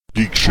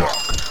Geek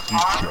Shock. Geek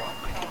Shock.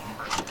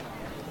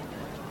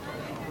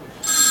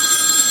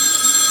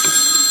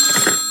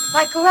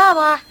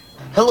 Mike-a-rama.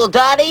 Hello,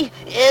 Daddy.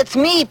 It's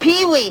me,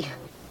 Pee-wee.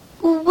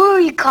 Where are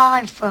you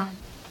calling from?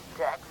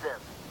 Texas.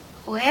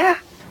 Where?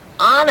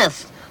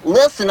 Honest.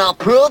 Listen, I'll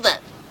prove it.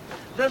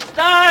 The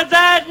stars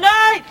at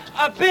night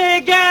are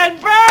big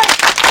and bright.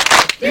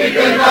 Deep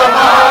in the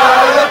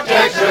heart of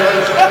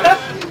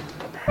Texas.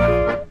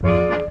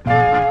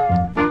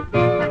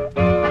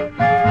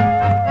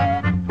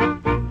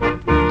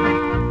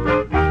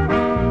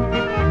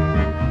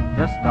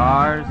 The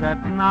stars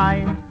at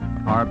night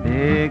are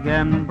big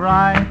and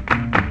bright.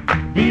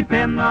 Deep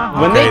in the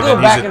heart. When they Okay, go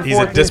then back and he's a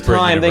forth through disparate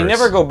time, they universe.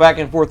 never go back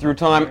and forth through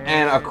time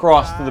and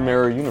across to the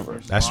mirror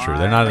universe. That's true.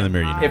 They're not in the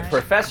mirror universe. If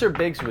Professor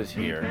Biggs was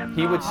here,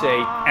 he would say,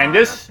 and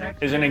this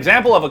is an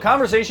example of a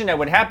conversation that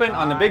would happen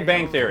on the Big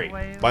Bang Theory.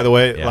 By the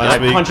way, Yeah. last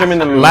I'd week, punch him in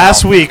the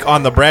last week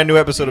on the brand new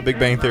episode of Big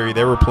Bang Theory,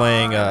 they were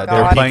playing. They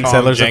were playing Kong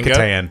Settlers of Jenga.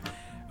 Catan.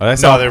 Oh, No, I they're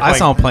saw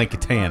them playing- playing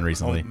Catan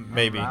recently.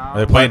 Maybe. Are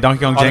they playing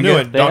Donkey Kong Oh, the new Jenga?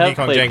 one, They Donkey have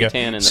Kong played Jenga. Catan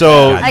in the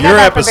So past. I your got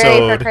that for Barry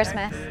for episode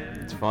Christmas.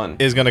 It's fun.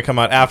 is going to come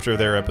out after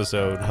their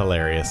episode,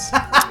 Hilarious.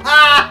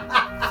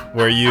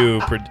 where you.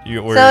 So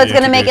it's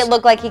going to make it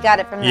look like he got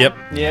it from them. Yep.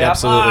 Yeah.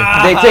 Absolutely.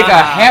 They take a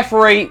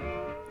half-rate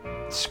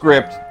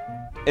script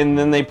and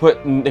then they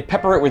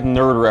pepper it with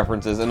nerd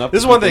references enough. This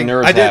is to one keep thing the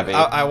nerds I did. happy.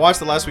 I watched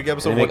the last week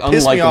episode. They What make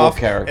pissed me unlikable off,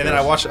 characters. and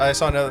then I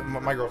saw another.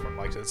 My girlfriend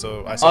likes it,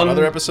 so I saw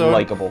another episode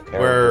Unlikable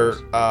where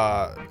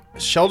characters.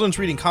 Sheldon's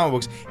reading comic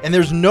books, and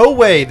there's no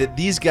way that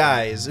these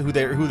guys, who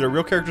their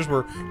real characters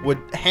were, would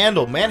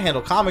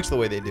manhandle comics the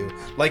way they do.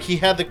 Like he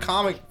had the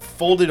comic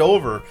folded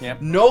over.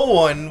 Yep. No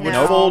one would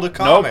No. fold a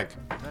comic.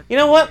 You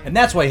know what? And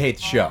that's why you hate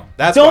the show.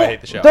 That's why I hate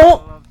the show.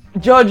 Don't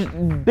judge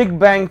Big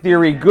Bang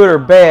Theory good or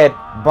bad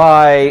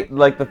by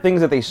like the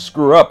things that they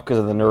screw up because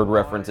of the nerd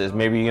references.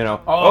 Maybe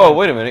oh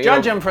wait a minute.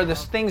 Judge them for the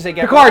things they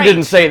get Picard right.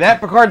 didn't say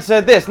that. Picard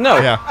said this. No.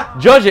 Yeah.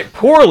 Judge it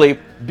poorly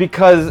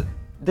because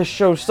this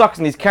show sucks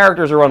and these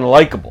characters are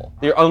unlikable.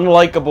 They're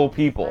unlikable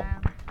people.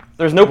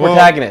 There's no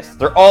protagonists.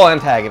 They're all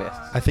antagonists.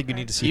 I think you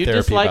need to see You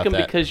therapy dislike about him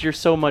that. because you're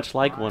so much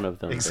like one of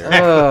them. Exactly.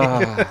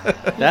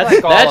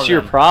 That's all of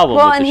your them. problem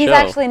Well, with and the he's show.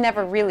 actually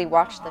never really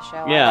watched the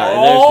show. Yeah,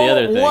 and there's the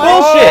other thing.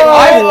 Bullshit!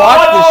 I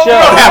watch the show.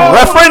 You don't have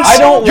reference? I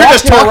don't You're watch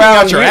just it talking around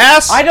out your you.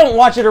 ass? I don't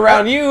watch it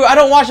around you. I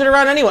don't watch it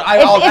around anyone.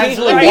 I'll If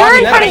occasionally you're watch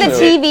in an front of the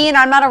episode. TV and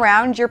I'm not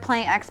around, you're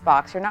playing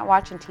Xbox. You're not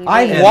watching TV.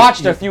 I've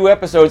watched a few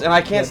episodes and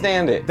I can't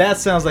stand it. That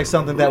sounds like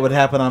something that would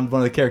happen on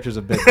one of the characters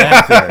of Big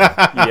Bang Theory.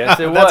 Yes,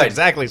 it That's would.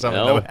 exactly something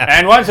No. that would happen.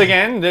 And once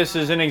again, this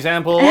is an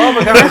example of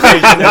a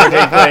conversation that would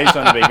take place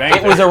on the Big Bang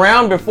It was Theory.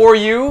 around before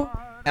you,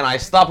 and I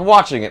stopped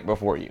watching it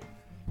before you.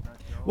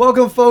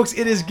 Welcome, folks.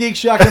 It is Geek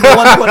Shock number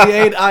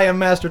 128. I am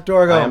Master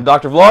Torgo. I am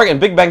Dr. Vlog, and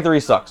Big Bang Theory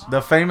sucks.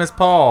 The famous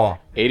Paul.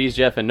 80s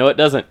Jeff, and no, it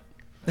doesn't.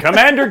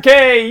 Commander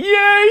K,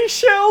 yay,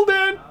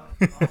 Sheldon!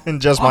 And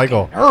just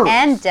Michael.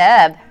 And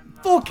Deb.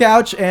 Full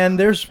couch, and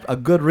there's a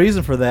good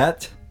reason for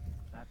that.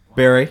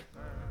 Barry.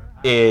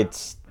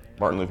 It's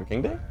Martin Luther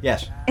King Day?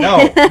 Yes.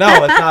 No,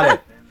 that's not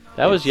it.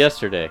 That was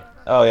yesterday.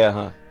 Oh, yeah,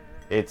 huh?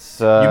 It's,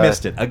 You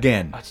missed it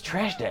again. It's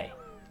Trash Day.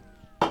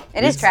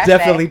 It is It's trash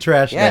definitely day.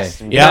 trash Yes.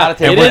 day. You gotta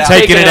take and It we're is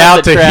taking it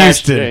out the to trash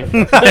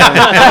Houston. day.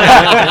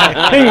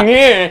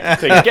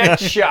 To get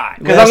shot.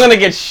 Because I'm gonna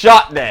get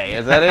shot day.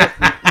 Is that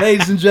it?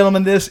 Ladies and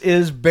gentlemen, this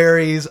is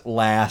Barry's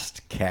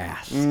last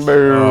cast.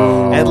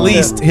 At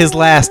least his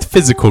last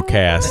physical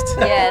cast,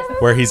 Yes.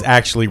 where he's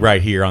actually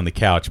right here on the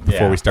couch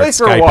before we At start least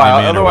for Skyping a while.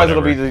 him in or Otherwise,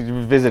 it'll whatever. be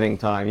the visiting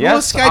time. We'll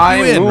Yes, Skype I'm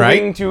you in, moving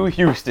right? to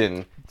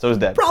Houston. So is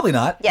Deb. Probably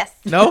not. Yes.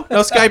 No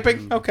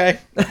Skyping. Okay.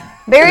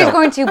 Barry's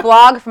going to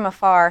blog from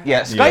afar.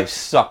 Yeah, Skype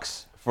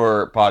sucks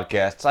for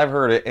podcasts. I've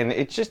heard it, and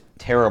it's just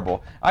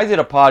terrible. I did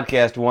a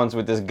podcast once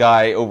with this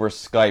guy over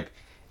Skype,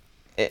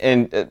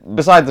 and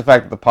besides the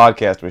fact that the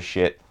podcast was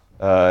shit,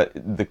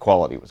 the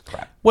quality was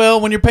crap.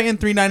 Well, when you're paying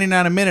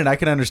 $3.99 a minute, I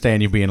can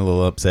understand you being a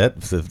little upset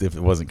if it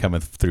wasn't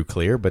coming through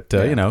clear. But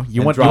you know,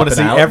 you And want to dropping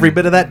see out. every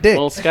bit of that dick.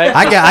 Well, Skype.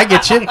 I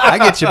get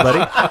you, buddy.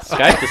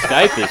 Skype to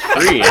Skype is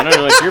free. I don't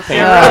know what you're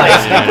paying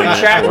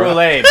Stupid chat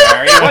roulette,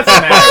 Barry. What's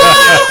the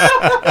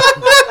matter with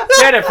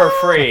you? Get it for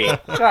free.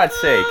 God's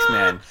sakes,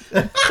 man.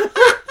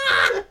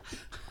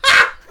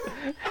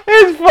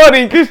 It's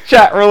funny because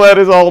chat roulette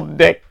is all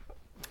dick.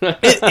 It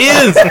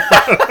is.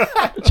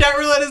 Chat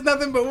roulette is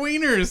nothing but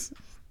wieners.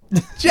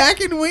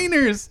 Jack and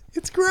wieners.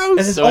 It's gross. And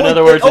it's So in only-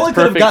 other words, it only it's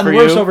could have perfect gotten for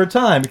worse you? over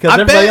time because I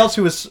everybody bet- else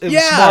who was Yeah.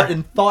 smart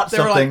and thought They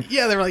were something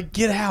they were like,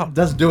 get out.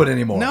 doesn't do it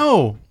anymore.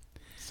 No.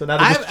 So now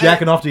they're just I-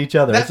 jacking off to each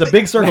other. that's It's a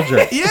big circle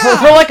jerk. For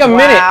Yeah. like a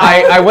minute,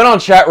 Wow. I went on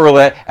chat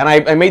roulette and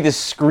I made this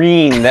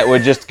screen that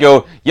would just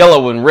go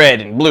yellow and red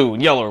and blue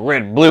and yellow,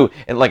 red, blue,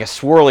 and like a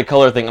swirly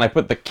color thing. And I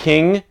put the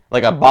king,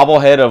 like a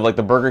bobblehead of like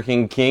the Burger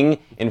King king,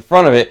 in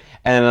front of it.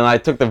 And then I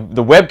took the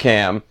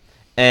webcam,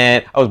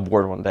 and I was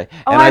bored one day.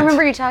 Oh, and I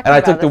remember you talking And I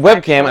about took the this,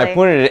 webcam, and I actually.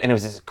 pointed it, and it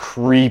was this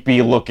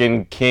creepy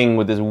looking king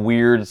with this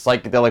weird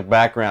psychedelic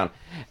background.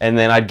 And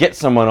then I'd get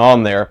someone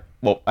on there.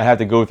 well, I have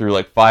to go through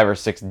like 5 or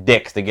 6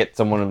 dicks to get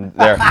someone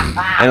there,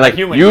 and like,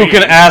 Human you being.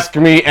 can ask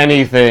me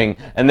anything,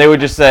 and they would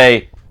just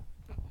say,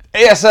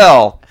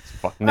 ASL.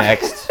 Fuck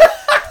next.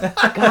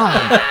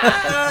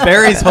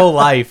 Barry's whole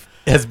life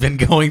has been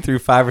going through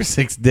 5 or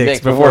 6 dicks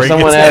Dicks before he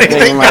someone gets asks me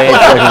anything. my age.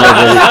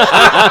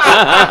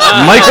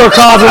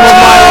 Microcosm of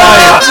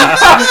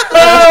my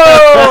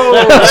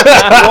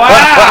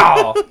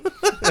Wow!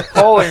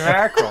 Holy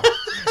mackerel. life.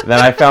 Then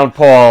I found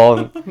Paul,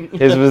 and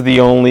his was the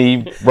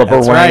only rubber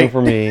That's wang right.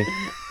 for me.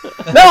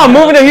 No, I'm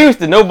moving to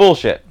Houston. No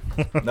bullshit.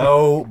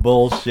 No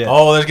bullshit.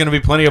 Oh, there's going to be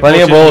plenty of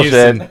Plenty of bullshit.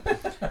 in bullshit.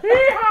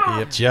 Houston.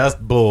 Yep, just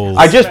bulls.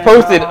 I just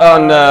posted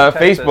on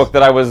Texas. Facebook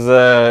that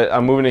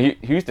I'm moving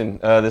to Houston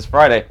this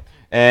Friday,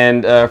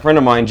 and a friend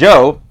of mine,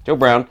 Joe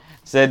Brown,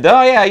 said,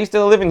 "Oh yeah, I used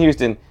to live in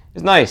Houston.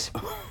 It's nice.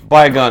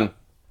 Buy a gun."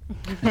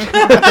 Really?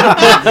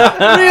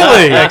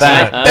 And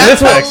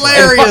this one, and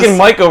hilarious. fucking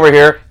Mike over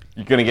here,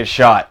 you're gonna get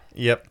shot.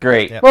 Yep.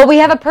 Great. Yep. Well, we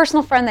have a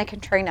personal friend that can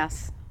train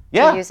us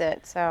Yeah. to use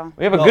it. So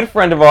We have a good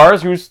friend of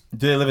ours who's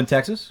Do they live in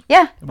Texas?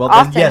 yeah, Well,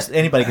 Austin. then yes,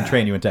 anybody can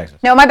train you in Texas.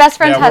 No, my best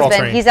friend's Yeah, we're all husband.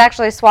 trained. He's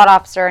actually a SWAT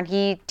officer, and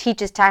he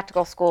teaches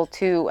tactical school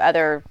to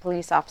other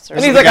police officers.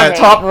 and he's the like guy- a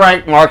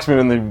top-ranked marksman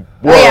in the Oh,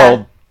 yeah.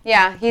 world.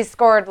 Yeah, he's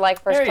scored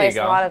like first There you place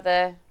in go. a lot of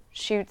the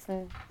shoots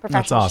and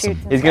professional awesome.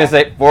 shoots. And He's gonna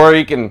stuff. say, before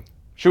you can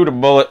shoot a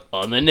bullet,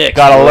 On the next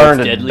gotta world's learn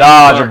to deadliest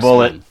dodge a marksman.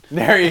 bullet.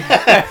 There you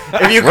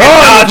If you can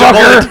Run, dodge a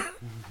fucker! bullet,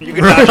 you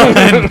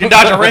can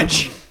dodge a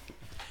wrench.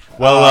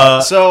 Well,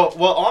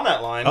 on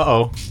that line,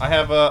 uh-oh. I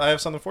have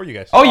something for you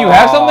guys. Oh, you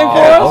have something for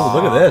us? Oh,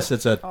 look at this.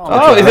 It's a.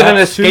 Oh, is it an rap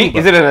escape? tuba.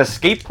 Is it an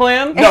escape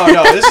plan? No,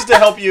 this is to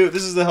help you.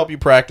 This is to help you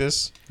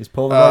practice He's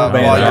pulling the rubber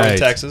band while you're out. in Right.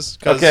 Texas.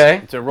 'Cause,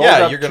 Okay. It's a rolled Yeah,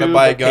 up you're gonna tube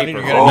buy a of gun and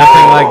you're paper. gonna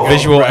Nothing like Oh,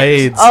 visual practice.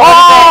 aids.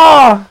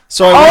 Oh,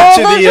 So I went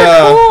to those the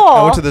are cool.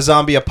 I went to the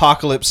Zombie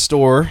Apocalypse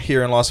store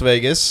here in Las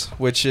Vegas,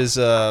 which is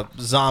a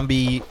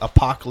zombie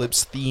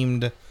apocalypse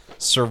themed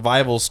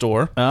survival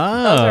store, Those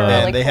are Oh. really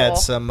and they had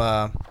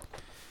cool.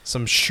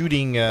 some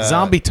shooting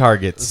Zombie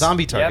targets.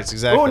 zombie targets Yep.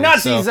 exactly. Ooh,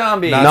 Nazi So-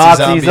 zombie. Nazi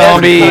Different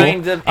zombie.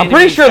 kinds of I'm pretty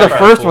enemies sure the that are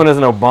first cool. one is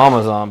an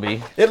Obama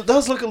zombie. It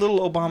does look a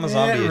little Obama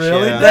zombie-ish.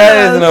 really yeah. does. That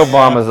is an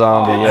Obama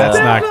zombie. That's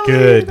Yeah. not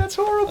good. That's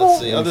horrible.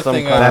 Let's see. Other Some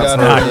thing kind I of- got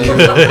That's not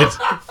over good.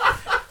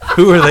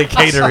 Who are they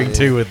catering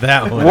to with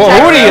that one? Well,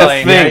 who do you Really?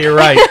 Yeah, think? you're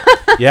right.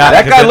 Yeah,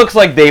 That guy looks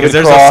like David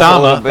there's Cross a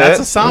little Osama. bit. That's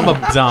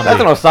Osama zombie.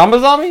 That's an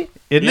Osama zombie?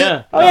 Isn't Yeah.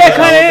 it? Oh yeah, it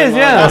kind of is.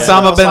 Yeah.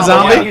 Osama bin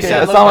Zombie? Yeah, you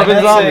said Osama look like bin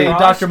that's Zombie. a-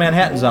 Dr.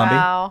 Manhattan zombie.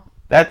 Wow.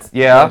 That's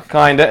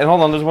kinda. And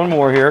hold on, there's one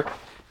more here.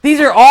 These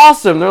are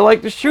awesome. They're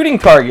like the shooting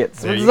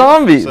targets There with you go.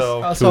 zombies.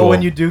 So, So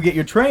when you do get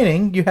your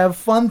training, you have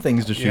fun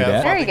things to shoot have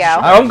at. There you go.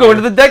 I'm going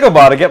to the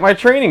Dagobah to get my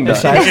training done.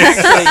 Besides-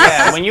 Actually,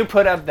 yeah, when you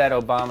put up that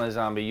Obama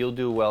zombie, you'll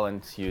do well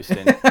in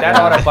Houston. That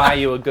ought to buy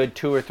you a good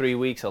 2 or 3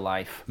 weeks of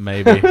life.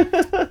 Maybe.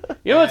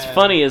 You know what's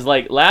funny is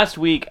like last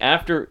week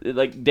after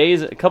like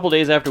a couple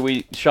days after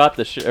we shot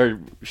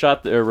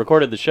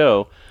recorded the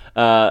show,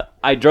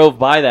 I drove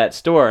by that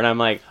store and I'm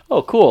like,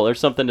 oh cool, there's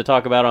something to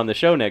talk about on the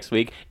show next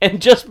week.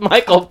 And just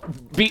Michael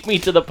beat me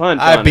to the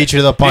punch. I on beat it. you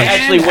to the punch. He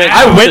actually went.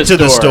 I went to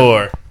the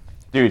store.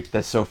 Dude,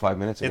 that's so 5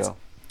 minutes ago.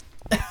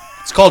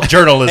 It's called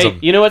journalism. Hey,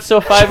 you know what's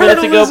so 5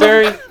 minutes ago,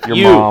 Barry?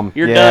 Your mom.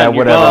 You're Yeah, done.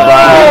 You're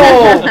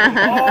whatever. done.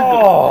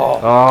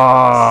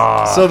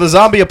 Oh. So the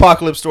Zombie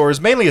Apocalypse store is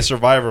mainly a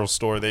survival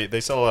store. They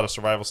sell a lot of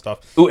survival stuff.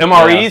 Ooh,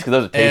 MREs, because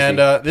those are tasty.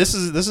 And this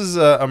is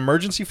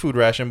emergency food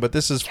ration, but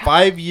this is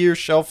 5-year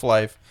shelf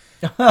life.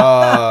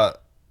 A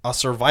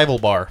survival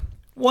bar.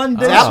 One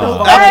day.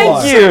 Apple-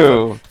 Thank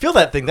you. Feel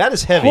that thing? That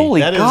is heavy. Holy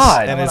That is-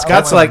 God. And it's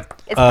That's got like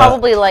It's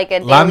probably like a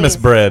Lambus Dailies-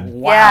 bread.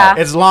 Yeah.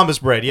 It's Lambus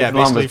bread. Yeah, It's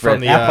basically Lambus from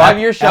bread. the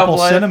 5-year shelf Apple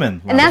life.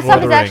 cinnamon. And that Lord stuff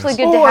of is the actually Rings.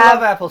 good Oh, to I love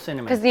have. apple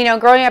cinnamon. Because, you know,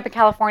 growing up in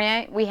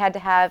California, we had to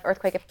have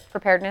earthquake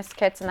preparedness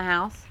kits in the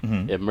house.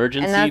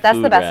 Emergency And that's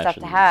food the best rations.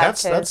 stuff to have.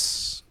 That's 'cause-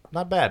 that's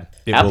not bad.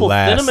 It Apple will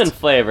last. cinnamon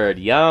flavored.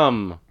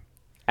 Yum.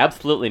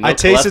 Absolutely no I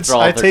tasted cholesterol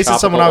I for tasted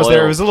some when I was tropical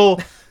there. It oil. was a little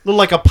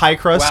like a pie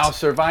crust. Wow,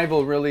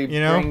 survival really You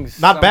know,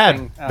 brings not bad.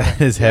 something out That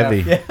of- is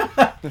heavy.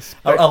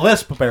 A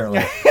lisp, apparently.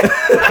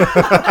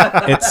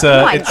 It's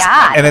Oh my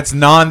God. and it's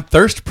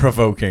non-thirst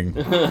provoking.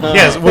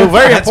 Yes, well,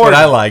 very That's important. what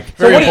I like.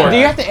 So what do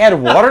you have to add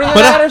water to But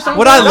that or something?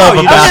 what I No, love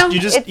you about just- you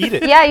just It's- eat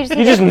it. Yeah, you just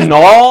You eat just it.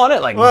 gnaw on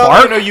it like Well,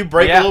 bark? you know, you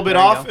break Yeah, a little bit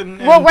there you off. go. And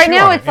Well, right chew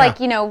now on it's it, yeah. like,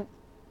 you know,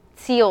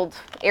 sealed,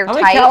 How airtight.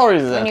 many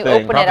calories is when that you thing?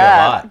 open Probably it a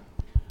up. lot.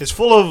 It's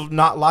full of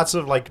not lots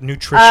of like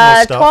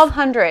nutritional stuff.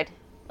 1,200.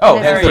 Oh,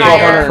 And that's it's the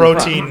higher. 1200.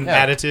 Protein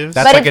Yeah. additives.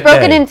 That's But like it's a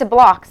broken day. into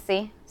blocks,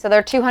 see? So there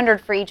are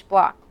 200 for each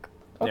block.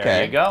 There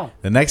Okay. you go.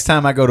 The next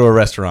time I go to a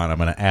restaurant, I'm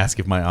going to ask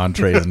if my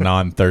entree is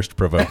non-thirst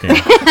provoking.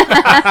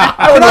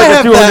 I would like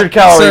a 200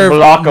 calorie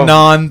block of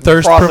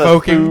non-thirst processed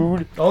provoking.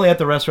 food. Only at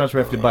the restaurants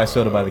where you have to buy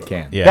soda by the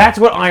can. Yeah. That's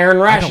what iron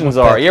rations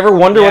are. You ever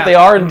wonder Yeah. what they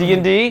are in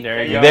D&D?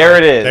 There you go. There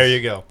it is. There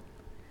you go.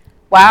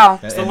 Wow.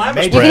 And Lambus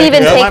major- You can bread.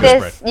 even Yeah, take Lambus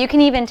this. bread. You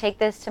can even take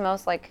this to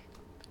most like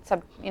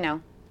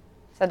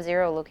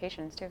sub-zero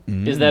locations too.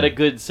 Is that a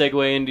good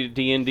segue into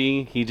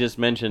D&D? He just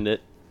mentioned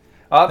it.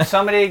 Oh,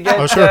 somebody get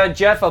Oh, sure.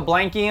 Jeff a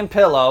blankie and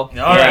pillow.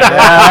 All right.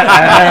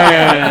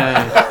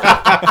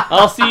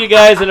 I'll see you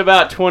guys in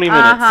about 20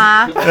 minutes.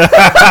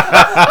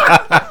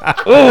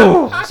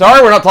 Ooh,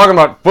 sorry we're not talking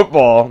about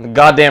football, the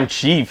goddamn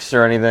Chiefs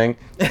or anything.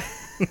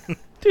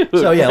 Dude,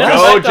 So, yeah, we're let's-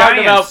 not talking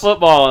Giants. about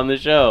football on the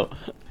show.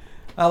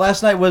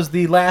 Last night was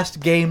the last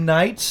game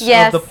night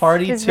Yes, of the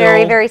party. it's till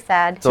very, very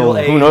sad. So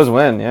Till who a knows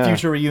when? Yeah.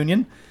 future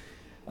reunion.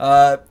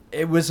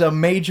 It was a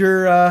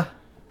major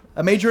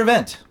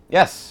event,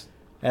 Yes.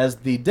 as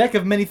the deck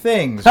of many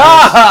things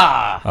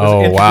Ha was Oh,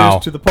 introduced wow.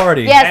 to the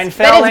party. Yes, And but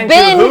fell it's into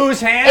been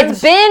whose hands?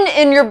 It's been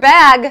in your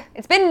bag.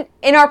 It's been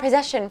in our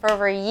possession for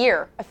over a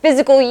year, a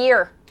physical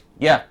year.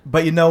 Yeah.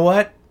 But you know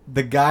what?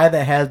 The guy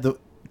that had the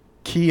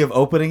key of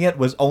opening it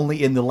was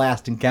only in the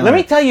last encounter. Let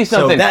me tell you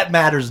something. So that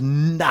matters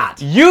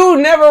not. You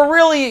never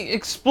really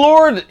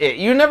explored it.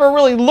 You never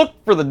really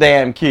looked for the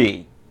damn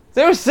key.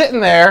 They were sitting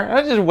there. I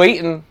was just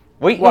waiting.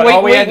 What,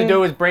 all we had to do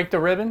was break the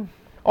ribbon?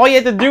 All you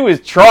had to do is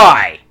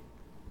try.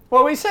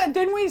 Well, we said,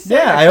 didn't we? Say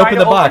Yeah, I try opened to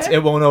the box. open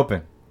It won't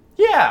open.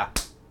 Yeah.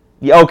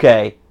 Yeah,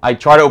 okay. I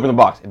try to open the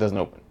box. It doesn't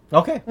open.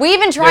 Okay. We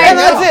even tried Yeah,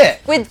 that's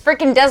it. with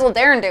freaking Dezel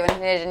Darren doing. He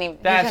didn't even.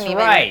 he That's couldn't even-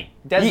 right.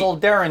 Dezel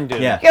Darren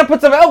dude. Yeah. You gotta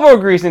put some elbow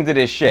grease into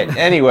this shit.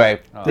 Anyway.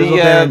 Dizzle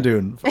Darren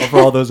Dune, for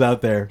all those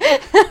out there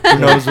who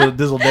knows what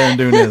Dizzle Darren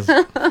Dune is.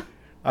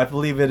 I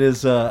believe it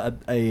is a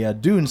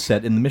dune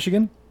set in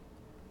Michigan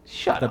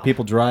Shut that up.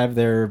 people drive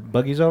their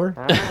buggies over.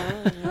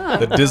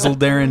 The Dizzle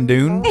Darren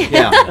Dune.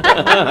 Yeah.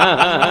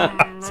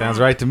 Sounds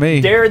right to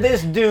me. Dare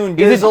this dune,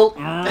 Dizzle.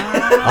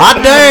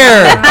 I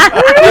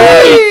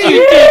dare.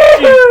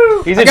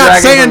 He's I a got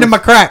dragon sand from- in my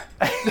crack.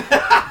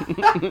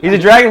 He's a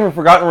dragon from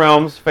Forgotten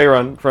Realms,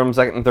 Faerun, from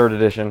 2nd and 3rd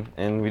edition,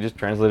 and we just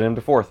translated him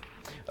to 4th.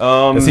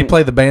 Does he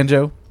play the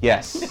banjo?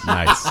 Yes.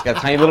 Nice. Got a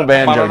tiny little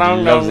banjo.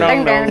 He loves it.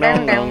 Dun, dun,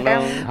 dun, dun,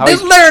 dun. How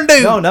he's- Dizzle Darren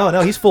Dune.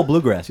 No, he's full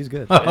bluegrass. He's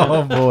good.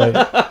 Oh boy.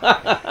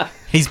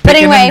 He's But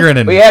picking anyway- and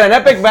grinning. We had an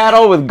epic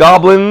battle with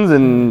goblins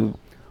and.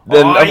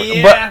 Then, Oh,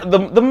 yeah.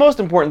 But the most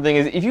important thing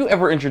is if you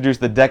ever introduce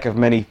the deck of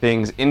many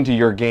things into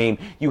your game,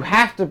 you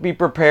have to be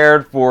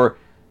prepared for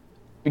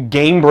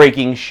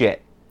game-breaking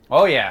shit.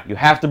 Oh, yeah. You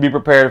have to be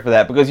prepared for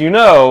that because you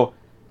know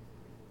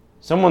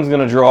someone's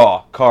gonna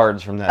draw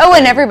cards from that. Oh, and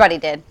thing. everybody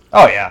did.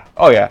 Oh yeah.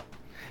 Oh yeah.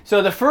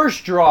 So the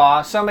first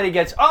draw, somebody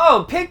gets,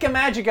 pick a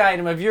magic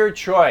item of your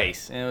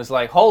choice. And it was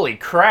like, holy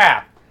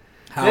crap.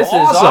 This is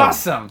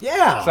awesome.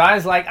 Yeah. So I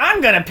was like,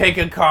 I'm going to pick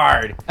a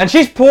card. And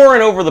she's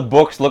poring over the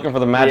books looking for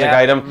the magic Yeah,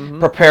 item,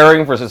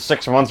 preparing for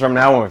 6 months from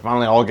now when we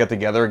finally all get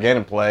together again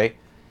and play.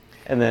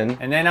 And then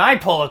I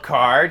pull a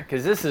card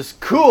because this is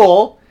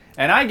cool.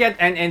 And I get,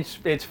 and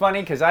it's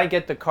funny because I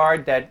get the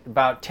card that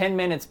about 10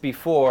 minutes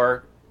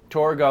before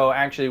Torgo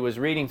actually was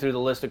reading through the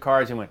list of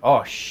cards and went,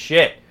 oh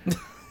shit,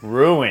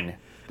 ruin.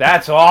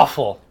 That's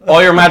awful.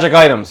 all your magic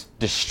items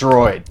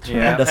destroyed.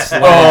 Yeah. The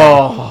slab.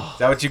 Oh. Is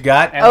that what you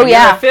got? And Oh, when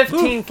yeah. you're a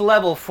 15th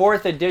level,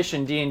 4th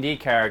edition D&D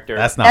character.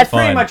 That's not That's fun.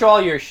 pretty much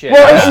all your shit.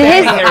 Well, I'm and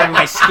standing his- there in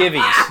my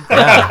skivvies.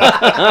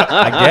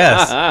 I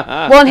guess.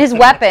 Well, and his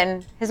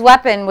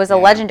weapon was a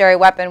legendary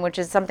weapon, which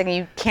is something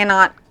you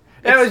cannot.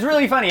 It was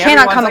really funny.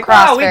 Cannot Everyone's come like,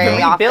 across oh, we very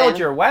can rebuild often.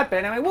 your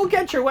weapon. I mean, we'll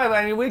get your weapon.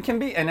 I mean, we can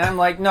be. And I'm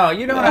like, no,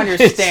 you don't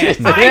understand.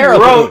 it's I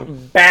terrible.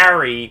 wrote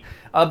Barry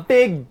a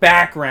big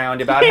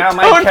background about how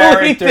my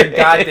totally character did.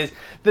 got this.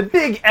 The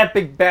big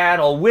epic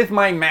battle with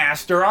my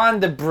master on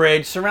the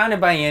bridge, surrounded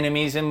by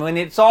enemies, and when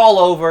it's all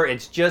over,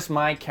 it's just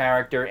my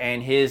character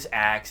and his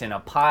axe and a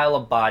pile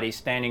of bodies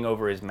standing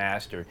over his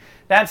master.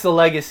 That's the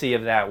legacy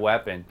of that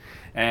weapon.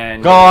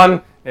 And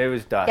Gone. It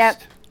was dust.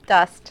 Yep,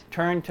 dust.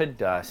 Turned to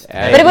dust.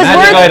 Hey, But it was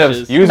magic worth-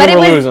 items. Use But them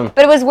it or lose was, them.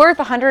 but it was worth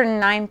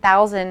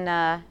 109,000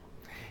 Yeah,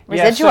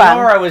 residuum.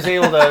 Sonora was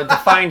able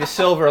to find a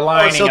silver Oh,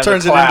 lining it still of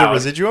turns the it into cloud.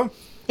 residuum?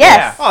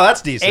 Yes, Oh,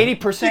 that's decent.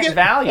 80%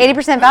 value.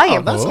 80% value.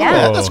 Oh, that's,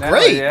 yeah. that's Oh.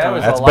 great. Yeah, it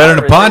was That's a better lot than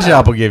of a pawn residuum.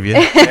 shop will give you.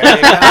 There you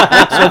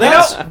go. So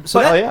that's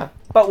Oh yeah.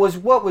 But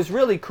what was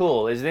really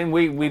cool is then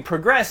we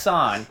progress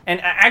on, and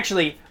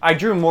actually I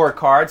drew more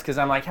cards because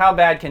I'm like, how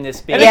bad can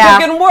this be? And Yeah. it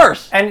kept getting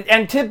worse.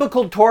 And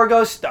typical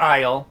Torgo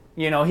style,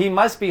 you know, he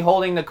must be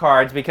holding the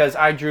cards because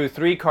I drew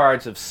 3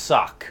 cards of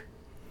suck.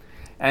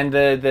 And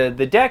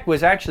the deck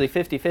was actually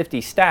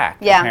 50-50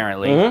 stacked, Yeah.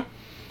 apparently. Mm-hmm.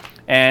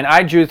 And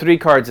I drew 3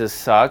 cards of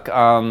suck.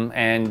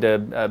 And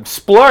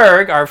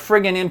Splurg, our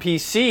friggin'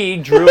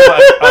 NPC, drew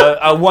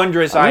a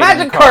wondrous item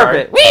Magic card.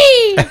 carpet.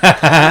 Whee! Which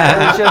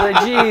is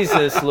like,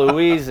 Jesus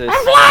Louises.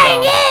 I'm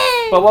flying,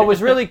 But what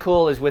was really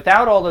cool is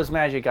without all those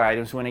magic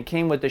items, when it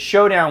came with the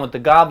showdown with the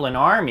Goblin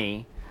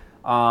Army,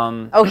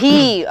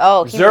 He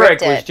Zurich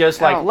ripped was it.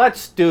 just like, Oh.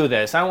 let's do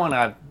this. I want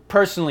to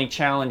personally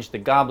challenge the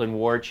Goblin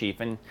War Chief.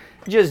 And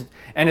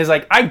is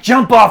like, I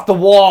jump off the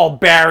wall,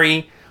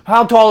 Barry.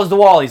 How tall is the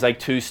wall? He's like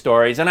 2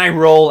 stories. And I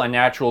roll a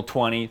natural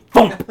 20.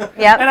 Thump.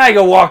 Yep. And I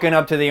go walking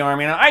up to the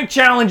army and I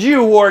challenge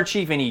you, War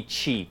Chief. And he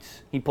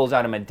cheats. He pulls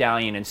out a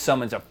medallion and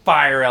summons a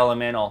fire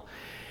elemental.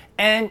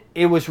 And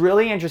it was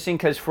really interesting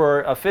because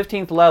for a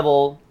 15th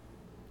level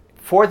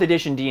 4th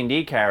edition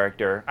D&D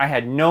character. I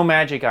had no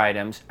magic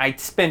items. I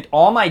spent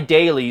all my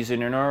dailies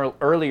in an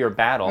earlier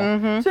battle.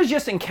 So it's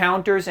just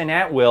encounters and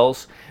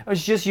at-wills. I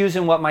was just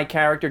using what my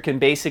character can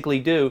basically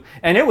do.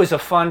 And it was a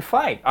fun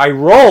fight. I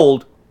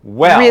rolled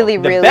well. Really,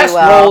 the really best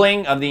well.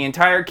 rolling of the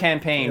entire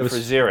campaign It was for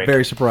Zurich.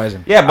 very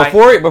surprising. Yeah,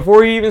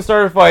 before you even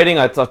started fighting,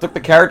 I took the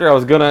character I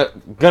was gonna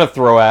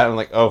throw at. I'm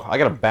like, oh, I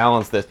gotta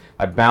balance this.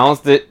 I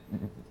balanced it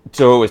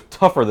so it was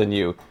tougher than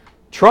you,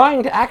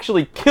 trying to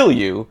actually kill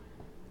you,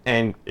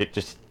 and it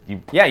just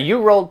Yeah,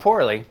 you rolled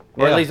poorly,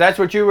 or Yeah. at least that's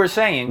what you were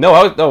saying. No,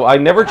 I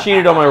never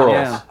cheated on my rolls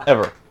Yeah.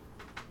 ever.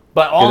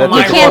 But all that's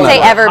my just You can't one say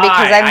of them. ever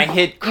because I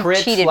hit you've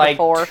crits cheated like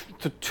before.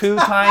 2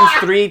 times,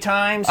 3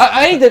 times.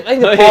 I need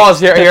to pause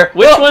here.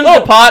 Which one's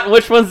the pot and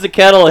which one's the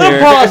kettle No,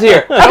 here? pause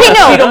here. I Okay, don't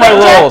no, cheat on my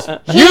Jeff,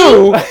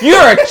 rolls.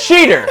 You're a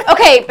cheater.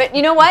 Okay, but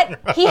you know what?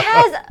 He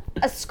has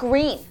a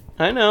screen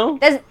I know.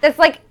 that's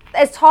like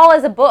as tall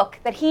as a book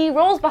that he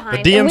rolls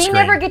behind, DM and we screen.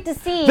 never get to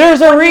see.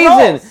 There's a what he reason,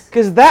 rolls.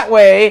 because that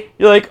way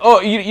you're like, oh,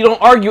 you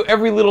don't argue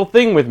every little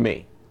thing with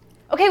me.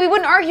 Okay, we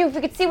wouldn't argue if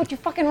we could see what you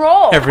fucking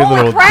roll. Every Holy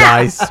little crap.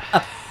 dice.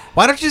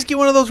 Why don't you just get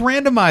one of those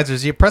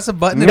randomizers? You press a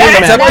button and That's- it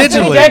picks up that's the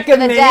digitally. deck of The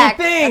many deck.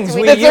 things. That's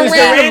We what use we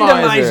the use.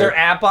 randomizer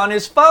app on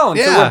his phone.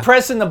 So Yeah. we're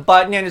pressing the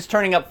button and it's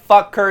turning up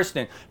fuck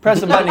Kirsten. Press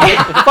the button again.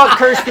 Fuck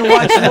Kirsten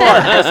once more.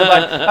 Press the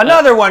button.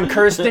 Another one,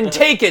 Kirsten.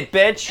 Take it,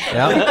 bitch.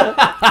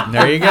 Yep.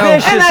 There you go.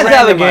 Vicious And that's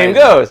how the game randomizer.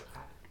 goes.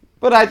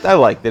 But I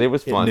liked it. It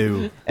was fun.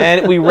 knew.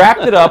 And we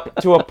wrapped it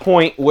up to a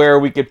point where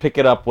we could pick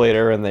it up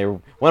later, and they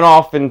went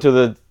off into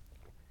the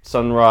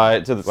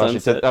sunrise. To the well, she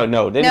said, Sunset. oh,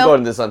 no, they didn't Nope. go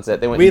into the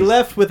sunset. They went We east.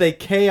 left with a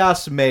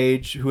chaos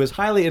mage who is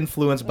highly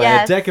influenced by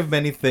Yes. a deck of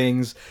many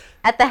things,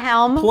 At the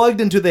helm.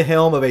 plugged into the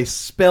helm of a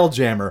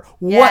spelljammer.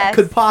 What Yes.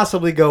 could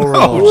possibly go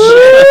wrong?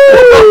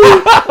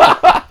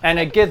 And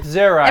a Gith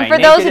Zerai. And for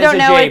naked those who as don't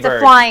know, it's a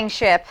jaybird. flying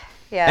ship.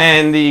 Yeah.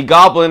 And the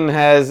goblin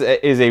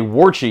is a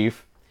war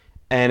chief,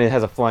 and it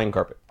has a flying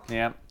carpet.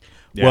 Yeah.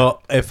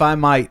 Well, if I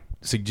might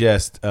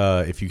suggest,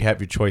 if you have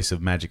your choice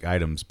of magic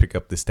items, pick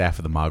up the Staff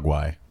of the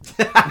Mogwai.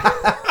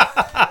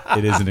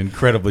 It is an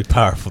incredibly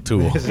powerful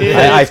tool.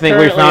 I think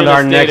we currently found in a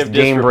our state next of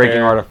game-breaking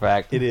disrepair.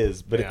 artifact. It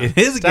is, but It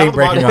is a Staff of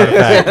the game-breaking Mogwai.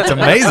 artifact. It's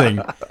amazing.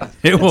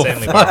 It will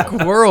insanely fuck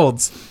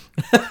worlds.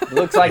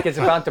 Looks like it's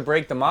about to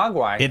break the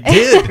Mogwai. It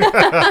did.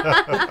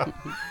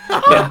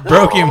 It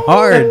broke him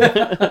hard.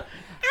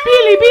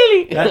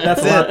 Billy.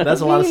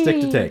 That's a lot of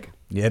stick to take.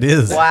 Yeah, it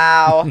is.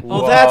 wow.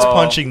 Well, that's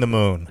punching the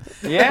moon.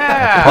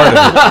 Yeah. Part of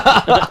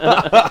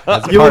it.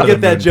 That's You part won't of get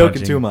the that moon joke in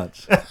punching. 2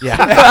 months.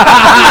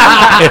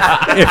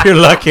 Yeah. if you're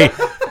lucky.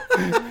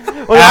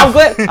 Well,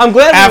 I'm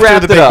glad we After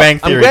wrapped the it Big up. Bang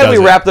I'm Theory glad does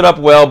we it. wrapped it up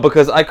well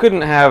because I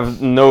couldn't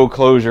have no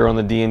closure on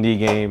the D&D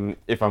game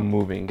if I'm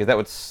moving because that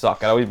would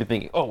suck. I'd always be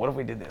thinking, oh, what if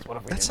we did this? What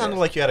if we did That sounded this?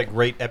 like you had a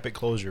great epic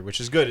closure, which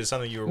is good. It's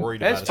something you were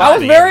worried That's about. I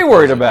was very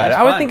worried about it. That's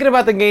I was fun. thinking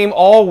about the game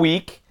all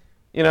week.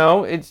 You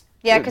know, it's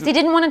Yeah, because he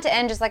didn't want it to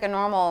end just like a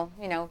normal,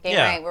 game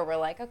Yeah. night where we're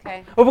like,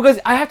 okay. well because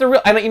I have to.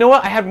 And you know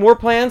what? I had more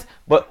plans,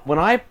 but when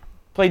I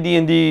play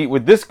D&D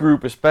with this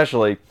group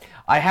especially,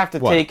 I have to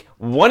take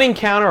one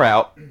encounter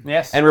out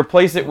Yes. and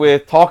replace it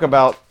with talk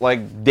about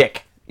like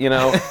dick. You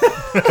know,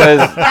 because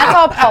That's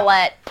all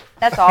Paulette.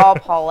 That's all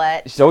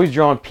Paulette. she's always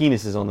drawing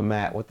penises on the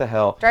mat. What the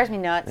hell? Drives me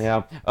nuts.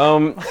 Yeah.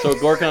 So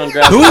Gorkon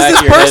grabbed Who the is back this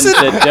of your head person?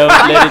 and said, "Don't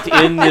let it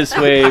end this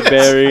way,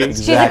 Barry."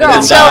 She's a girl.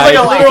 Exactly. Sounds like a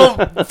Died.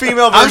 literal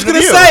female version I was going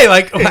of to you. say,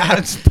 like,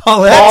 it's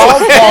Paulette.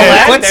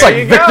 Paulette, It's there like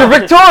you Victor go.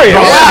 Victoria.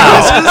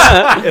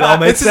 It all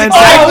makes sense.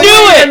 I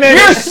knew it.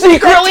 You're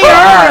secretly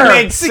her.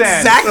 Makes That's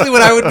sense. exactly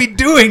what I would be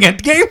doing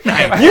at game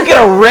night. You get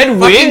a red wing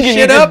Fucking and you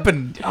shit just- up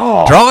and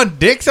drawing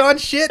dicks on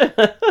shit,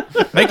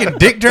 making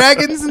dick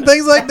dragons and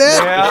things like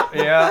that.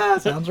 Yeah, yeah.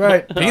 Sounds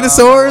right.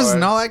 Dinosaurs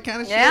and all that kind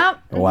of shit. Yeah.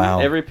 Wow.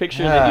 Every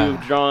picture that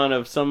you've drawn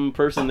of some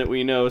person that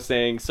we know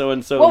saying so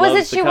and so. What was it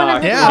loves she the wanted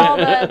cock. to Yeah.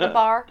 call the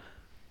bar?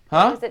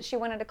 Huh? What was it she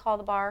wanted to call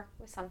the bar?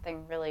 It was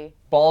something really.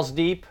 Balls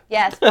deep.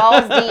 Yes,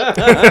 balls deep.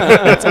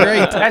 That's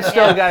great. That's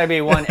still got to be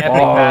one epic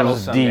Balls battle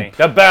someday. deep.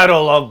 The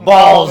Battle of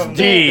Balls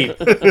Deep.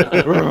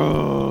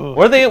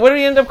 What did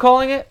he end up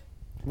calling it?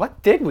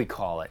 What did we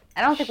call it?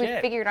 I don't think we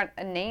Shit. figured out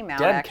a name out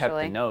Deb kept the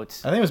actually.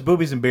 notes. I think it was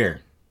boobies and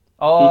beer.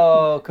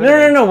 Oh,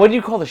 No. What do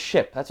you call the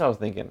ship? That's what I was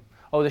thinking.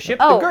 Oh, the ship,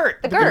 Oh, the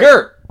Gert. the The Gert.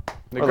 Girt.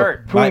 The Or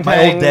Gert. My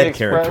Poontang old dead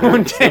Express. character.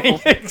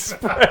 Poontang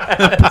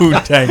Express.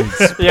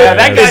 Poontang. Yeah,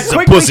 that This got is a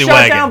quickly pussy shut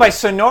wagon. down by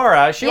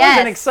Sonora. She Yes.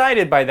 wasn't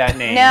excited by that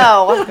name.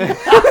 No.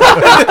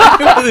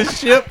 The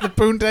ship, the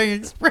Poontang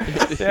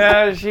Express.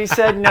 Yeah, she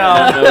said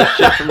no. No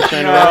shit from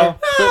China.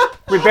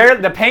 No.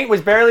 The paint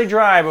was barely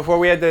dry before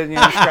we had to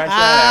scratch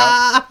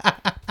that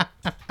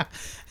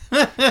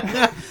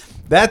out.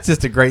 That's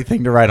just a great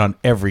thing to write on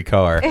every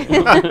car.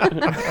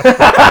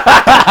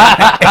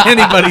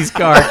 Anybody's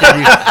car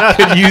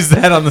could use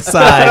that on the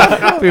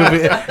side. People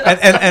be,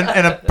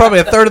 and probably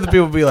a third of the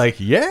people would be like,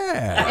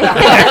 yeah.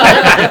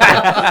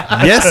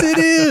 Yes, it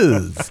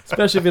is.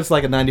 Especially if it's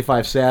like a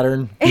 95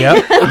 Saturn.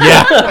 Yep.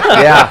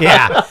 Yeah.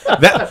 Yeah.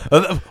 That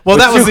that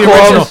was two the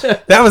original. clothes.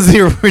 That was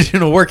the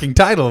original working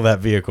title of that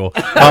vehicle.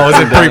 While it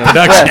was in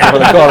pre-production. What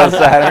they call it,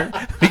 Saturn.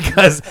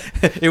 because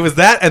it was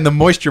that and the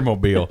moisture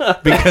mobile.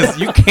 Because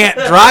you can't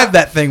drive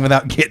that thing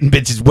without getting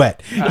bitches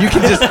wet. You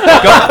can just go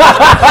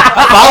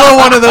follow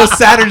one of those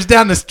Saturns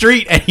down the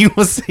street, and you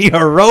will see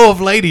a row of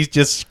ladies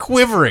just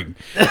quivering.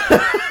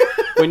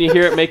 When you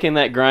hear it making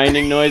that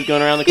grinding noise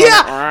going around the corner.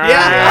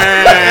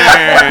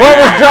 What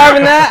was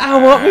driving that? I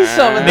want me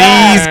some of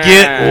Knees that.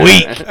 get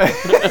weak.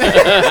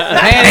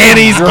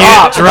 Panties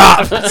get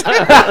dropped.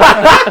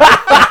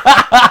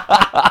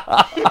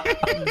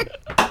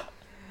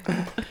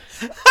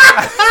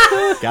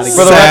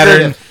 For the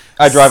record,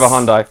 I drive a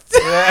Hyundai.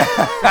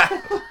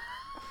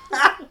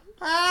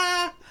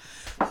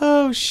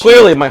 Oh shit!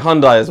 Clearly, my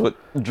Hyundai is what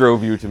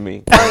drove you to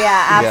me. Oh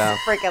yeah, Yeah.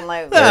 freaking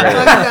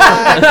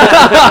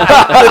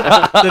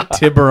The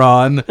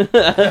Tiburon,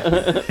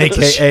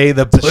 aka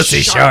the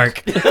pussy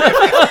shark.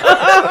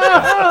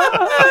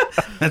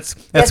 That's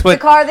It's what. the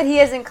car that he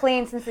hasn't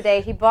cleaned since the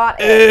day he bought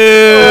it. Ew,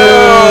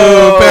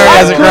 Barry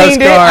has a gross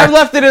Cleaned it. car. I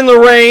left it in the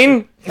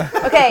rain.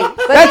 Okay,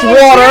 but That's the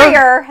water.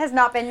 interior has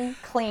not been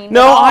cleaned.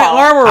 No, at all.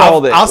 I armor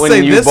rolled it. I'll when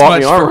say you this bought much.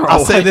 me armor I'll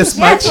roll. say this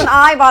Yes, much. when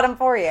I bought them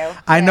for you.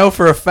 I know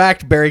for a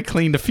fact Barry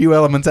cleaned a few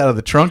elements out of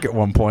the trunk at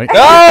one point.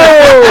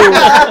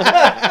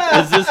 Oh!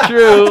 Is this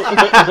true?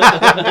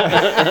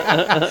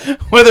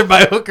 Whether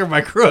by hook or by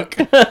crook.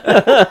 I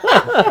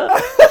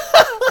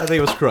think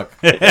it was crook.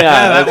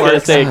 Yeah, I was going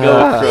to say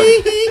go with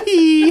crook.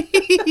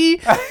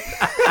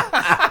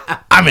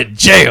 I'm in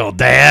jail,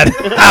 Dad.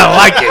 I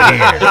like it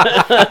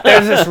here.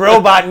 There's this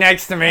robot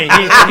next to me. He's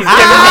giving me the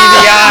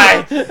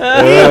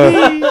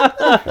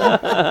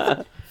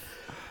eye.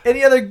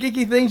 Any other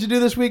geeky things to do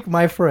this week,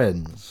 my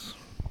friends?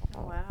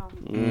 Oh, wow.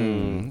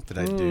 What did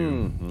I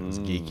do? It was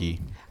geeky.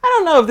 I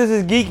don't know if this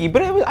is geeky,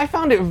 but I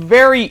found it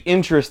very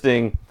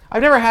interesting.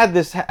 I've never had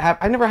this.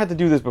 I've never had to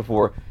do this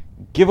before.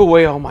 Give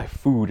away all my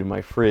food in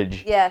my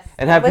fridge. Yes.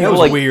 And have That people was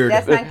like weird.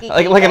 That's not geeky,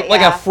 like but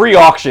yeah. a free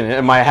auction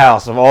in my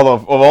house of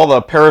all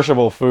the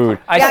perishable food.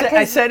 I Yeah,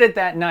 'cause- said it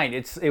that night.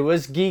 It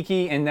was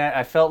geeky in that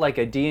I felt like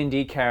a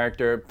D&D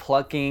character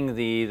plucking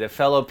the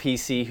fellow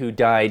PC who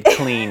died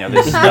clean of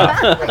his stuff.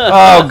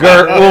 Oh,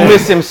 Gert, we'll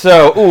miss him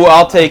so. Ooh,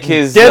 I'll take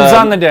his. Dibs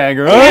on the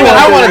dagger.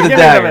 I wanted the Give me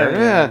dagger. the-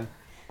 Yeah.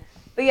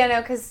 But yeah,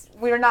 no, because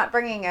we're not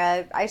bringing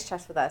a ice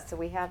chest with us, so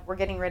we're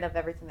getting rid of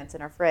everything that's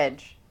in our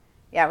fridge.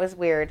 Yeah, it was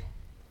weird.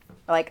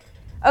 Like,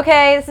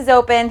 okay, this is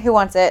open. Who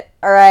wants it?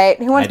 All right.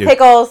 Who wants do.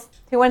 pickles?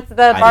 Who wants the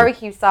do.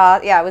 barbecue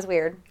sauce? Yeah, it was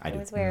weird. I do. It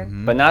was weird.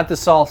 But not the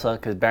salsa,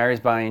 because Barry's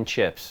buying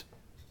chips.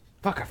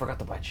 Fuck, I forgot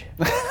to buy chips.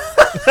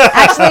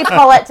 Actually,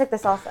 Paulette took the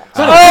salsa.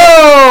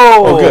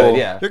 Oh, good.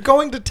 Yeah. You're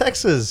going to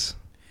Texas.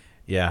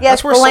 Yeah.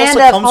 Yes, where the land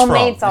salsa of comes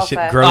homemade from. That shit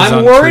salsa. grows I'm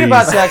on worried trees.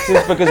 about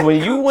Texas because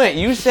when you went,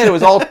 you said it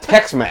was all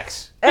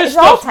Tex-Mex. It's This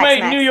all stuff's made in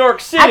Tex-Mex. New York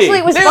City. Actually,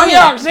 it was New funny.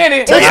 York City.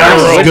 was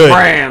funny. Good.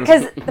 Brands.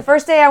 Because the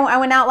first day I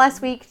went out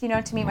last week,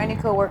 to meet my new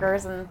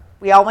coworkers, and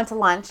we all went to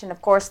lunch, and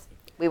of course,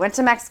 we went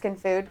to Mexican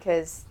food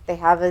because they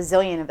have a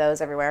zillion of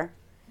those everywhere.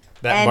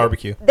 That And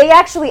barbecue. They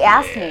actually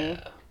asked me,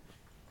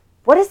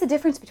 what is the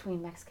difference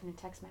between Mexican and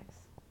Tex-Mex?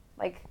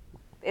 Like,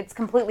 it's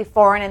completely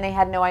foreign, and they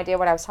had no idea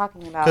what I was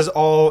talking about. Because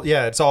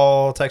it's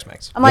all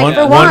Tex-Mex. I'm like, One,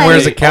 for one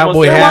wears a Almost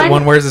cowboy everyone. hat,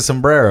 one wears a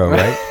sombrero,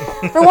 right?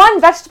 For one,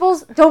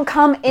 vegetables don't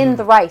come in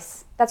the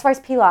rice. That's rice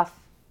pilaf.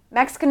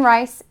 Mexican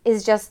rice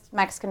is just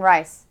Mexican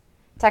rice.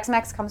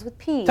 Tex-Mex comes with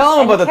peas. Tell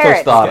them and about the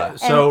carrots. tostada.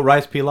 So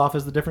rice pilaf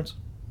is the difference?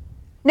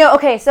 No,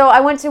 okay, so I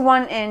went to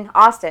one in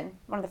Austin,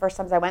 one of the first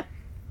times I went.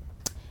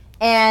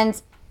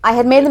 And I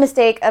had made the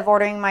mistake of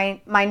ordering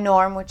my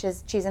norm, which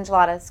is cheese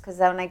enchiladas, because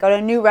when I go to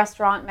a new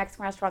restaurant,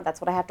 Mexican restaurant, that's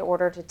what I have to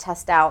order to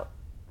test out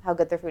how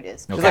good their food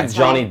is. It's like That's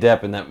Johnny my-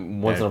 Depp in that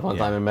Once Upon a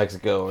Time in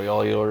Mexico, where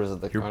all he orders is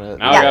the kind of.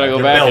 Now I gotta go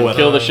Your back and bellwether.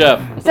 kill the chef.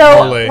 So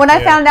Totally, when I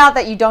yeah. found out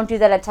that you don't do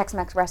that at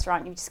Tex-Mex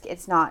restaurant,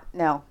 it's not,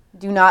 no.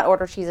 Do not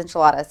order cheese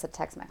enchiladas at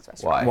Tex-Mex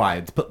restaurant. Why?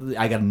 Why?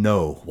 I gotta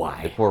know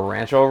why. Pour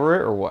ranch over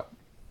it or what?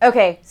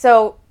 Okay,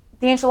 so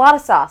the enchilada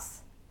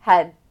sauce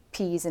had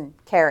peas and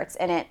carrots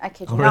in it. I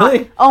kid you not.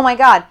 Really? Oh my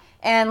god.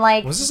 And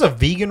like Was this a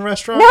vegan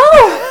restaurant? no,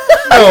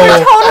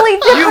 they're totally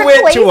different You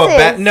went places. to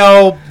a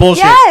no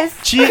bullshit.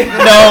 Yes.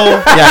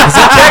 No. Yeah, because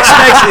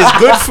Tex-Mex is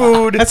good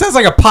food. That sounds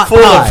like a pot Full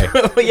pie.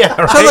 of yeah,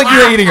 right. Sounds like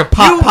you're eating a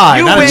pot pie,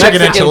 you not a went chicken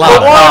Mexican enchilada.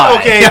 pie.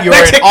 Okay, you're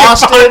in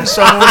Austin.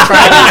 Someone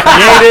trying to be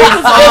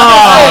creative.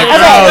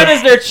 How Okay. good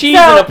is there cheese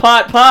So- in a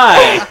pot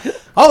pie?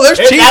 Oh, there's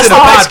cheese That's in the a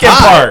pot Mexican pie.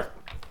 part.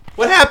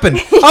 What happened?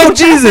 Oh,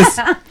 Jesus.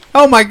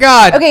 Oh, my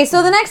God. Okay,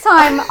 so the next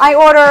time I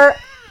order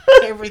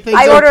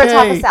a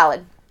taco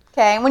salad.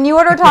 Okay, when you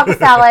order a taco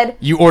salad,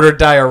 You ordered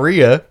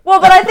diarrhea. well,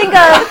 but I think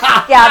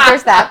of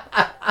there's that.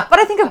 But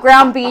I think of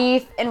ground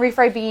beef and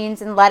refried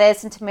beans and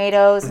lettuce and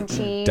tomatoes and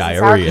cheese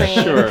Diarrhea.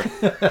 and sour cream.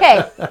 Sure.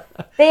 Okay,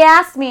 they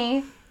asked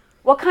me,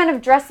 what kind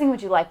of dressing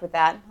would you like with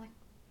that? I'm like,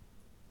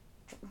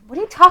 what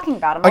are you talking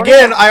about? I'm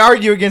Again, ordering- I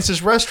argue against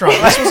this restaurant.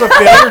 This was a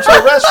failure to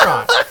a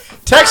restaurant.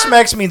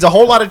 Tex-Mex means a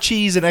whole lot of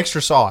cheese and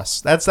extra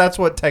sauce. That's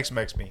what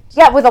Tex-Mex means.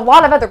 Yeah, with a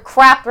lot of other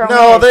crap thrown in.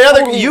 No, It's the other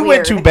totally you weird.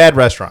 went to bad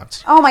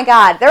restaurants. Oh my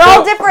God, they're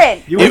all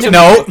different. You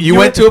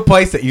went to a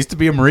place that used to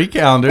be a Marie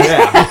Callender's,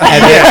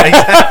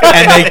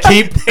 and they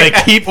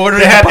keep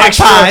ordering pot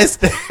pies,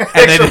 and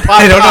they don't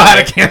know how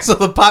to cancel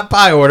the pot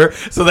pie order,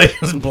 so they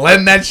just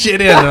blend that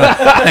shit in.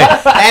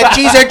 Add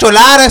cheese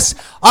enchiladas.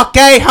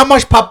 Okay, how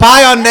much pot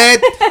pie on that?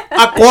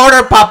 A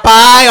quarter pot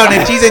pie on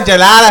the cheese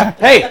enchilada.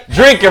 Hey,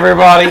 drink,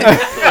 everybody.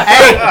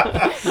 Hey,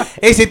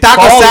 it's a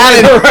taco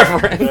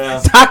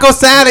salad. Taco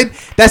salad.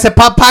 That's a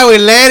pot pie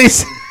with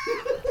lettuce.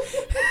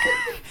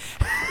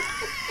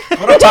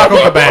 What a Taco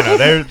Cabana.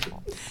 They're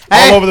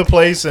all over the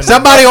place. And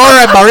somebody order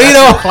a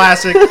burrito.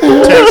 Classic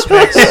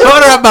Tex-Mex.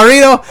 Order a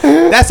burrito.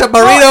 That's a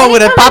burrito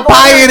with a pot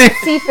pie in it.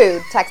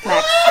 Seafood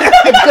Tex-Mex.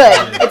 It's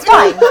good. It's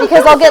fine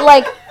because I'll get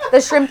like the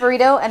shrimp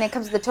burrito and it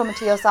comes with the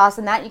tomatillo sauce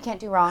and that you can't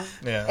do wrong.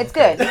 Yeah, it's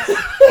good.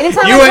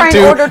 Anytime You I'm went trying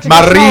to order to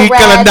Marie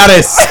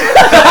Callender's.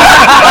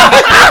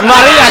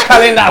 Maria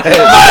Callender's.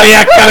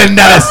 Maria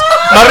Callender's.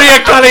 Maria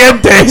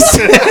Calientes.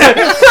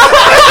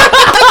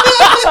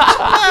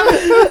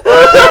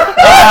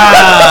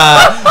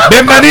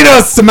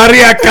 Bienvenidos,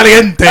 Maria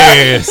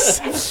Calientes.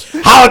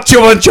 How do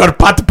you want your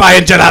pot pie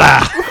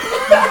enchilada?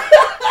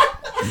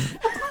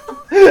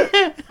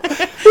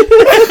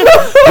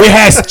 We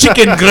has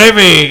chicken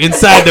gravy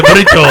inside the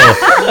burrito.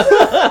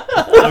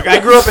 Look, I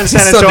grew up in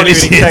San So Antonio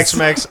eating delicious.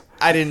 Tex-Mex.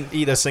 I didn't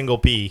eat a single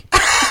pea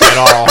at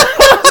all.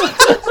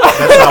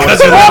 That's not what Because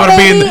it's we're about. gonna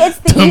be Maybe in it's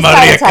the to east side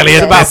Maria of Texas. Calientes.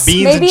 It's about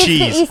beans Maybe and it's the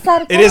cheese. east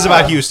side of It is about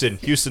Texas. Houston.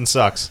 Houston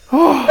sucks.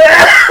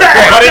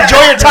 But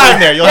enjoy your time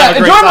there. You'll have a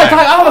great Enjoy my time.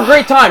 time. I'll have a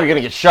great time. You're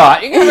gonna get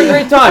shot. You're gonna have a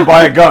great time.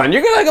 Buy a gun.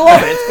 You're gonna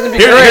love it. It's gonna be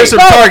great. Here's some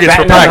targets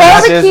for The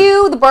practice.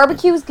 the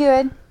barbecue is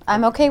good.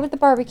 I'm okay with the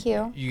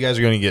barbecue. You guys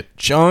are going to get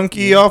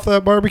chunky off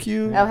that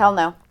barbecue? Oh, hell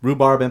no.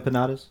 Rhubarb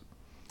empanadas.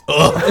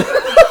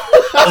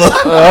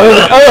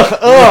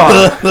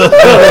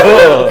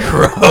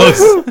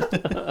 Gross.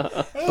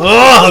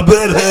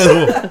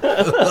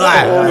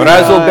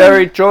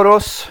 Raspberry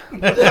churros.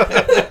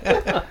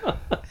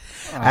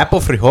 Apple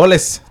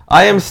frijoles.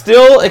 I am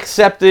still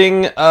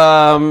accepting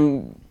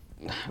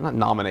not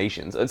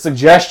nominations,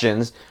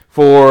 suggestions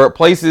for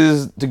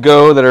places to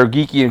go that are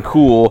geeky and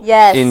cool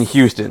Yes. in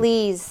Houston.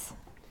 Please.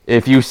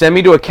 If you send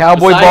me to a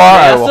cowboy Besides bar,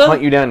 I will NASA?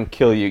 hunt you down and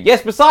kill you.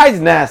 Yes, besides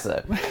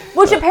NASA.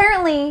 Which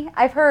apparently,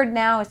 I've heard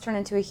now is turned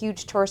into a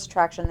huge tourist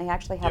attraction. They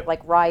actually have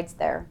like rides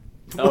there.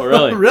 Oh,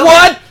 really?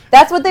 What?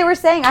 That's what they were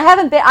saying. I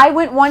haven't been. I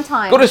went one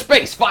time. Go to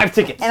space. 5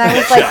 tickets. and I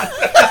was like,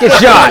 Get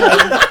shot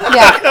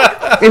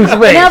yeah. in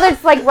space. Now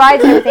there's like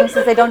rides and everything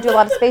since they don't do a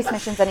lot of space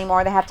missions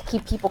anymore. They have to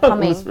keep people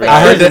coming.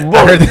 I heard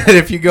that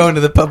if you go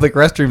into the public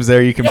restrooms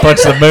there, you can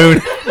punch the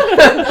moon.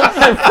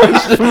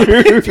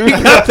 If you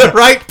got the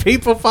right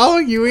people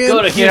following you in.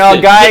 Go to You know, Houston,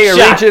 a guy get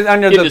shot, reaches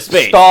under into the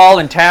space. stall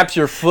and taps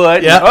your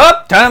foot. Yeah.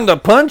 Up, time to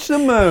punch the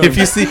moon. If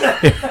you see,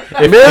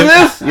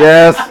 Business?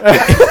 Yes.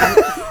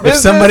 if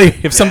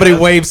somebody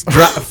waves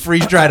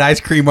freeze dried ice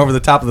cream over the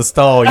top of the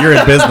stall, you're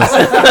in business.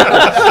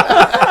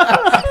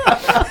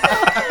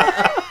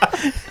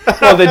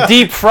 Well, the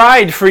deep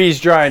fried freeze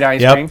dried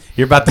ice cream Yep,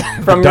 you're about to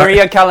from the dark,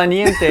 Maria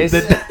Calenientes.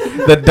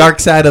 the dark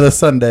side of the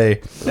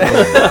Sunday.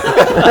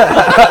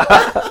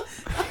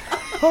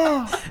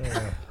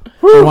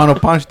 You want to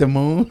punch the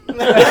moon?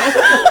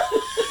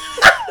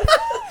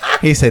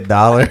 He said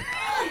dollar.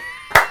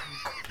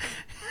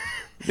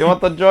 You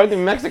want to join the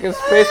Mexican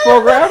space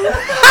program?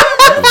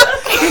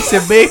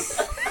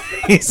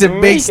 He's a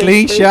big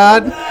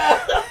slingshot.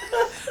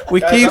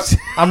 We keep.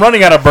 I'm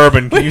running out of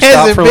bourbon. Can you There's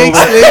stop a for a big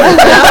little bit?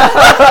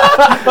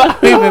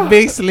 slingshot. We have a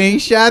big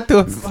slingshot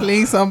to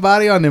sling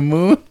somebody on the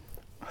moon.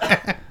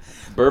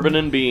 Bourbon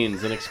and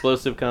beans, an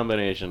explosive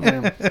combination.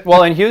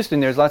 Well, in Houston,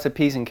 there's lots of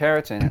peas and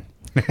carrots in it.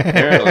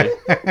 Apparently.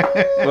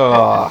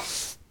 Ugh.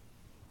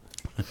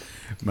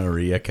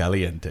 Maria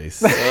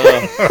Calientes.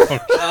 Anyway,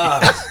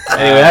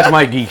 that's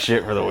my geek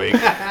shit for the week.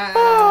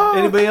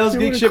 Anybody else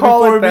geek shit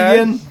call before it we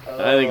that? begin?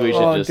 I think we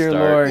should Oh, just dear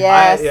start. Lord.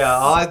 Yes.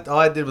 All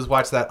I did was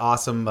watch that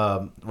awesome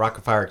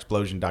Rocket Fire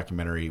Explosion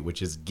documentary,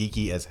 which is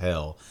geeky as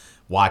hell.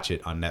 Watch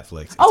it on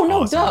Netflix. It's Oh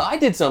no, awesome. duh! I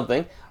did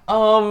something.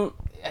 I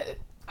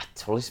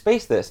totally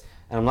spaced this,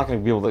 and I'm not going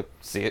to be able to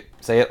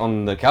say it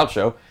on the couch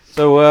show.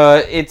 So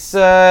it's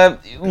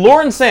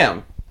Lauren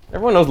Sam.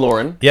 Everyone knows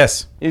Lauren.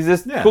 Yes, He's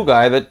this cool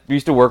guy that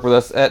used to work with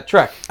us at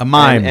Trek. a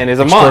mime and is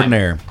a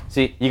extraordinaire. mime.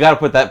 See, you got to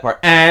put that part.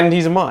 And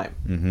he's a mime.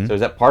 Mm-hmm. So is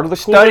that part of the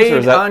coolness, or Studied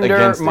is that under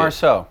against it?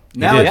 Marceau.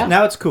 Now, did. it's,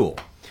 now it's cool.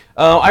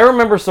 I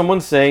remember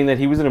someone saying that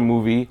he was in a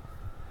movie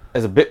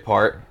as a bit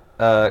part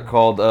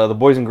called The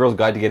Boys and Girls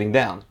Guide to Getting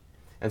Down.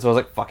 And so I was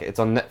like, fuck it, it's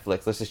on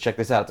Netflix. Let's just check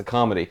this out. It's a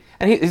comedy.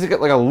 And he's got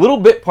like a little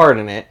bit part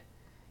in it,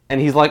 and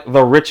he's like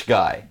the rich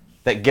guy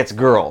that gets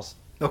girls.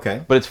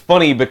 Okay. But it's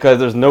funny because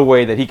there's no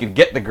way that he could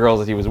get the girls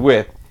that he was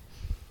with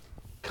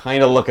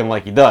kind of looking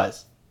like he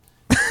does.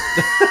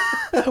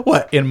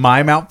 What, in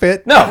mime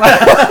outfit? No.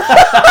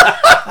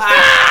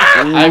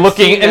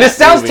 Looking, seen and this that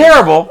sounds movie.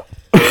 terrible,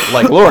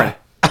 like Lauren.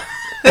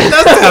 It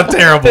does sound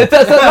terrible. It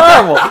does sound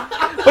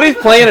horrible. But he's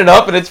playing it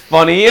up, and it's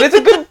funny, and it's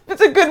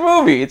a good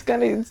movie.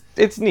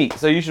 It's neat.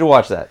 So you should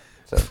watch that.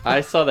 So.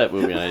 I saw that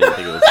movie and I didn't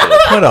think it was good.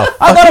 What a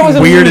I thought it was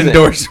fucking weird amusing.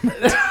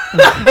 endorsement.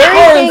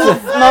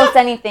 Most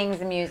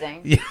anything's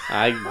amusing.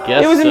 I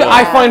guess It was. so.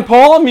 I find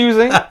Paul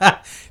amusing.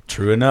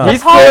 True enough.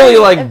 He's clearly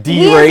like He's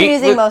D-rate.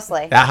 amusing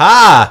mostly.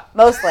 Aha!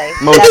 Mostly.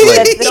 Mostly.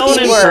 That's the Don't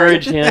key word.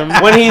 encourage him.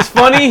 When he's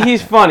funny,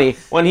 he's funny.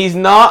 When he's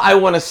not, I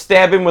want to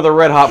stab him with a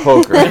red hot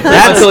poker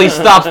until he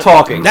stops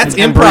talking. That's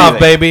and improv,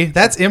 breathing. baby.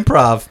 That's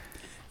improv.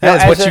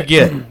 That is what you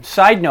get.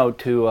 Side note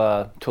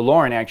to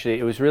Lauren, actually,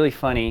 it was really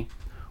funny.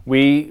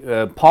 We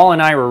Paul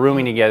and I were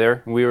rooming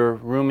together. We were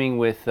rooming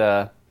with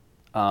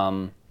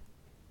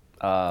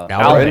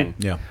Alvin,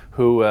 Yeah.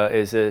 who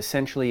is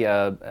essentially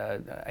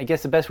I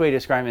guess the best way to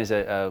describe him is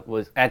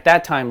was at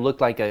that time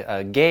looked like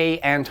a gay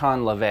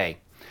Anton LaVey.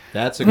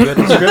 That's a good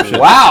description.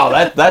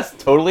 Wow, that's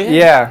totally him.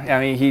 Yeah, I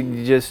mean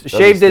he just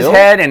shaved his still?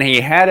 head and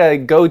he had a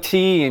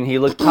goatee and he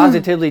looked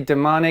positively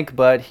demonic,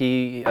 but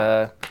he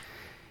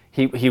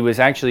was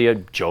actually a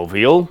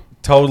jovial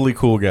Totally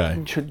cool guy.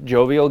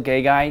 jovial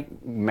gay guy,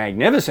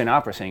 magnificent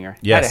opera singer.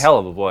 Yes. Had a hell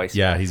of a voice.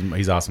 Yeah,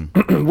 he's awesome.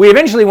 We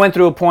eventually went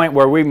through a point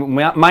where we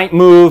might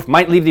move,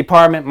 might leave the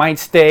apartment, might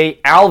stay.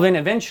 Alvin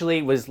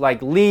eventually was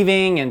like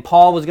leaving, and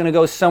Paul was going to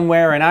go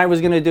somewhere, and I was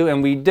going to do,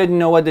 and we didn't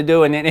know what to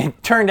do. And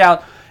it turned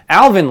out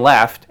Alvin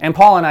left, and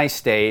Paul and I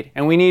stayed,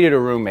 and we needed a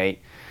roommate.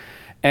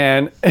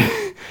 And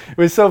it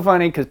was so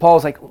funny because Paul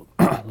was like,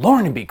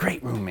 "Lauren would be a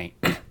great roommate.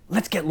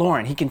 Let's get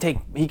Lauren. He can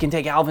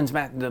take Alvin's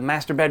the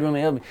master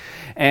bedroom."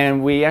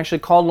 And we actually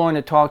called Lauren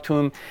to talk to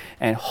him.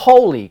 And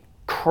holy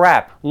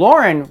crap,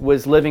 Lauren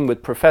was living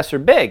with Professor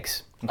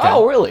Biggs.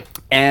 Oh, really?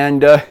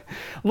 And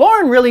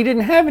Lauren really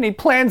didn't have any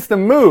plans to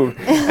move.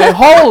 And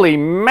holy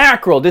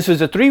mackerel, this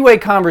was a three-way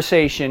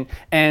conversation.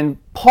 And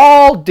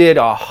Paul did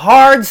a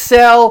hard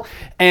sell.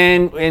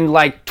 And in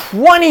like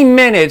 20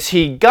 minutes,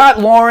 he got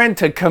Lauren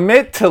to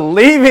commit to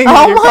leaving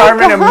the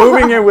apartment and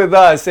moving in with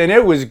us. And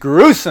it was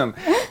gruesome.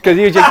 Because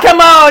he was just, come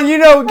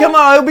on, come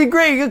on, it'll be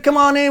great. Come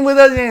on in with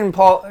us. And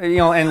Paul,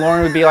 and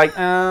Lauren would be like,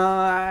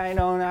 I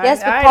don't know. Yes,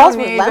 but I Paul's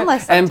don't need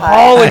relentless that. And sometimes.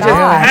 Paul would just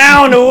God.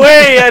 pound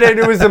away at it.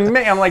 It was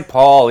amazing. I'm like,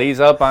 Paul, he's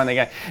up on the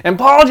guy. And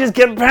Paul just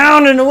kept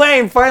pounding away.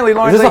 And finally,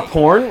 Lauren's Is this like, a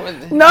porn?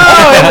 no.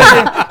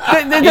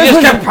 You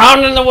just kept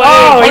pounding away,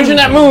 punching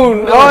that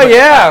moon. Oh,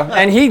 yeah.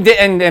 And he did.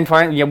 And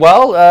finally,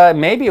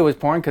 maybe it was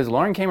porn because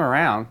Lauren came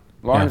around.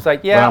 Lauren was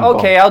like, yeah, Round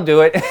okay, ball. I'll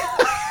do it.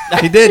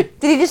 He did.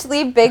 Did he just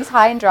leave Biggs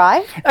high and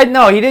dry?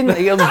 No, he didn't.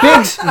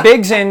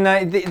 Biggs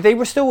and they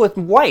were still with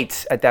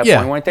whites at that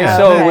point, weren't they? Yeah.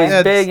 So Okay. it was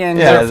That's- Big and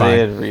they're They fine.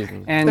 had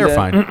reasons. and They're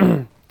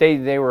fine.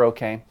 They were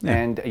okay.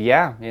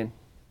 Yeah. And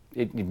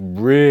it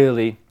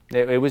really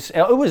it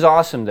was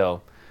awesome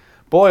though.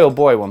 Boy, oh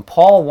boy, when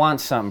Paul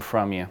wants something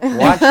from you,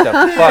 watch the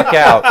fuck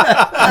out.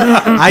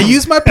 I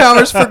use my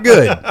powers for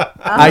good.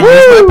 I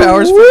use my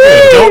powers for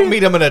good. Don't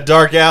meet him in a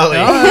dark alley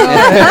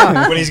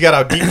when he's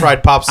got a deep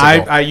fried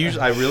popsicle.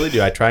 I really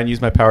do. I try and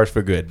use my powers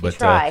for good, but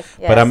try,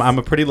 but yes. I'm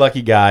a pretty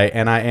lucky guy,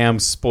 and I am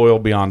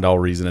spoiled beyond all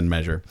reason and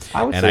measure.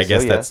 I would and say I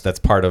guess so, yes. that's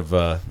part of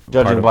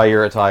Judging part of- by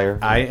your attire.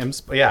 I am.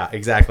 Yeah,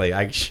 exactly.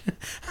 I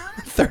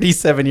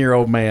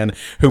 37-year-old man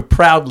who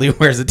proudly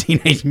wears a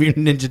Teenage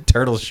Mutant Ninja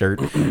Turtle shirt.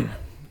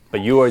 But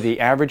you are the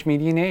average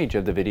median age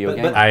of the video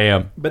game. I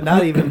am. But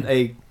not even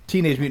a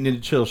Teenage Mutant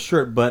Ninja Turtle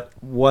shirt, but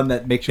one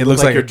that makes you It look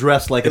looks like like you're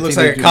dressed like It a looks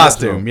Teenage like a Mutant Ninja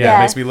costume. Turtle. Yeah, Yeah.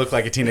 it makes me look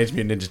like a Teenage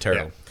Mutant Ninja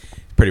Turtle.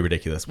 Pretty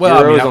ridiculous. Well, Your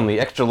I mean, arrow's on the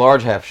extra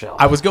large half shell.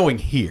 I was going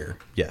here.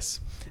 Yes.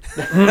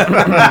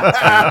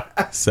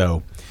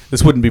 So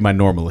this wouldn't be my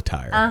normal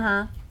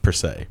attire, per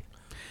se.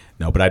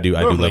 No, but I do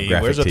love Normally,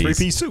 graphic where's a tees.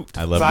 three-piece suit?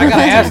 I love. So I gotta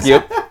graphic ask tees.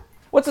 you,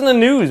 what's in the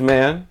news,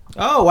 man?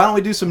 Oh, why don't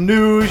we do some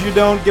news you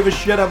don't give a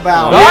shit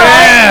about?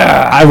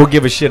 I will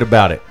give a shit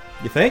about it.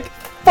 You think?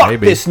 Fuck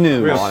maybe. this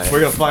news.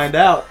 We're gonna find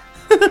out.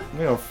 We're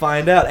gonna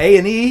find out.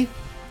 A&E,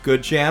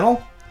 good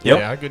channel, Yep.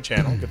 Yeah, good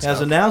channel. Good has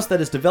stuff. announced that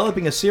it's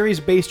developing a series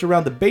based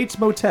around the Bates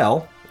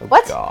Motel,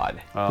 What?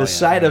 God. the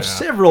site of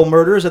several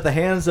murders at the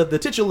hands of the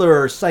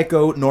titular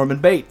psycho Norman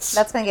Bates.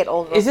 That's gonna get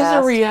old real Is this a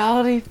fast.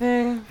 reality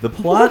thing? The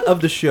plot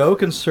of the show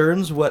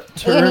concerns what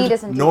A&E turned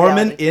doesn't do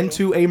Norman reality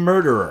into a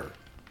murderer.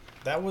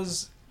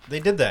 They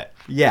did that.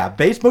 Yeah,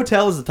 Bates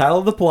Motel is the title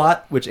of the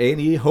plot, which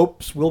A&E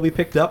hopes will be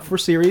picked up for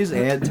series,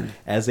 and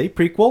as a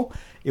prequel,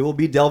 it will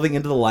be delving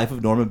into the life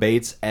of Norman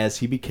Bates as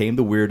he became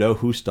the weirdo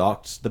who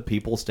stalked the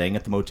people staying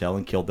at the motel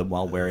and killed them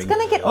while wearing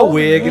gonna get a old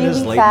wig and his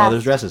really late fast.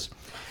 mother's dresses.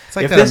 It's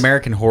like If that this-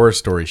 American Horror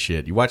Story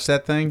shit. You watch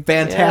that thing?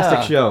 Fantastic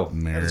Yeah. show.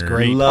 That's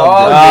great.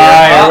 Loved it.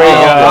 Here we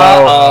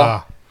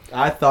go.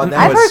 I thought that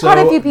I've was heard so quite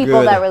a few people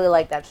good. that really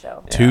like that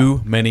show.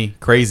 Too many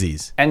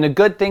crazies. And the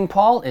good thing,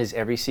 Paul, is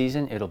every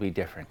season it'll be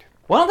different.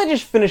 Why don't they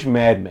just finish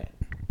Mad Men?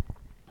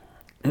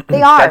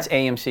 They are. That's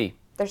AMC.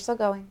 They're still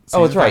going.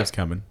 Oh, that's Season right. 5's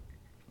coming.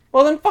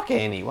 Well, then fuck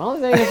A&E. Why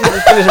don't they just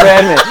finish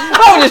Mad Men? Why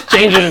don't we just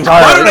change it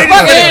entirely? Why don't they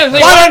Fuck just-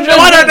 AMC.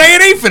 why don't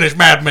A&E finish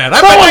Mad Men? I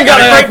bet Someone they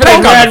got a gotta great finish take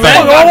on Mad the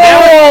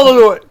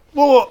Men. thing.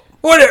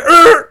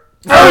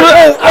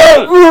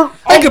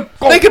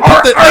 They could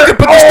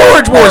put the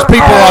Storage Wars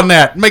people on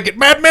that. Make it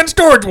Mad Men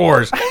Storage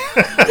Wars.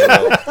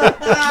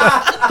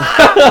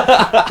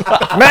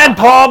 Mad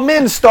Paul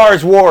Min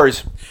Stars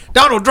Wars.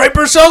 Donald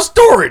Draper sells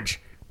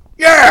storage.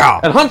 Yeah.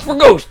 And hunts for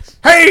ghosts.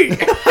 Hey.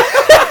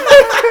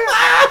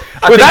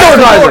 With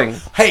advertising.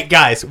 Hey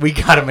guys, we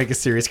gotta make a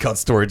series called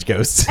Storage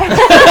Ghosts. Why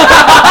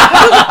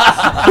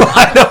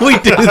don't we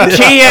do this?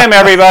 TM,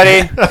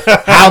 everybody.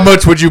 How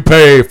much would you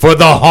pay for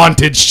the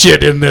haunted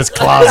shit in this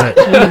closet?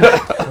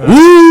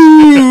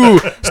 Woo!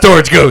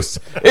 Storage Ghosts.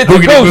 It's a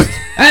ghost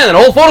and an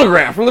old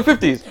phonograph from the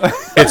 50s.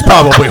 It's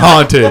probably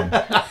haunted.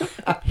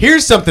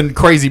 Here's something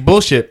crazy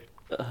bullshit.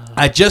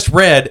 I just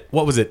read,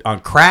 what was it, on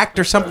Cracked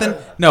or something?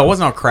 No, it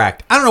wasn't on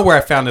Cracked. I don't know where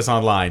I found this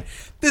online.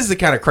 This is the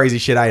kind of crazy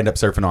shit I end up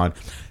surfing on.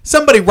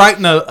 Somebody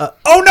writing oh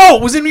no,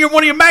 it was in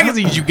one of your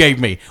magazines you gave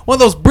me. One of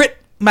those Brit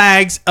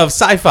mags of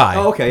sci-fi.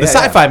 Oh, okay. The Yeah,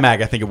 sci-fi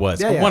mag, I think it was.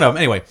 Yeah, yeah. One of them.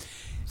 Anyway.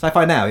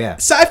 Sci-Fi Now, yeah.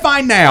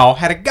 Sci-Fi Now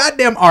had a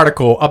goddamn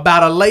article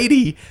about a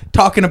lady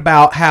talking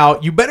about how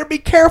you better be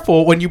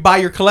careful when you buy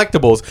your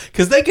collectibles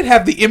because they could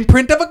have the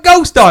imprint of a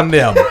ghost on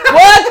them.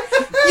 What?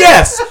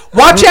 Yes.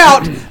 Watch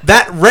out.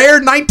 That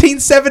rare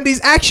 1970s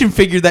action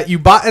figure that you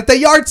bought at the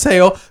yard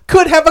sale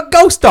could have a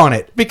ghost on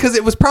it because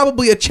it was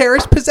probably a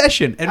cherished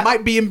possession and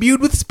might be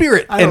imbued with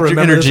spirit I don't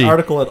remember energy. this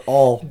article at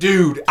all.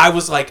 Dude, I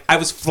was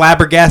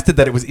flabbergasted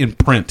that it was in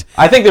print.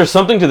 I think there's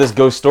something to this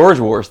Ghost Storage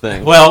Wars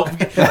thing. Well,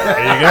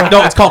 there you go.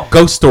 No, it's called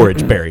Ghost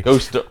Storage, Barry.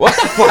 What the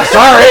fuck?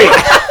 Sorry.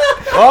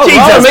 Oh,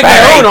 Jesus, I'll make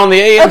Barry. my own on the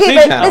AMC Okay,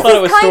 but channel. I thought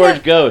it was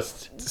Storage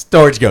Ghost.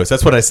 Storage Ghost.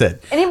 That's what I said.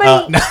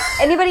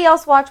 Anybody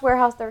else watch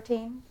Warehouse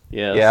 13?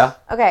 Yes. Yeah.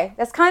 Okay,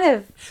 that's kind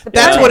of the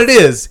That's premise. what it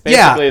is.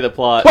 Basically Yeah. the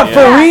plot. But yeah.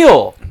 for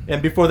real.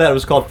 And before that, it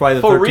was called Friday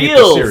the For 13th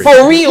real. the series.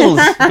 For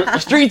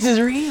reals. Streets is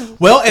real.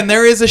 Well, and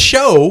there is a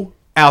show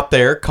out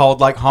there called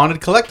like Haunted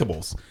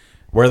Collectibles,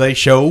 where they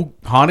show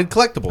haunted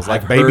collectibles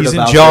like I've heard babies in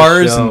about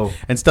jars this show.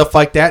 and stuff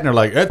like that, and they're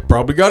like, "That's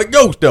probably got a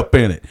ghost up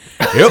in it."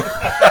 Yep.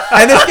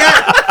 And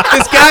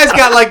this guy's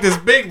got like this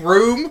big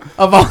room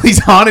of all these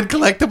haunted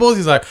collectibles.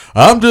 He's like,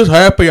 "I'm just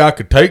happy I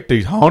could take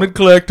these haunted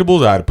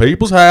collectibles out of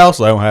people's house.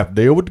 They don't have to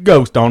deal with the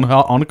ghost on the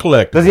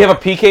collectible." Does he have a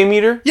PK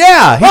meter?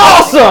 Yeah.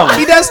 Awesome!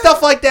 He does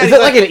stuff like that. Is He's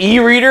it like an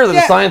e-reader that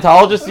Yeah. the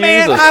Scientologists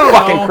Man, use? Those I don't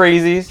fucking know.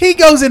 crazies. He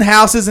goes in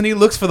houses and he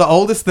looks for the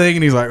oldest thing,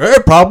 and he's like, "There's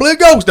probably a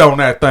ghost on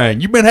that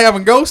thing. You been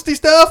having ghosty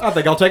stuff?" I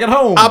think I'll take it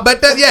home. I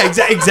bet that. Yeah,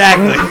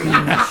 exactly.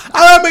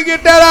 Let me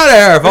get that out of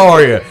here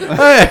for you.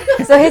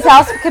 Hey. So his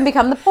house can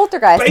become the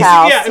poltergeist Basically,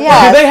 house. yeah.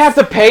 Yes. Do they have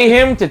to pay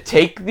him to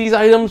take these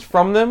items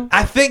from them?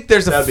 I think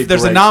there's a That'd be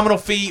there's a great. nominal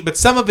fee, but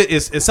some of it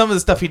is some of the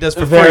stuff he does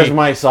for There's free.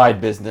 my side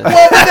business.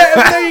 Well,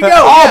 there you go.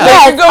 I'll Yeah. take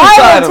Yes, the ghost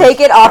I will items. take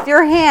it off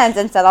your hands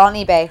and sell it on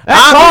eBay.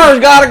 That car's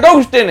got a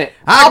ghost in it.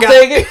 I'll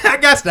take it. I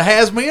got to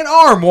has me an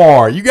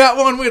armoire. You got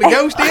one with a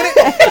ghost in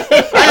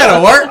it?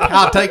 That'll work.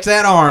 I'll take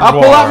that armoire. I'll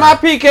pull out my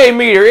PK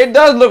meter. It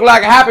does look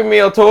like a Happy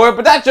Meal toy,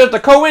 but that's just a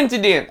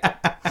coincidence.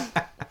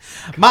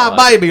 My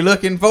baby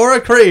looking for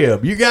a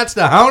crib. You got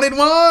the haunted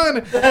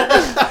one?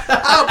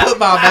 I'll put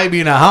my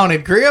baby in a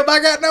haunted crib. I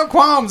got no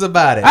qualms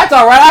about it. That's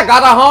all right. I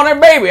got a haunted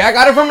baby. I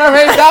got it from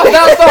the South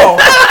store.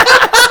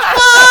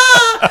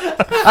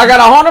 I got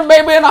a haunted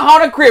baby and a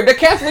haunted crib. They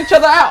cancel each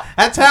other out.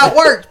 That's how it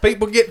works.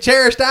 People get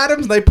cherished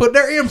items. They put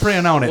their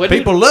imprint on it. Wouldn't-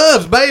 People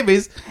loves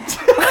babies.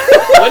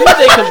 When did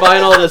they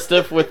combine all this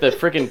stuff with the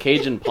freaking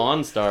Cajun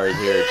Pawn Stars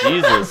here?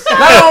 Jesus.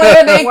 Not only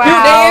that, they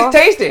Wow. cute,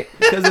 they is tasty.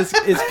 Because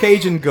it's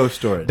Cajun ghost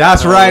story.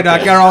 That's right. I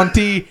okay.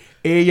 guarantee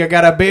you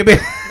got a baby.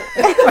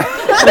 Bring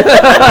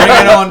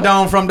it on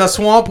down from the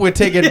swamp. We'll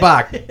take it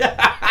back.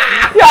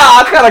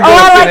 Yeah, it's got a Oh, I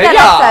ghost like in it. that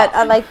Yeah. offset.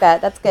 I like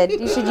that. That's good.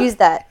 You should use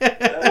that.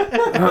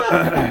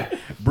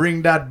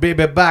 Bring that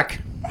baby back.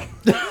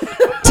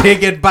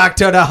 Take it back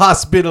to the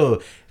hospital.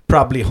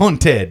 Probably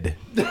haunted.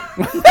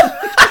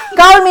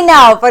 Call me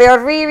now for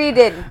your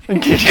rereading.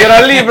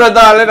 Get a Libra,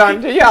 darling,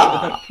 aren't you?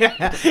 Yeah.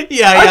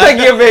 Yeah, I'll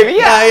take your baby.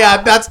 Yeah. Yeah.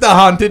 That's the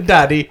haunted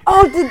daddy.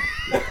 Oh, did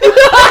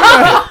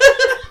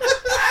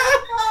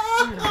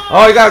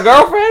Oh, you got a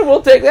girlfriend?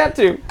 We'll take that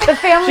too. the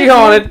family? She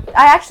haunted.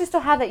 I actually still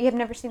have that. You have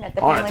never seen it.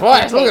 The Haunted Family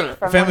twice. Feud Look tape at it.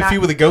 from Family when I-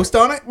 Feud with a ghost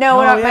on it? No,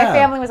 Oh, my yeah.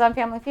 family was on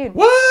Family Feud.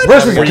 What?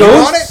 Versus Were you on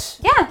ghosts?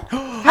 it? Yeah,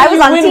 I was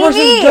on Win TV.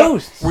 versus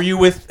ghosts. Were you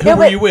with? Who Yeah, were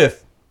but- you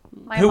with?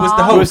 My Who was the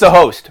mom. host? Who's the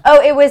host?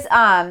 Oh, it was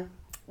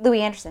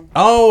Louis Anderson.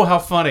 Oh, how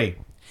funny!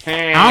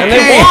 And Okay.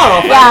 they won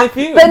on Yeah, Family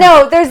Feud. but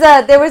no, there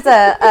was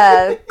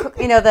a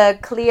the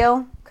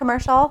Clio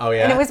commercial. Oh,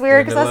 yeah? and it was In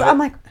weird the because middle of I'm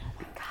like,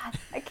 God,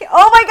 I can't.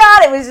 Oh my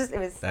God, it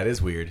was That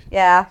is weird.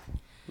 yeah.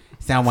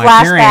 So what's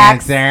your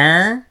Flashbacks.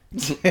 answer?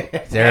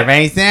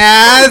 Survey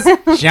says,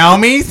 show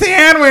me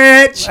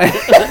sandwich.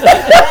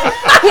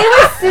 He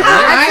was super.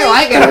 I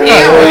like it.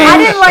 I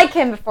didn't like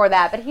him before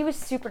that, but he was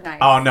super nice.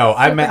 Oh no,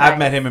 I've Super met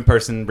nice. him in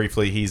person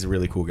briefly. He's a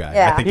really cool guy. I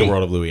Yeah. think the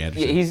world of Louis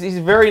Anderson. Yeah, he's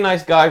a very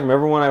nice guy from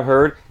everyone I've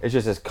heard. It's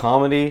just his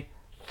comedy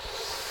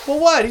Well,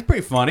 what? He's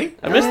pretty funny.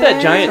 I missed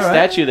that giant all right.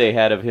 statue they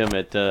had of him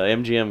at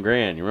MGM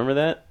Grand. You remember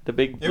that? The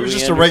big. It was Louis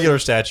just a Anderson? regular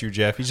statue,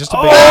 Jeff. He's just a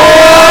big.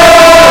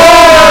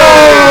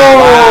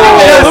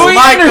 Yes, Louis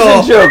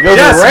Anderson joke. Those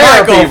Yes, are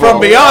rare Michael people. from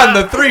beyond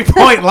the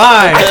 3-point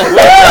line.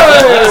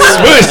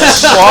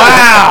 Swoosh!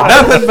 Wow,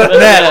 nothing but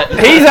net.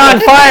 He's on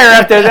fire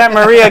after that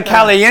Maria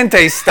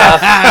Caliente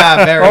stuff.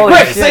 Very Holy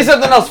Quick, shit. say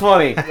something else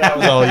funny. That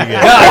was all you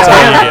get. That's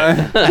all you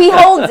get. He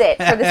holds it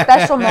for the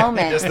special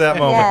moment. Just that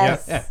moment.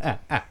 Yes. Yep.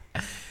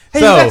 Hey,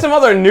 So- you got some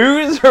other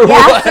news or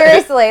Yeah, what?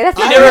 seriously. That's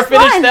You not never just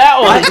finished fun.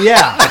 that one.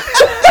 Yeah.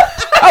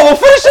 Oh, well,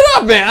 finish it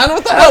up, man.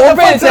 What the hell? We're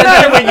paying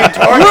attention.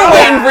 We're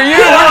waiting for you.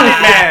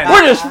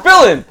 We're just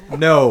filling.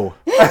 No.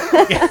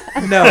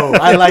 No,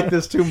 I like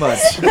this too much.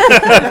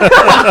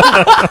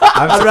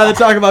 I'd rather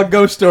talk about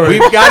ghost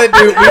stories. We've got to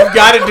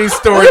do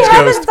storage We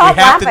haven't ghost. We stopped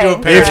have to do a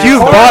laughing. parody. If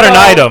you've bought an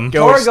item,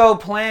 Torgo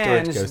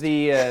plans ghost.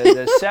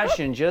 the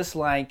session just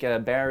like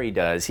Barry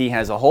does. He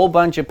has a whole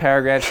bunch of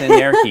paragraphs in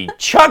there. He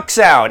chucks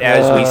out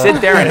as we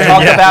sit there and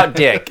talk about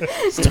Dick.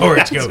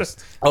 storage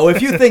ghost. Oh,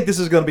 if you think this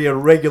is going to be a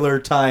regular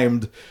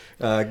timed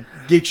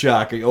Geek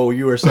Shock, oh,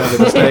 you are sadly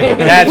mistaken.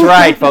 That's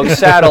right, folks.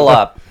 Saddle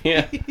up.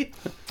 Yeah.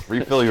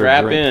 Refill your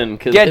Strap drink. in.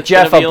 'Cause Get it's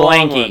Jeff gonna a be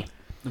long blankie.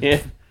 one. Yeah.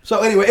 So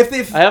anyway,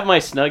 if I have my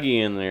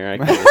Snuggie in there. I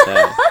can with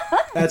that.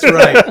 that's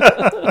right,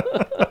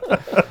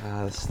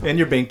 and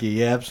your binky,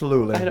 yeah,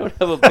 absolutely. I don't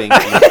have a binky.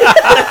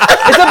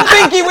 It's a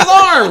binky with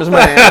arms,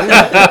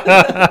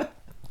 man.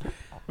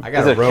 I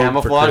got Is a it a robe for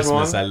camouflage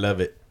Christmas. one? I love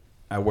it.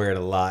 I wear it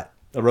a lot.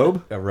 A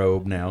robe? A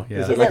robe now. Yeah.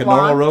 Is it Is like it a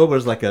normal long? robe or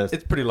is it like a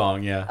It's pretty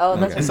long, yeah. Oh,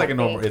 that's It's like a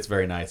comfy. normal. It's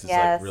very nice. It's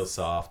Yes. like real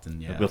soft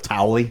and yeah. real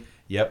towely?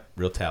 Yep,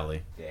 real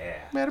towely. Yeah.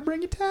 Better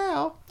bring your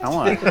towel.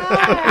 I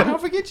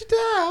Don't forget your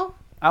towel.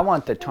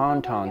 want the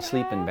Tauntaun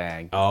sleeping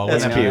bag. Oh,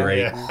 That's that'd be cute.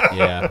 great.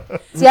 Yeah.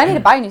 See, I need to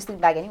buy a new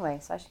sleeping bag anyway,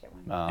 so I should get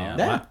one.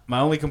 Yeah.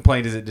 My only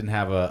complaint is it didn't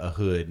have a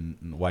hood,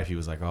 and wifey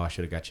was like, "Oh, I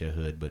should have got you a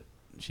hood," but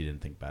she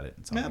didn't think about it.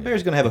 It's all Yeah, good.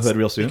 Barry's going to have a hood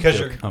real soon. Because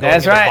you're That's going right.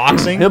 into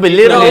boxing. He'll be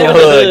living in the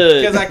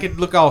hood. Because I could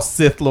look all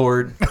Sith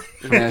Lord.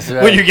 That's When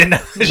right. you're getting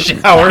out of the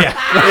shower.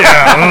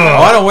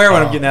 Oh, I don't wear it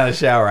when I'm getting out of the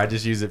shower. I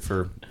just use it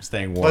for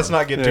staying warm. Let's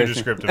not get too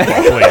descriptive, please.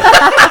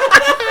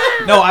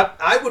 No,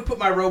 I would put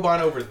my robe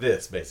on over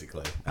this,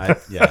 basically. I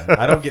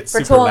don't get For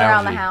super tooling loungy.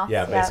 around the house,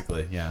 Yeah, yeah.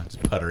 basically. Yeah,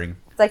 just puttering.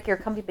 It's like your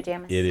comfy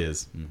pajamas. It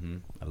is.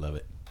 I love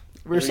it.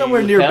 We're somewhere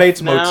you near Pep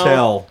Bates now?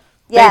 Motel.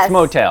 Yes. Bates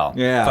Motel.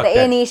 Yeah. Fuck The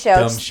that A&E show.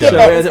 dumb Skip show.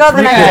 it. Let's go to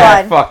the next Yeah,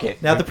 one. fuck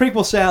it. Now, the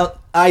prequel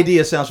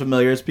idea sounds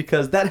familiar. It's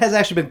because that has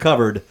actually been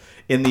covered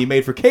in the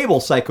made-for-cable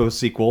Psycho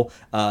sequel,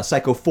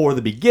 Psycho 4: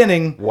 The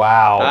Beginning.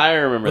 Wow. I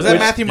remember Was that. that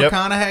Matthew Yep.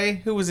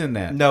 McConaughey? Who was in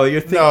that? No, you're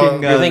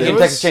thinking... No, You're thinking it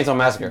was- Texas Chainsaw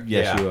Massacre.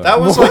 Yes, Yeah. you are. That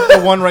was like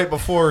the one right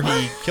before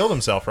he killed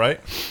himself,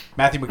 right?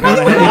 Matthew Not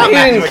McConaughey. He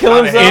Matthew didn't kill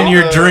McConaughey. himself? In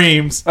your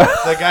dreams.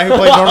 The guy who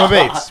played Norman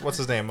Bates. What's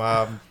his name?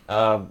 Hopkins?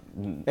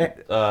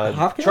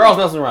 Charles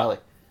Nelson Riley.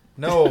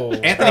 No.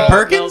 Anthony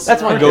Perkins?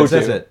 That's my Perkins,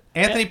 go-to. that's it.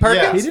 Anthony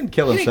Perkins? Yeah. He didn't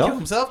kill He didn't himself. kill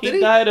himself, He did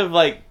he? died of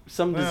like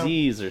some Well.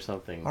 disease or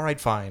something. All right,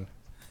 fine.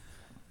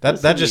 That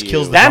Listen just to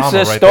kills you. the That's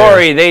drama the right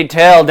story they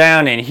tell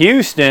down in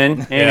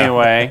Houston,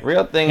 anyway.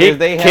 Real thing He is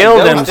they had killed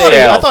ghost himself.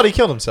 AIDS. I thought he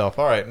killed himself.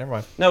 All right, never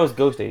mind. No, it was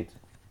ghost AIDS.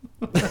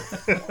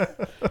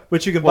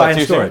 Which you can What, buy in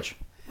too soon? storage.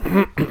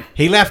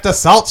 He left a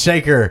salt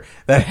shaker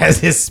that has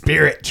his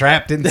spirit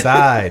trapped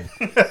inside.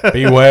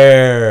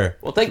 Beware.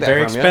 We'll take that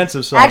Very from you.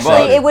 expensive. So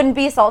Actually, it wouldn't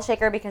be a salt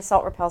shaker because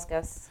salt repels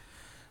ghosts.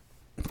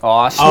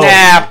 Aw,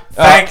 snap.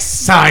 Thanks,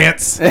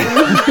 science. Thank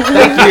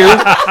you.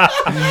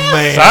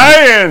 Man.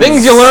 Science.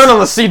 Things you learn on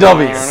the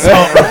CW.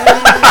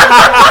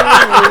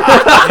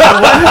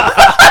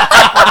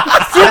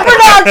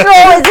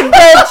 Supernatural is a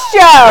good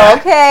show,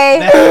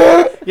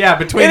 okay? Yeah,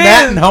 between It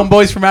that is. and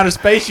Homeboys from Outer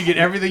Space, you get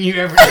everything you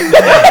ever need.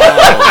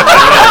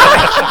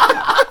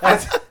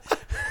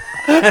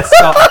 That's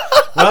all.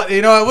 Well,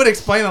 you know, I would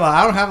explain a lot.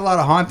 I don't have a lot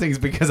of hauntings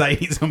because I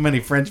eat so many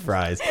French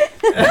fries.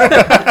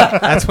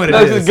 That's what it No,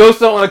 'cause is.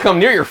 ghosts don't want to come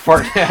near your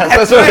fart ass.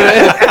 That's what it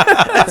is.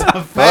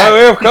 I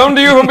have come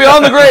to you from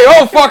beyond the grave.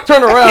 Oh, fuck,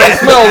 turn around. It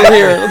smells in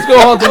here. Let's go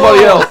haunt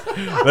somebody else.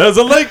 There's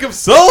a lake of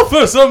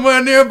sulfur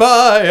somewhere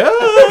nearby. Ah.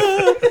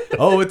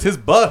 Oh, it's his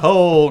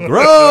butthole.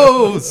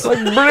 Gross. Like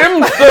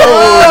brimstone.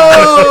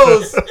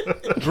 Gross.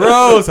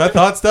 Gross. I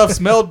thought stuff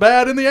smelled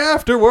bad in the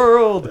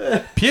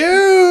afterworld.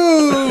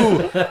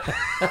 Pew.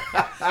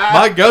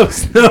 My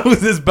ghost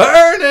nose is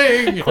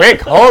burning.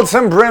 Quick, hold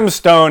some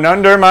brimstone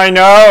under my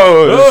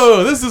nose.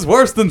 Oh, this is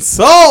worse than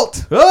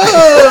salt.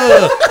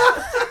 Oh.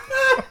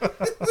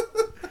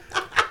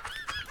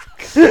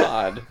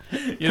 God.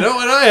 You know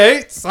what I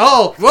hate?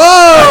 Salt. Whoa.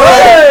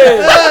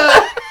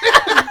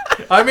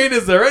 I mean,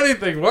 is there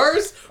anything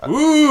worse?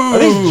 Ooh. Are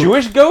these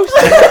Jewish ghosts?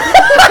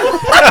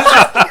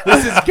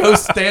 This is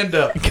ghost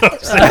stand-up. Yeah,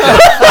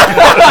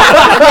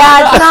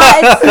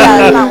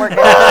 it's not working.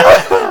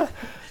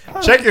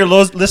 Check your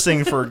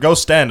listing for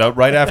Ghost Stand-Up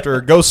right after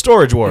Ghost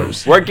Storage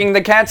Wars. Working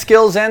the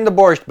Catskills and the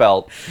Borscht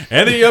Belt.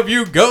 Any of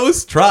you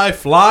ghosts try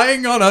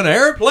flying on an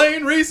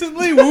airplane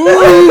recently? Woo!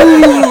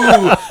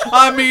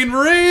 I mean,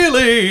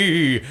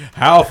 really?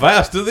 How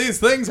fast do these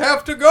things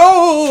have to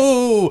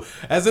go?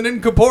 As an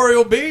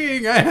incorporeal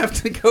being, I have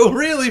to go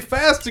really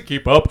fast to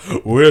keep up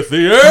with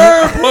the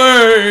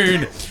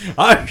airplane.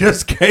 I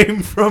just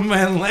came from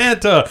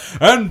Atlanta,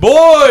 and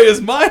boy, is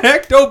my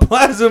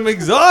ectoplasm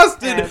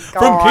exhausted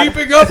from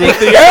keeping up with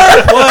the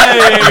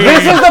airplane.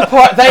 This is the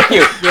part. Thank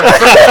you.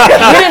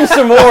 Hit him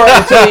some more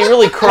until he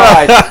really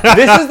cries.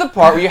 This is the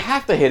part where you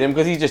have to hit him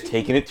because he's just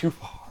taking it too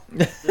far.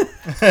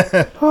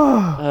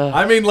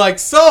 I mean, like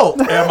salt.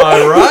 Am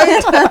I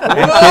right?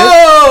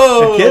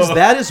 Whoa! Kids,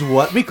 that is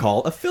what we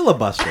call a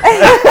filibuster.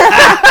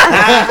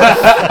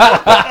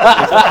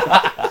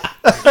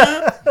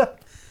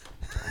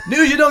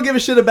 News you don't give a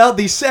shit about,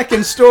 the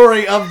second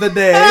story of the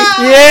day.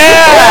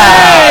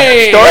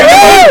 Yeah! Story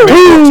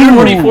number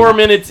 24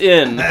 minutes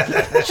in.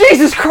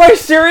 Jesus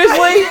Christ,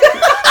 seriously?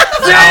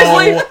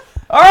 Seriously?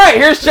 All right,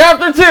 here's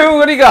chapter 2.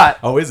 What do you got?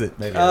 Oh, is it?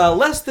 Maybe.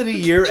 Less than a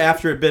year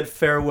after it bid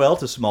farewell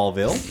to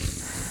Smallville,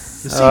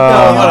 the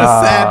CW. What a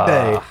sad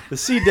day. The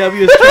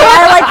CW is.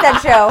 I like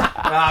that show.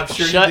 I'm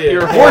sure Shut you did.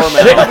 your More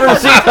whore shit mouth.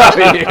 from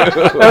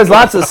CW. There was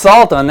lots of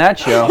salt on that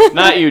show.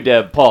 Not you,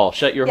 Deb. Paul.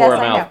 Shut your Yes, whore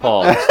I mouth, know.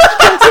 Paul.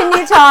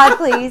 Continue, Todd,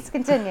 please.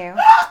 Continue.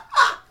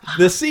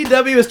 The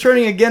CW is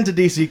turning again to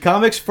DC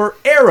Comics for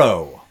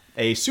Arrow,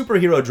 a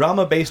superhero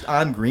drama based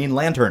on Green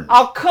Lantern.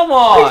 Oh, come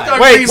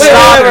on. Wait,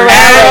 stop.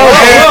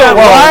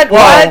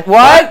 What?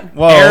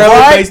 Whoa. Arrow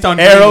What? is based on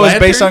Green Arrow is Lantern?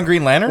 based on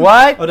Green Lantern?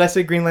 What? Oh, did I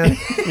say Green Lantern?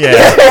 Yeah.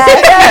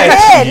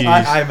 Yeah, you did.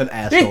 I'm an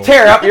asshole. You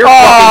tear up your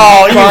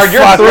fucking card.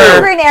 You're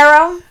through. Green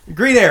Arrow.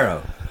 Green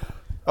Arrow.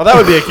 Oh, that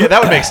would be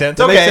that would make sense.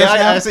 That Okay, makes sense I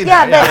now? see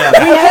Yeah, that.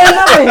 but We had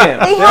enough of him.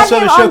 they They had also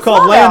him have a show on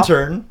called Smallville.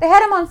 Lantern. They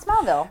had him on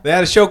Smallville. They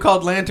had a show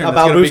called Lantern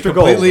About that's Booster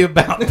gonna be completely Gold.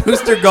 about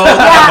Booster Gold and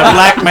the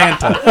Black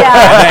Manta. Yeah.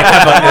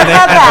 And they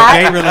have that. a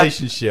gay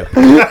relationship.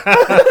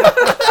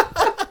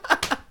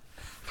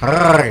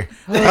 Hi,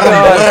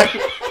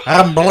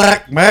 I'm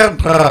Black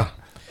Manta,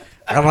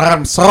 and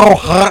I'm so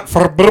hot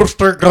for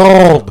Booster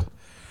Gold.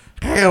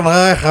 And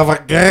I have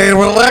a gay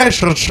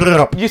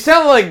relationship. You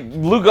sound like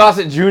Lou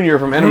Gossett Jr.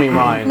 from Enemy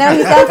Mine. No,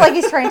 he sounds like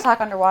he's trying to talk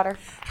underwater.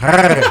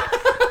 Hi,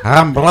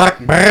 I'm Black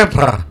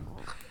Manta.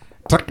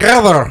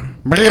 Together,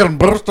 me and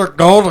Booster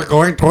Gold are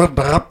going to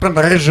adopt an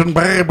Asian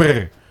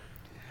baby.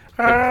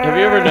 Have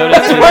you ever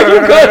noticed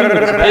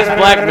his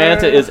Black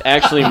Manta is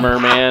actually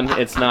Merman?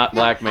 It's not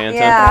Black Manta.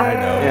 Yeah.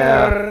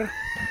 Yeah.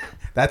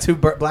 That's who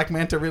Black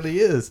Manta really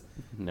is.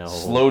 No.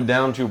 Slowed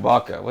down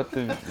Chewbacca. What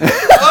the?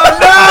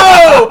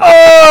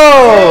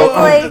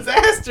 Seriously.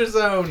 Disaster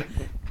zone.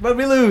 But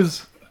we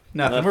lose.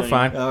 Nothing. We're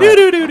fine. All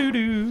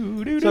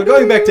right. So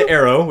going back to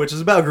Arrow, which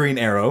is about Green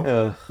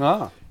Arrow.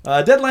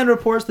 Deadline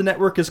reports the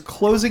network is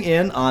closing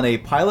in on a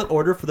pilot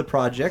order for the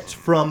project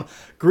from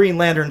Green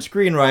Lantern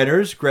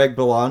screenwriters Greg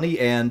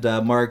Bellani and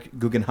Mark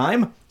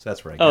Guggenheim. So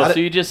that's where I got Oh, it. so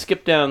you just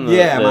skipped down the,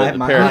 Yeah, the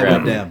my paragraph.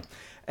 went down.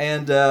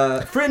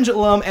 And Fringe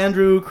alum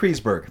Andrew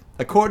Kreisberg.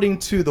 According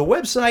to the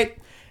website,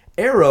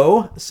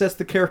 Arrow sets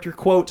the character,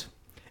 quote,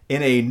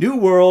 in a new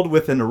world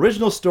with an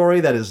original story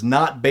that is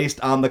not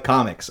based on the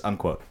comics,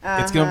 unquote.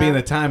 It's going to be in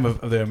the time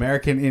of the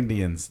American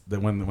Indians,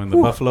 when the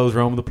buffaloes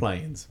roam the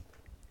plains.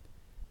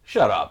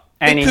 Shut up.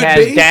 And It he could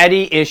has be.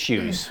 daddy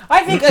issues.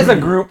 I think as a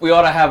group we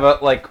ought to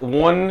have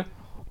one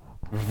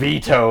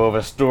veto of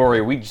a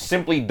story we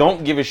simply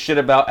don't give a shit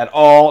about at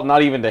all,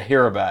 not even to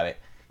hear about it,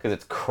 because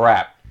it's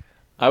crap.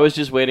 I was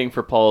just waiting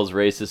for Paul's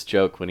racist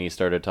joke when he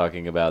started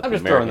talking about I'm the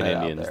just throwing American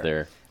that out Indians there.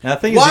 there. Now,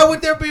 the thing Why is,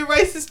 would there be a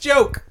racist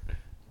joke?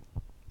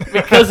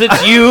 Because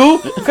it's you.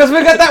 Because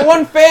we got that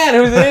one fan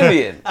who's an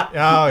Indian. Oh,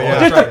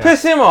 yeah. Just to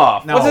piss him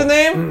off. No. What's his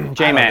name?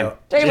 J-Man.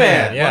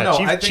 J-Man. Yeah, Well, no,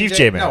 Chief- I think Chief J-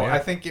 J-Man, No, yeah. I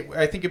think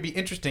it'd be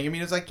interesting. I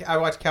mean, it's like I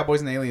watched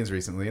Cowboys and Aliens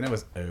recently, and it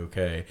was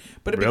okay.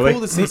 But it'd be Really? cool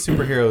to see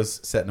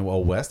superheroes set in the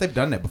Old West. They've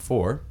done that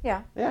before.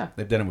 Yeah. Yeah.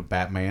 They've done it with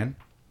Batman.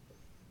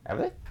 Have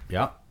they?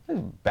 Yeah. There's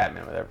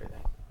Batman with everything.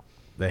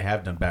 They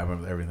have done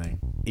Batman with everything,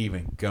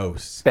 even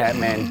ghosts.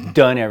 Batman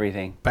done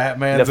everything.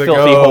 Batman's The a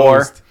filthy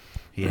ghost.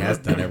 He has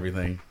done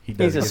everything. He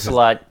does. He's a he gets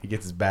slut. He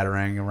gets his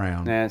batarang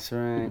around. That's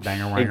right.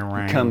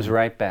 Bang-a-rang-a-rang. It comes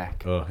right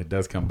back. Oh, it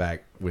does come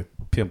back with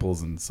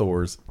pimples and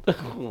sores.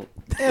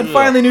 and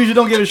finally, news you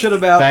don't give a shit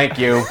about. Thank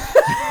you.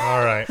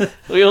 All right.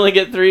 We only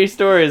get 3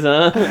 stories,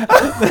 huh?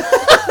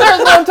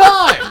 There's no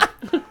time.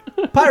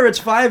 Pirates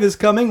 5 is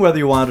coming, whether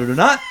you want it or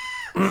not.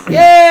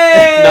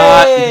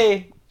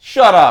 Yay!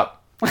 Shut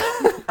up.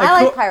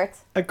 I like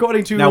pirates.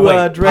 According to Now,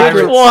 wait,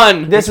 director, Which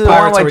one? This is the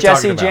Pirates one are with we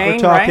talking Jesse about? Jane, we're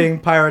talking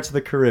right? Pirates of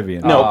the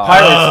Caribbean. No,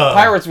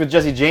 Pirates with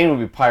Jesse Jane would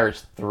be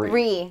Pirates 3.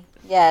 3.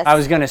 Yes. I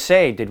was gonna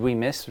say, did we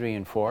miss 3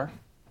 and 4?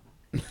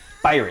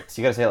 Pirates.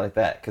 You gotta say it like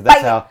that, because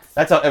Pirates.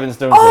 that's how Evan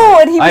Stone. Oh, said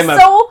it. and he was I'm a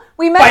so.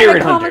 We met him pirate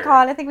at hunter. Comic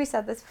Con. I think we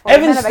said this before. We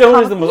Evan met him at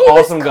Stone is the Comic- most He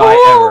was awesome guy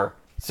cool. ever.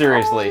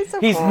 Seriously, Oh, he's so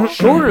he's cool.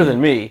 shorter than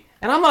me,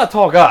 and I'm not a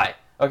tall guy.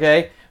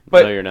 Okay,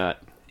 but No, you're not.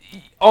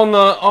 on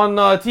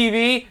the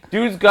TV,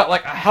 dude's got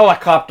like a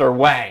helicopter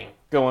wang.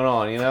 going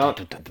on, you know?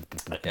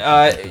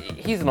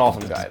 He's an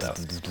awesome guy,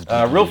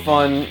 though. Real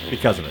fun.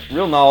 Because of it.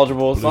 Real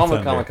knowledgeable. Blue Saw him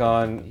at Thunder.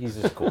 Comic-Con. He's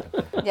just cool.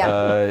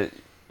 Yeah.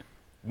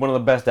 One of the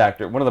best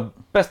actors. One of the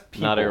best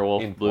people Not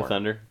Airwolf, in Blue porn.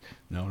 Thunder.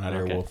 No, not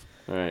Okay. Airwolf.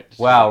 All right. Just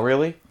Wow,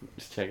 really?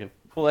 Just checking.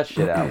 Pull that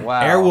shit out.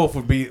 Wow. Airwolf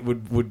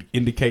would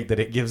indicate that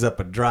it gives up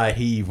a dry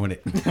heave when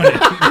it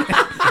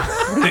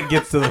when it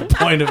gets to the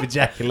point of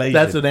ejaculation.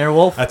 That's an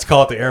Airwolf? That's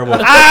called the Airwolf.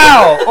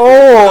 Ow!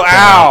 Oh,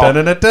 ow!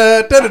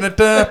 Dun-dun-dun-dun,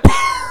 dun-dun-dun-dun.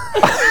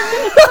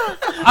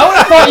 I would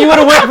have thought you would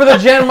have went for the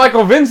Jan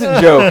Michael Vincent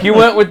joke. You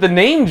went with the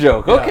name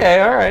joke. Okay,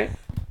 all right.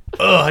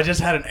 Ugh, I just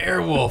had an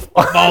Airwolf.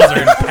 My balls are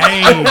in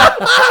pain.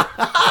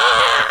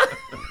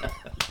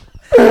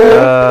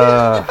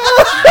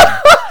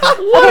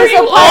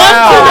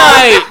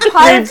 Okay, so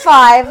Pirates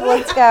 5.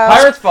 Let's go.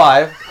 Pirates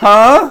 5.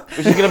 Huh?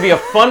 Which is going to be a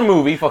fun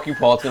movie. Fuck you,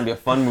 Paul. It's going to be a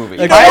fun movie.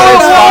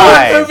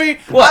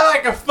 I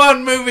like a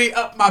fun movie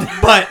up my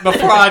butt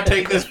before I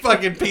take this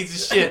fucking piece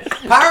of shit.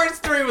 Pirates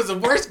 3 was the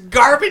worst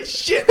garbage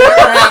shit that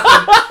ever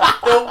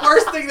happened. The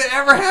worst thing that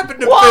ever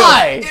happened to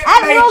Why? film.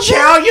 It made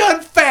Chow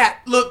Yun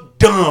Fat look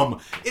dumb.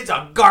 It's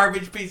a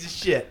garbage piece of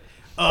shit.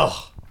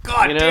 Ugh.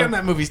 God You know, damn,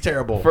 that movie's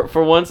terrible.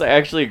 For once, I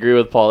actually agree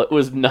with Paul. It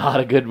was not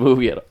a good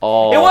movie at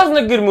all. It wasn't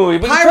a good movie,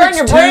 but you Pirates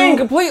turned your brain 2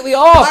 completely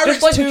off, Pirates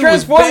just like 2 the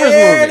Transformers was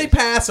barely movie.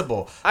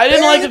 passable. I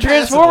didn't like the Barely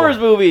Transformers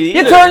passable. movie. You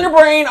either. turn your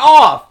brain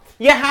off.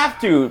 You have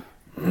to.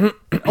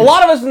 A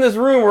lot of us in this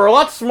room are a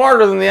lot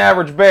smarter than the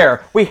average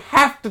bear. We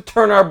have to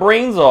turn our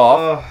brains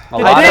off. A I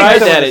lot of tried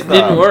us- that. It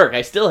didn't work.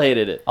 I still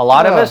hated it. A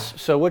lot of us.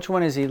 So which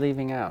one is he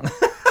leaving out?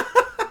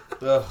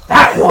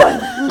 That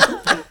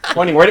one.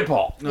 Pointing right at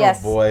Paul.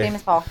 Yes, boy.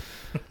 famous Paul.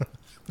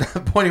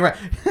 Pointing right.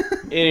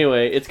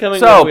 Anyway, it's coming.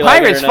 So whether we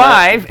like it Pirates or not.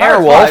 5,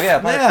 Pirates Airwolf. 5, yeah,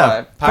 Pirates Yeah. 5.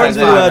 According Pirates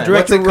to 5. director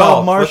What's it Rob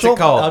called? Marshall, What's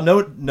it called?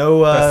 no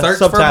The Search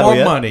for subtitle More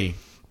yet. Money.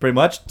 Pretty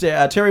much.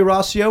 Terry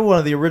Rossio, one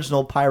of the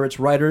original Pirates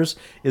writers,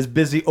 is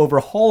busy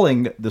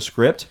overhauling the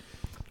script,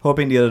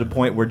 hoping to get to the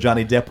point where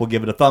Johnny Depp will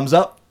give it a thumbs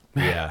up.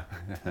 Yeah.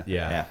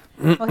 Yeah.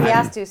 Well, he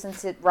has to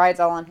since it rides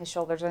all on his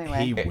shoulders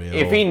anyway. He will.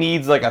 If he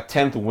needs like a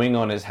 10th wing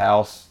on his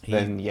house,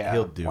 then yeah,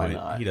 he'll do why it.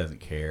 not? He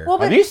doesn't care. Well,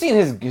 Have but you seen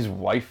his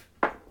wife?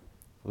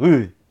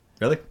 Ooh.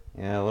 Really?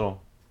 Yeah, a little.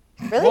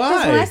 really, because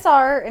when Why? I saw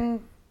her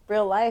in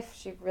real life,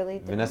 she really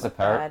didn't Vanessa look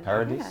bad.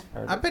 Paradis?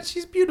 Yeah. I bet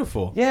she's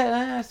beautiful.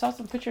 Yeah, I saw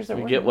some pictures that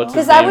We were. get what's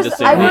Because his I name was- to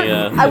sing I the,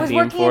 work- I the was theme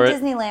working for at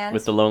it Disneyland.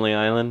 with the Lonely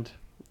Island.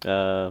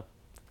 God,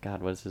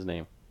 what's his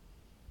name?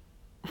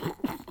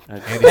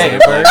 Andy Hey,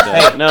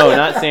 Samberg. No,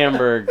 not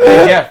Sandberg.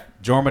 Hey, Jeff.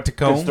 Jorma Good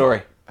Tacone.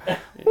 story.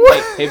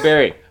 Hey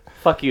Barry,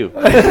 fuck you.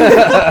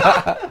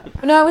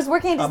 No, I was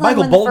working at Disneyland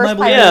Michael when Bolton, the I first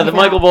believe. Pirates Yeah, the came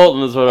Michael out.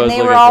 Bolton is what I And was they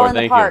looking were all for. in the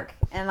Thank park,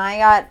 and I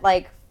got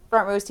like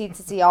front row seats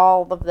to see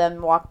all of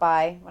them walk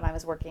by when I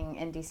was working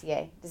in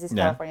DCA, Disney's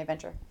Yeah. California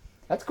Adventure.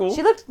 That's cool.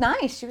 She looked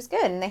nice. She was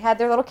good, and they had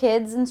their little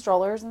kids and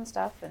strollers and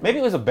stuff. And Maybe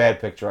it was a bad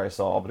picture I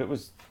saw, but it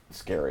was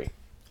scary.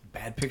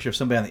 Bad picture of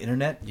somebody on the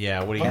internet? Yeah,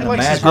 what do you Can't got? Like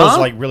this imagine. girl's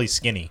like really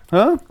skinny.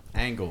 Huh?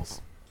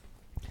 Angles.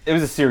 It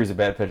was a series of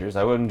bad pictures.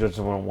 I wouldn't judge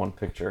someone on one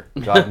picture.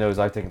 God knows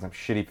I've taken some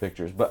shitty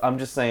pictures, but I'm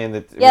just saying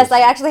that. yes,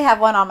 I actually have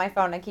one on my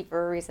phone I keep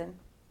for a reason.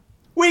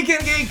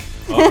 Weekend Geek.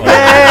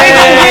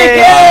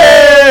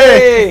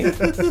 Yay!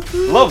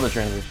 Love the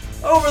transition.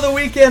 Over the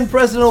weekend,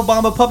 President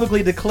Obama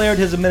publicly declared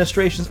his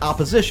administration's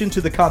opposition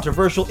to the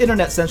controversial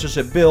internet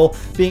censorship bill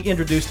being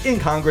introduced in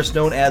Congress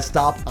known as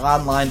Stop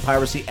Online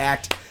Piracy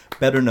Act,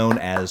 better known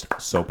as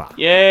SOPA.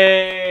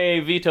 Yay,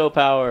 veto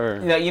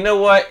power. Yeah, you know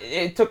what?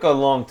 It took a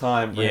long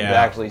time for him to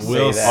actually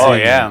we'll say see. that. Oh,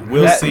 yeah.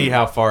 We'll That- see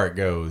how far it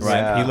goes.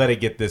 Right. He let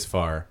it get this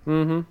far.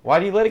 Why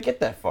do you let it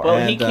get that far? Well,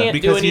 he And, can't do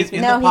Because he's anything.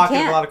 in No, the he pocket of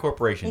can't. a lot of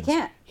corporations. He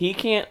can't. He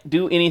can't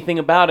do anything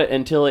about it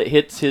until it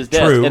hits his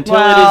desk. True. Until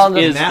Well,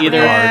 it In is that either.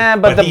 regard, Yeah,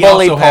 but the he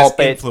bully also has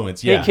pulpit.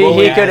 influence. Yeah. He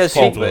Bully could has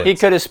have influence. he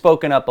could have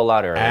spoken up a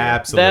lot earlier.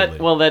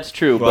 Absolutely. That's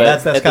true. Well, but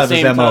that's at kind the of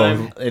his same MO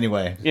time,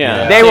 anyway.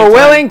 yeah. They Same were time-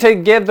 willing to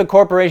give the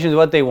corporations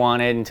what they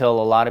wanted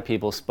until a lot of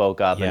people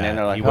spoke up, Yeah, and then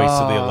they're like, he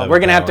wasted the "Oh, 11th we're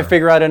going to have to hour."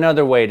 figure out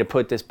another way to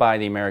put this by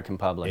the American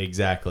public."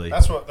 Exactly.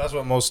 That's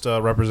what most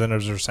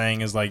representatives are saying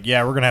is like,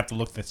 yeah, we're gonna have to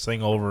look this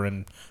thing over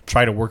and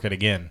try to work it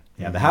again.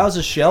 Yeah, the House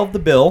has shelved the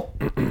bill,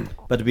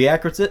 but to be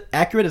accurate,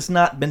 it's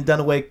not been done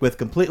away with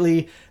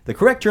completely. The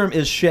correct term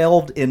is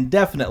shelved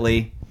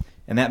indefinitely,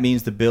 and that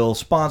means the bill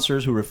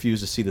sponsors who refuse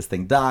to see this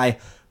thing die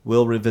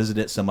will revisit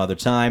it some other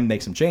time,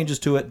 make some changes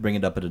to it, bring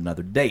it up at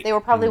another date. They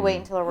will probably wait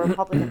until a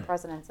Republican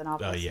president's in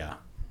office. Yeah.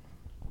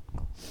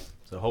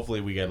 So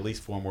hopefully we get at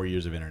least 4 more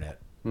years of internet.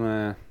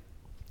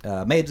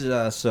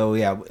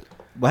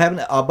 What happened?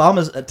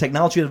 Obama's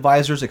technology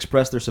advisors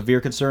expressed their severe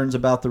concerns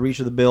about the reach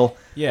of the bill.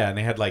 Yeah, and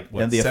they had like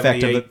what, And the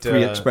effect of the 78,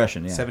 free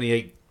expression, yeah.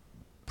 78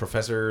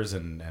 professors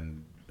and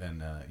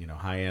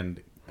high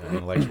end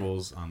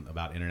intellectuals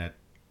about internet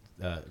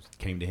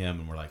came to him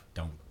and were like,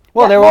 "Don't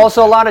Well, there were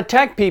also a lot of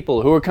tech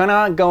people who were kind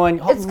of going,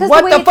 It's 'cause what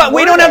the way the it's fuck?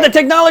 We don't have the worded.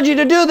 technology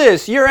to do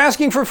this. You're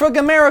asking for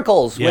freaking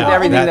miracles with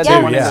everything that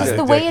they want to it's do. just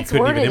the way it's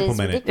worded is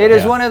ridiculous. It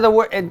is one of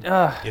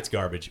the It's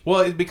garbage. Well,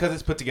 it's because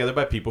it's put together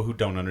by people who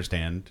don't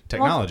understand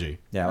technology.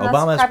 Yeah, Well, that's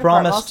Obama the has crappy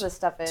part. Most promised of this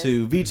stuff is.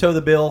 to veto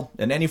the bill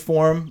in any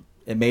form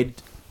it made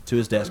to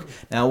his desk.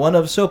 Now, one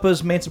of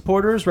SOPA's main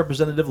supporters,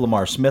 Representative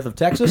Lamar Smith of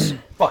Texas,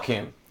 Fuck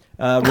him.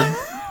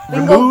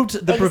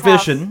 removed the Eggs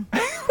provision.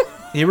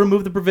 He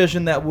removed the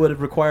provision that would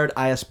have required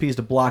ISPs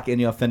to block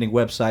any offending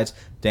websites.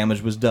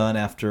 Damage was done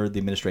after the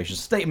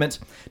administration's statement.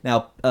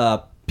 Now,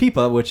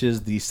 PIPA, which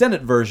is the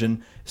Senate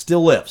version,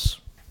 still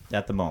lives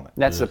at the moment.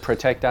 That's the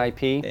Protect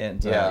IP?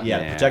 And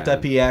Protect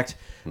IP Act.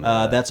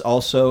 That's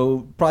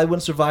also probably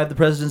wouldn't survive the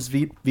president's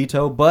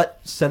veto, but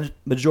Senate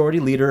Majority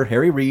Leader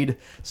Harry Reid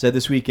said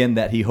this weekend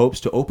that he hopes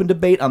to open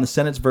debate on the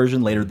Senate's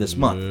version later this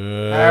month.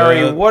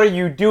 Harry, what are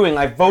you doing?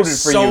 I voted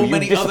for you. So You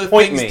many other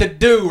disappoint things me. to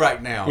do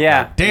right now.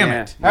 Yeah. Damn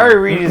it. Harry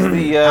Reid is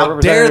the How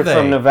dare representative they?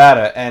 from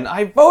Nevada, and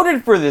I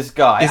voted for this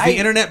guy. Is the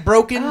internet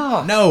broken?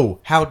 No.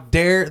 How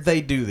dare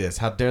they do this?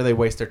 How dare they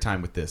waste their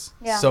time with this?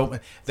 Yeah. So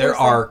there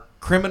Seriously. are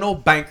criminal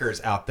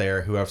bankers out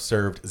there who have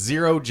served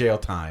 0 jail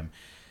time.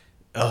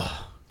 Ugh.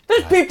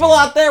 There's people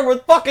out there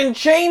with fucking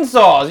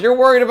chainsaws. You're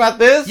worried about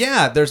this?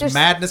 Yeah, there's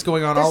madness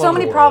going on There's all so over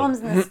many the world. problems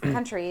in this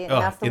country, and Ugh,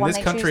 that's the in one this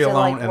they country choose to,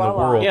 alone like, and dwell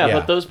the on. world. Yeah, Yeah.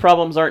 but those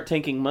problems aren't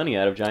taking money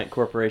out of giant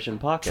corporation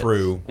pockets.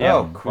 True.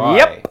 Oh, cry.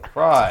 Yep.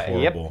 Cry.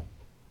 Horrible.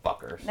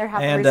 Fuckers. They're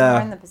half the And reason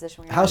we're in the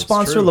position we're in. House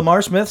sponsor true.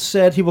 Lamar Smith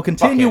said he will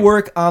continue him.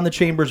 work on the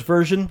Chamber's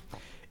version.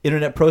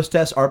 Internet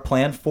protests are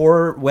planned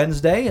for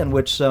Wednesday, in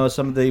which some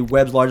of the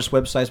web's largest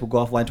websites will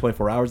go offline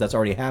 24 hours. That's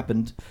already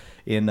happened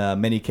in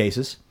many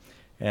cases,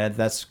 and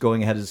that's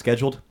going ahead as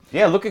scheduled.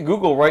 Yeah, look at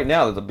Google right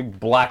now. There's a big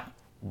black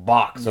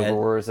box over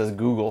where it says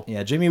Google.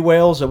 Yeah, Jimmy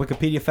Wales, a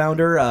Wikipedia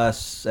founder,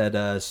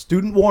 said,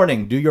 student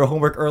warning, do your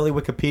homework early,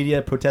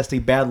 Wikipedia protesting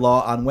bad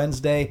law on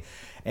Wednesday.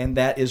 And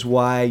that is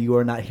why you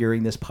are not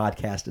hearing this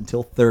podcast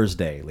until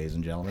Thursday, ladies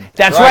and gentlemen.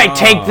 That's right.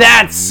 Take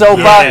that, SOPA.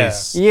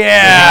 Yes.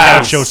 Yeah,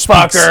 Gaucho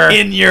fucker. speaks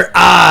in your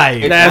eye.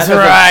 That's Because of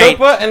right.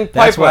 SOPA and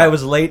That's Piper. why I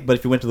was late, but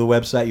if you went to the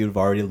website, you'd have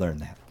already learned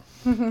that.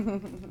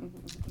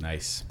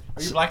 Nice.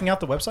 Are you blacking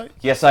out the website?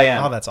 Yes, I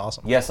am. Oh, that's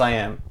awesome. Yes, I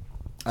am.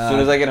 As soon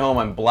as I get home,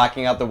 I'm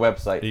blacking out the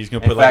website. He's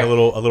gonna In put like fact, a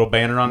little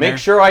banner on there. Make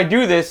sure I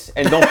do this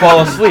and don't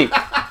fall asleep.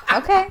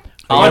 Okay.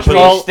 Punch me,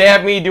 call-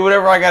 stab me, do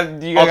whatever I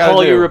got. You I'll gotta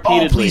call do. you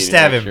repeatedly. please to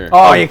stab make him. sure.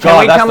 Oh, can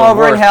we that's come the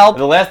over and worst. help?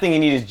 The last thing you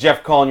need is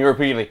Jeff calling you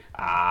repeatedly. You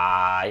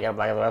gotta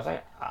black out the website.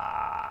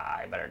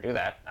 I better do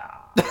that.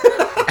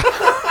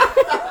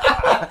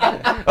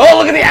 Oh,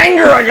 look at the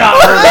anger I got.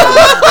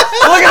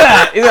 Look at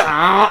that.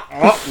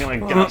 He's like,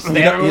 gonna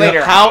stab him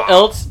later. How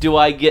else do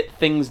I get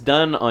things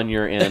done on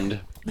your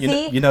end? You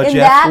know, in Jeff?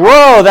 that,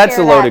 Whoa, I that's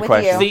share a that loaded with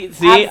question. you.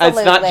 See, it's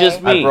not just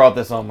Absolutely. me. I brought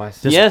this on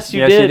myself. Yes, you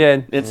Yes, did. you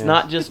did. It's Yeah.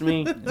 not just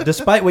me.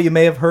 Despite what you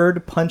may have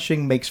heard,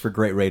 punching makes for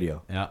great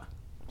radio. Yeah.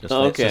 Just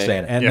Okay.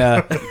 saying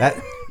it.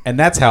 And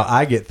that's how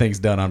I get things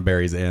done on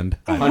Barry's end.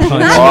 I punch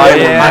Oh,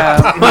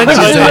 yeah.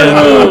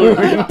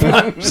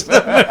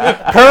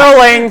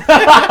 Curling.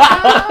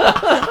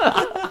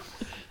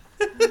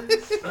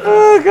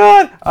 Oh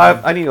God,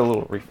 I need a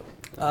little refill.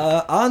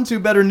 On to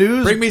better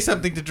news. Bring me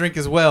something to drink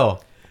as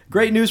well.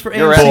 Great news for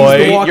You're AMC's The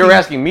asking, Walking you're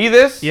asking me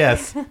this?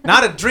 Yes.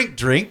 Not a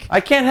drink. I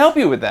can't help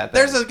you with that.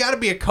 then. There's got to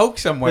be a Coke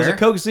somewhere. There's a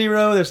Coke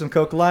Zero, there's some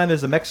Coke Lime,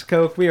 there's a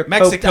Mexico. We are coked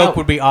Mexico out.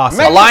 would be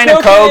awesome. A line of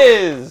Mexico Coke.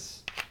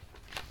 is.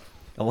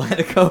 A line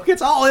of Coke.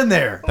 It's all in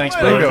there. Thanks,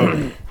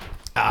 bro.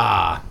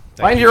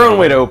 Find your own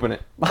way to open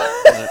it.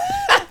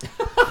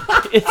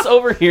 It's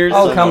over here.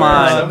 Oh, come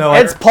on. No,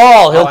 It's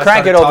Paul. He'll I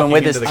crack it started open talking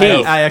with into his the teeth.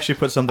 Coke. I actually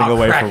put something I'll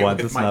away crack for it once.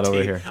 with It's my not over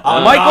teeth. here.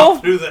 I'll Michael?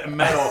 knock through the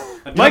metal.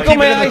 until Michael, keep it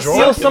may in the I drawer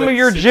steal till some of it's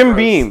your super Jim gross.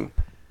 Beam?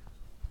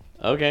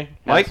 Okay,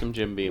 Mike? have some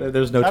Jim Beam.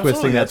 There's no Absolutely,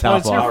 twisting that that's what top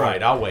it's here off. All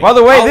right, I'll wait. By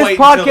the way, I'll this wait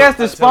until podcast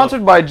the- is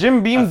sponsored by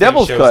Jim Beam thing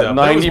Devil's shows Cut, up.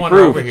 There was 90 one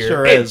proof. over here.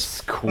 Sure It's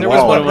is. cool. There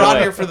was one Put it brought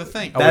away. here for the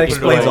thing. That we put it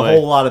explains a away.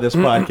 whole lot of this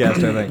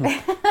podcast, I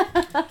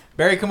think.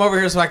 Barry, come over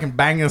here so I can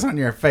bang this on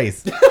your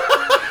face.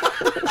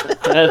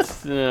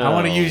 That's. I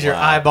want to use your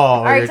eyeball.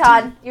 All right,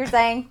 Todd, you're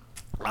saying.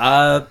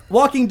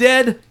 Walking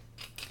Dead.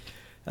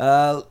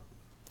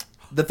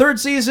 The third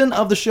season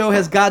of the show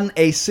has gotten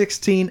a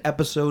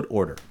 16-episode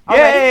order.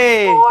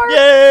 Yay!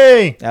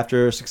 Yay!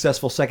 After a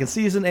successful second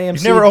season, AMC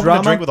You've never opened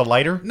drama. a drink with a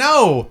lighter?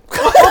 No.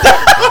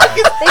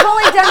 They've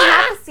only done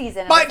half a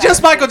season. of the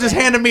Just second Michael season. just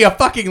handed me a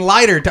fucking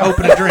lighter to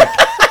open a drink.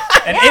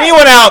 And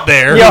anyone out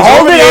there You who's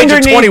hold over the it age of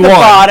underneath 21, the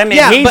bottom, it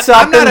Yeah, heats but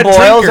up I'm not and a boils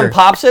drinker. and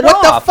pops it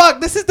What off. the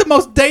fuck? This is the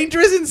most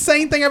dangerous,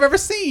 insane thing I've ever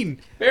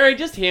seen. Barry,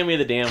 just hand me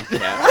the damn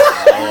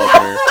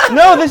cap.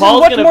 No, this Paul's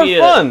is much gonna more be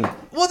fun.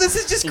 Well, this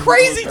is just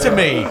crazy to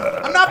me.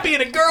 I'm not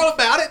being a girl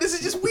about it. This is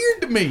just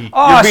weird to me.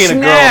 Oh, You're being a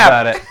girl snap.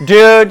 about it.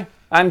 Dude,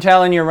 I'm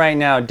telling you right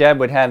now, Deb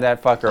would have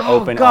that fucker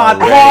open God,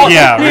 already. Paul,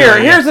 Yeah, here,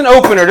 really. here's an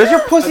opener. Does your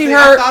pussy See,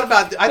 hurt? I thought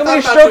about Somebody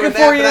doing stroke it that,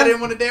 for but you? I didn't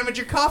want to damage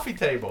your coffee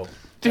table.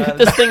 Dude,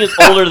 this thing is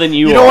older than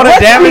you You are. don't want to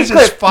Let's damage be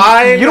this clear.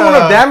 fine. You don't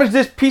want to damage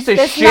this piece of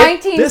This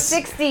shit.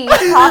 1960s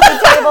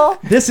coffee table.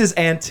 This is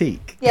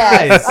antique.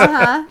 Yes.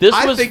 Uh-huh. This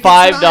I was think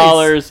it's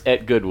 $5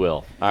 at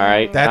Goodwill. All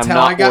right, That's I'm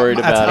how I not got worried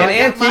my- that's about how An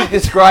it. I got antique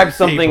describes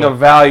something of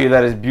value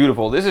that is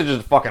beautiful. This is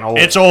just fucking old.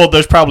 It's old.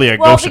 There's probably a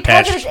Well, ghost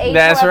because attached. it's aged,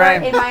 That's however,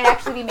 right. it might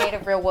actually be made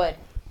of real wood.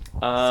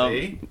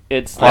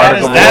 It's That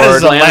is particle a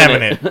board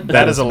laminate.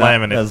 That is a not-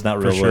 laminate. that's not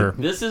for real sure. wood.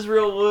 This is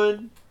real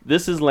wood.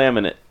 This is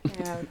laminate.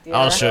 Oh, dear.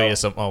 I'll show you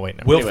some. Oh wait,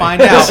 no. We'll Anyway.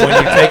 find out when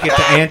you take it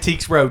to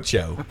Antiques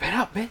Roadshow.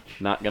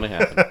 Not gonna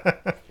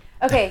happen.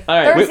 Okay, All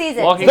right, third we-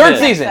 season. Walking 16 Third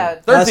season.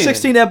 episodes. Third season.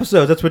 16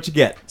 episodes. That's what you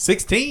get.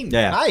 16.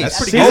 Yeah. Nice. That's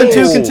pretty Season good.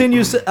 2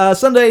 continues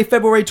Sunday,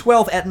 February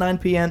 12th at 9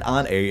 p.m.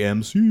 on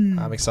AMC.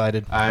 I'm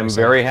excited. I'm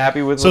very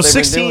happy with So what they've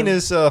been 16 doing.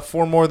 is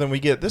 4 more than we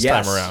get this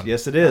Yes. time around.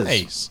 Yes, it is.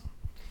 Nice.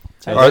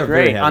 So they're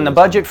very Great. happy On the with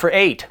budget for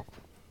 8.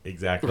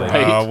 Exactly.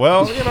 Right.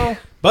 Well, you know.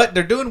 But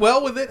they're doing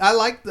well with it. I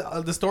like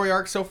the story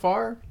arc so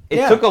far. It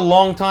Yeah. took a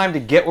long time to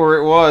get where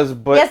it was,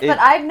 but Yes, it, but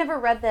I've never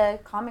read the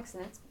comics,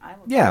 and I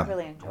Yeah.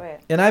 really enjoy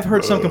it. And I've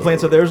heard some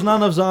complaints of there's not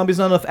enough zombies,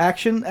 not enough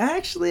action.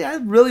 Actually, I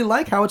really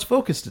like how it's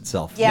focused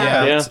itself.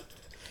 Yeah. Yeah. It's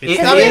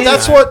I mean, is.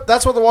 that's what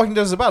The Walking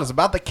Dead is about. It's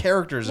about the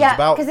characters. Yeah, It's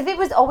about because if it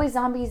was always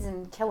zombies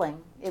and killing,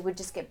 it would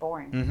just get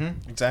boring.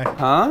 exactly.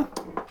 Huh?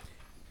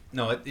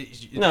 No, no, it's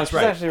she's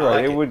right. actually I right.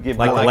 like It would get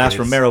Like boring. the last it.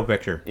 Romero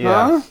picture.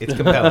 Yeah. Huh? It's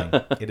compelling.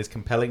 It is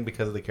compelling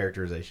because of the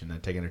characterization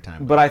and taking their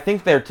time. But I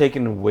think they're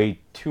taking way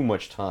too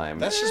much time.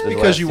 That's just this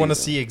because last you want to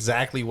season. see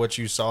exactly what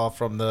you saw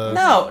from the.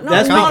 No,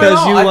 That's not at because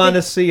all. you I want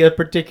to think- see a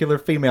particular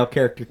female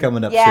character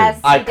coming up Yes,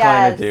 soon. I he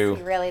kinda does. do.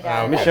 He really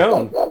does.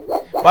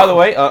 Michonne. By the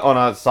way, on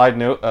a side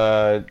note,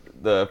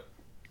 the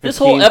This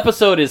whole 15th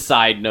episode is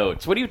side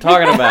notes. What are you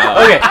talking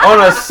about? Okay,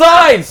 on a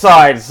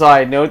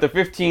side note, the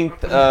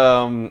 15th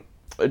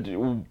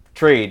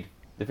trade,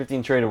 the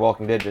 15th trade of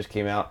Walking Dead just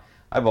came out.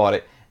 I bought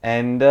it,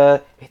 and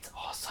it's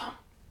awesome.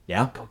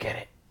 Yeah. Go get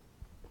it.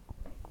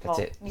 That's Well,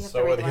 it. you have to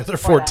So read are the the ones other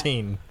before that.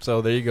 14.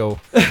 So there you go.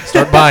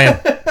 Start buying.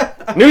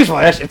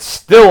 Newsflash, it's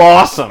still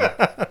awesome.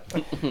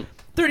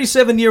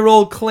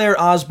 37-year-old Claire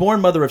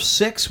Osborne, mother of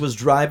 6, was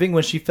driving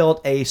when she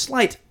felt a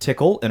slight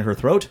tickle in her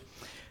throat.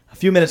 A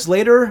few minutes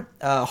later,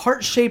 a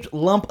heart-shaped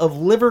lump of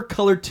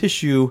liver-colored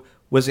tissue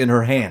was in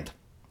her hand.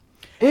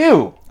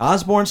 Ew.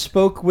 Osborne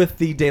spoke with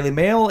the Daily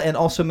Mail and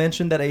also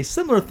mentioned that a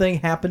similar thing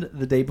happened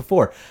the day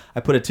before. I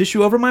put a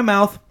tissue over my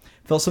mouth,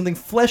 felt something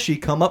fleshy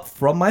come up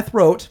from my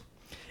throat.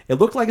 It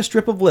looked like a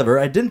strip of liver.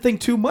 I didn't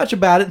think too much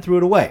about it and threw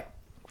it away.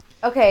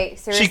 Okay,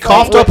 seriously. She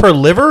coughed up her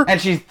liver?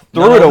 And she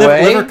threw it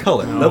away. Liver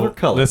color. Liver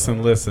color.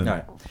 Listen. All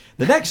right.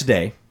 The next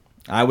day,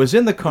 I was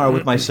in the car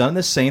with my son.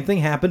 The same thing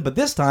happened, but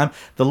this time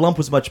the lump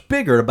was much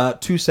bigger,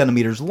 about 2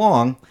 centimeters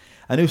long.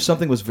 I knew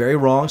something was very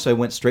wrong, so I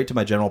went straight to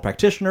my general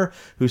practitioner,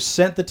 who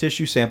sent the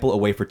tissue sample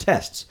away for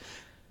tests.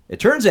 It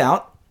turns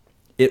out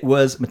it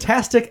was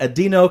metastatic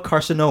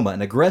adenocarcinoma,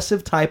 an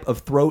aggressive type of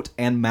throat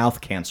and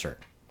mouth cancer.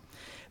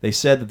 They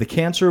said that the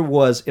cancer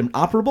was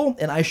inoperable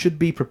and I should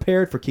be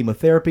prepared for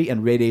chemotherapy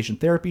and radiation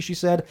therapy, she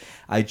said.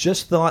 I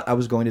just thought I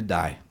was going to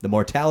die. The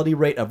mortality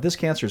rate of this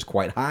cancer is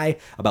quite high,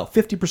 about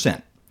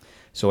 50%.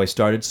 So I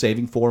started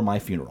saving for my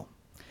funeral.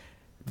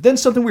 Then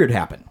something weird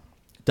happened.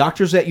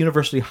 Doctors at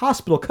University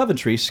Hospital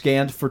Coventry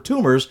scanned for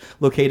tumors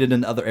located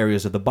in other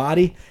areas of the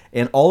body,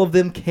 and all of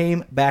them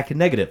came back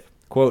negative.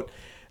 Quote,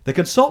 the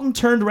consultant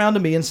turned around to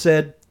me and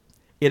said,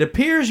 it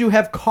appears you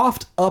have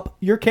coughed up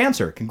your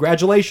cancer.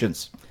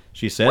 Congratulations,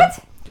 she said.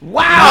 What?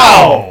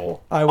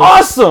 Wow!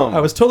 Awesome! I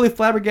was totally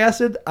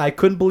flabbergasted. I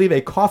couldn't believe a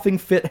coughing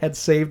fit had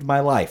saved my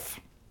life.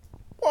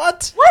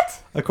 What?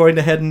 What? According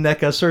to head and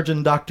neck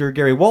surgeon Dr.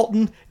 Gary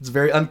Walton, it's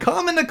very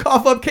uncommon to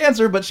cough up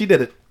cancer, but she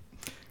did it.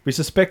 We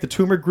suspect the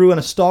tumor grew on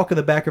a stalk in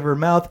the back of her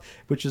mouth,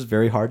 which is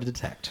very hard to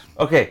detect.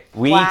 Okay,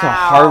 we need to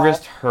Wow.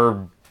 harvest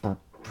her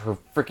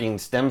freaking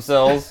stem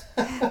cells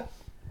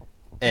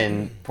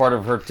and part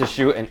of her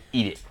tissue and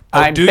eat it.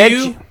 I do bet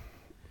you?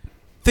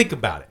 Think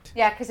about it.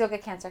 Yeah, because you'll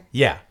get cancer.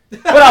 Yeah.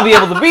 But I'll be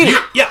able to beat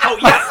it. Yeah. Oh,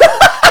 yeah.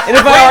 And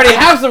if I already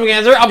have some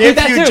cancer, I'll beat If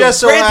that you too. just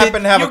so Granted,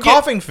 happen to have a you'll get-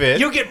 coughing fit.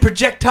 You get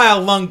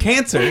projectile lung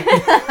cancer,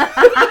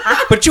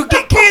 but you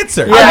get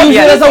cancer. I use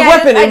it as a Yeah,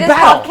 weapon I in just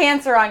battle. called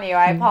cancer on you.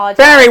 I apologize.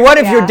 Barry, what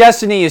if your Yeah.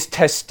 destiny is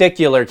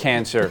testicular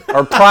cancer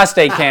or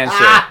prostate cancer?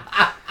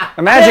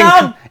 Imagine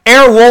Well,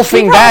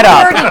 airwolfing He that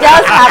probably up. already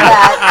does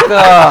have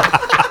that.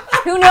 Ugh.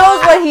 Who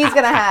knows what he's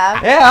gonna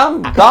have? Yeah,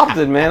 I'm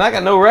adopted, man. I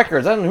got no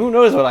records. Who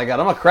knows what I got?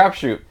 I'm a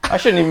crapshoot. I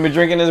shouldn't even be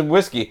drinking this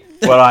whiskey,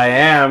 but I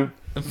am.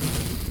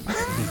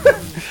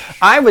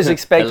 I was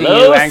expecting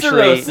Hello, you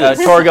actually,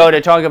 cirrhosis. Torgo, to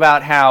talk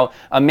about how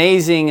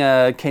amazing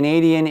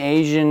Canadian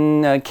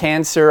Asian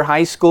cancer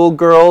high school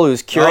girl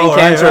who's curing Oh, right,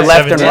 cancer right.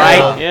 left and 17.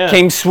 right Yeah.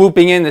 came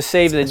swooping in to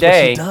save the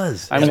day. What she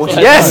does. I'm, That's what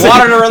yes,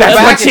 Watered her in the that's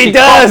back what and she coughed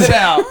does. it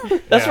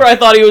out. That's where I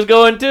thought he was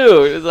going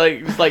too.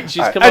 It's like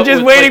she's come I'm up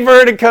just with, waiting like, for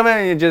her to come in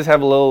and just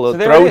have a little So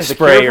there it throat is. The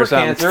spray cure or for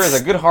something. cancer is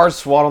a good hard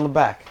swat on the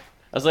back.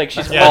 I was like,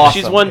 she's That's won,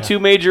 awesome. she's won 2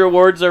 major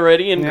awards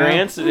already in Yeah.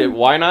 grants.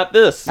 Why not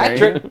this? Hat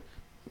trick.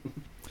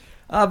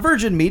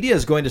 Virgin Media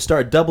is going to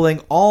start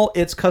doubling all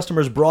its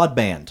customers'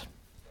 broadband.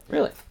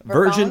 Really?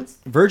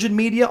 Virgin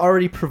Media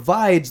already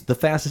provides the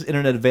fastest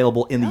internet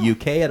available in the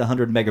UK at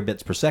 100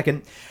 megabits per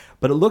second,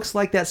 but it looks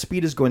like that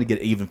speed is going to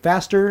get even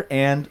faster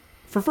and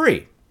for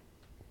free.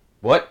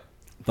 What?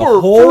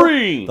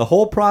 Free! The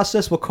whole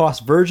process will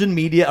cost Virgin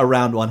Media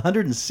around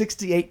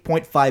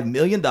 $168.5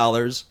 million,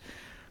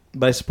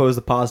 but I suppose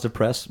the positive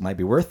press might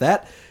be worth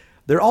that.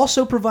 They're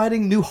also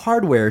providing new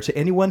hardware to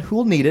anyone who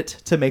will need it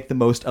to make the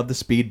most of the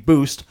speed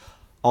boost,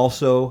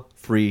 also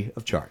free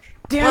of charge.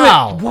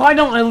 Damn it! Why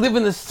don't I live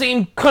in the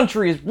same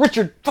country as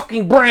Richard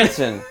fucking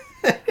Branson?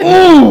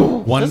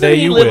 Ooh! One day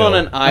you live on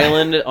an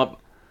island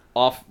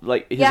off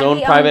like his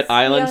own private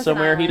island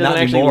somewhere. He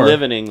doesn't actually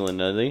live in England,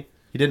 does he?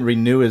 He didn't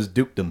renew his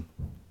dukedom.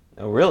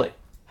 Oh, really?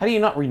 How do you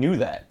not renew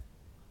that?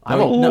 I'm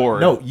No, a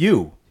lord. No,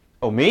 you.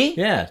 Oh, me?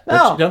 Yeah.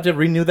 No. Don't you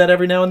renew that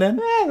every now and then?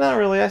 Not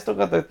really. I still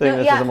got that thing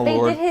that says I'm a they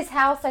lord. did his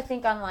house, I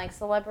think, on like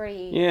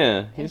Celebrity.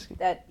 Yeah,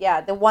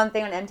 The one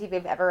thing on MTV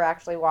I've ever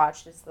actually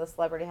watched is the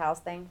Celebrity House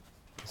thing.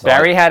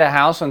 Barry had a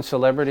house on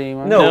Celebrity.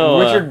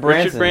 No, Richard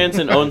Branson. Richard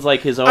Branson owns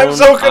like his own I'm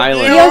so confused.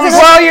 island.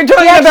 Well, you're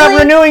talking about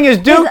renewing his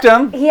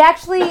dukedom. He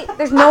actually,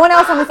 there's no one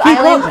else on this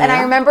island, and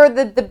I remember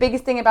the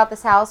biggest thing about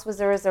this house was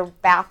there was a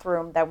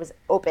bathroom that was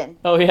open.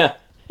 Oh yeah,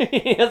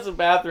 he has a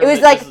bathroom. It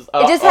was that like, just is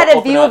it just had a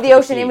open view out of the to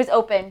ocean. sea. It was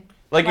open.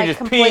 Like you're just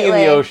completely. peeing in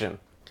the ocean.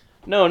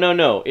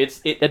 No.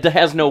 It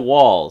has no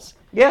walls.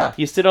 Yeah.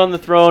 You sit on the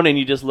throne and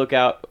you just look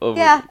out over,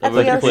 Yeah, at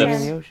over the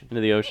cliffs ocean.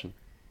 into the ocean.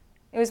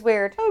 It was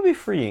weird. That would be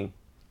freeing.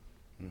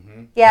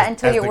 Yeah,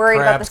 until As you're the worried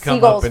about the crabs come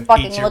seagulls up and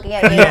fucking eat your- looking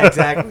at you. Yeah,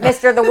 exactly.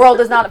 Mister, the world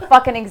does not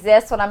fucking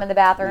exist when I'm in the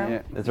bathroom.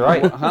 Yeah. That's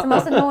right. It's the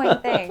most annoying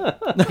thing.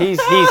 He's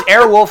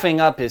airwolfing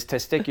up his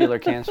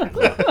testicular cancer.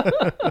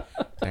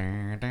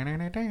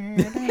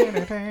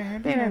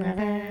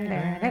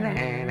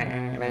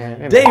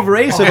 Dave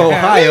Race of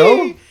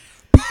Ohio.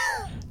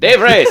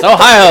 Dave Race,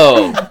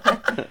 Ohio.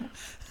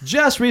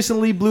 Just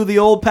recently blew the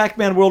old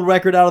Pac-Man world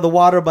record out of the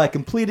water by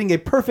completing a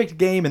perfect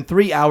game in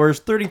 3 hours,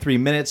 33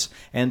 minutes,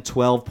 and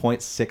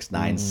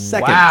 12.69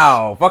 seconds.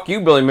 Wow. Fuck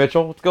you, Billy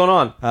Mitchell. What's going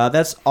on?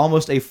 That's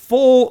almost a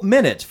full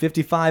minute,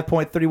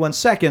 55.31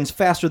 seconds,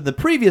 faster than the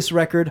previous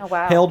record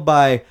held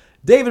by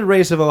David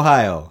Race of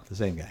Ohio, the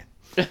same guy.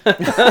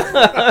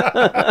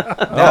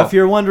 Now, if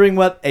you're wondering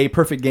what a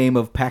perfect game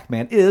of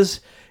Pac-Man is,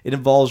 it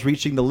involves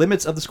reaching the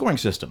limits of the scoring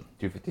system.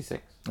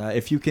 256.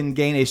 If you can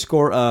gain a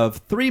score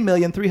of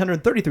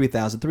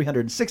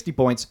 3,333,360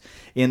 points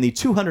in the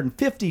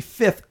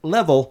 255th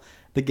level,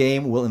 the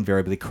game will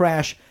invariably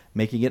crash,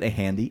 making it a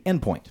handy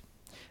endpoint.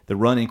 The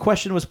run in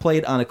question was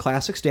played on a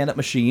classic stand-up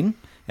machine,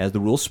 as the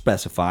rules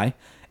specify,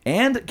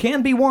 and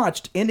can be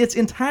watched in its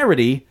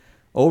entirety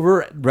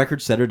over at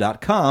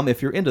recordsetter.com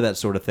if you're into that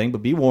sort of thing.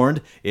 But be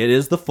warned, it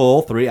is the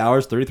full 3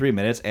 hours, 33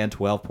 minutes, and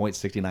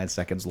 12.69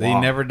 seconds long. Did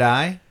he never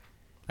die?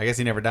 I guess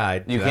he never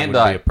died. You so can't that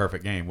die. wouldn't be a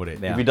perfect game, would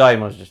it? If you die, you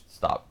must just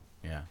stop.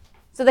 Yeah.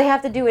 So they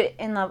have to do it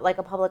in like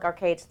a public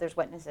arcade, so there's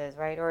witnesses,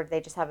 right? Or they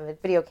just have a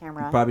video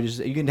camera. Probably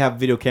just you can have a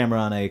video camera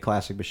on a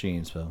classic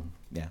machine, so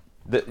yeah.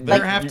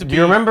 There have to Do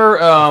you remember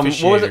what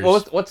was it?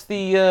 officiators. What's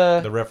the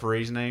The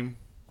referee's name?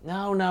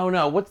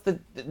 No. What's the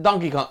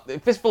Donkey Kong?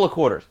 Fistful of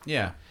Quarters.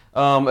 Yeah.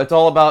 It's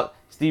all about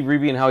Steve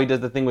Reeby and how he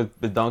does the thing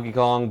with Donkey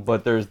Kong,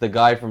 but there's the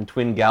guy from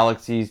Twin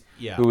Galaxies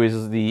who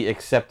is the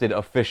accepted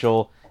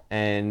official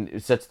and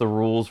it sets the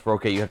rules for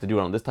you have to do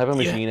it on this type of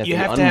machine. You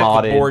have to to be have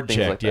unmodded, the board things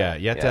checked. like that. Yeah,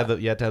 you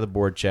have to have the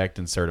board checked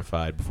and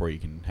certified before you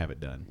can have it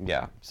done.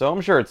 Yeah, so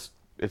I'm sure it's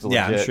legit.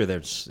 Yeah, I'm sure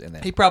there's in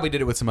there. He probably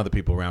did it with some other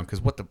people around because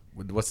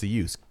what's the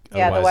use?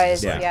 Yeah,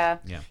 Otherwise, otherwise, it's yeah.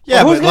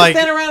 Yeah, who's but gonna like,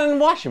 stand around and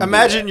watch him? do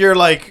imagine that? you're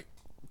like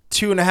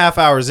 2.5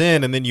 hours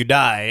in and then you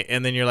die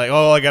and then you're like,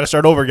 oh, I got to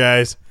start over,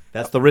 guys.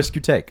 That's the risk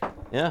you take.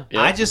 Yeah.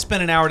 I just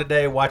spent an hour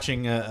today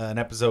watching an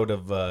episode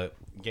of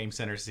Game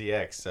Center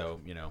CX, so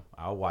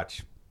I'll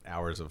watch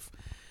hours of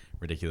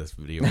ridiculous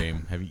video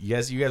game. Have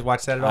you guys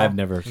watched that at all? I've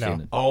never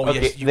seen it. Oh,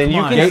 Okay, yes. then you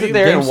come on. can sit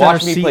there Game and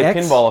watch Center me play CX?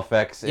 pinball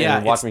effects and Yeah,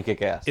 watch it's- me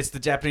kick ass. It's the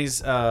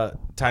Japanese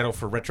title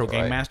for Retro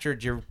Game Right. Master.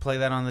 Did you ever play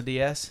that on the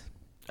DS?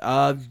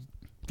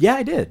 Yeah,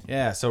 I did.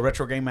 Yeah, so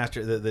Retro Game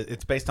Master,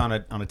 it's based on a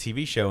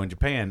TV show in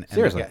Japan. And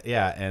Seriously?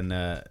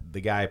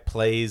 the guy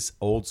plays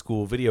old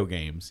school video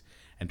games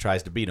and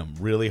tries to beat them.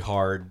 Really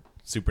hard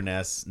Super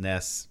NES,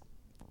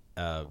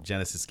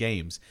 Genesis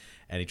games,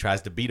 and he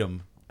tries to beat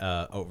them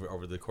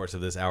over the course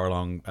of this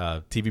hour-long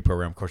TV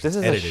program. Of course, This it's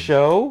is a edited.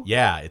 show?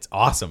 Yeah, it's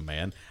awesome,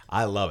 man.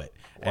 I love it.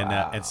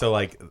 And so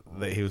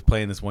he was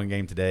playing this one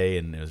game today,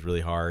 and it was really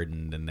hard,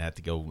 and then they had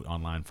to go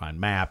online, find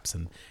maps,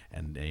 and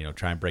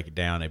try and break it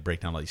down. They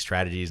break down all these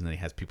strategies, and then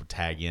he has people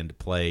tag in to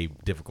play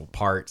difficult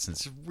parts. And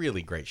it's a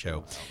really great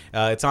show.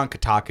 It's on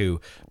Kotaku,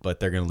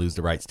 but they're going to lose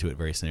the rights to it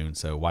very soon.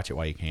 So watch it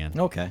while you can.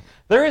 Okay.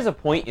 There is a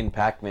point in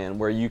Pac-Man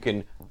where you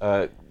can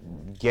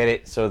get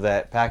it so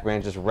that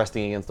Pac-Man's just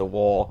resting against a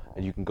wall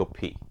and you can go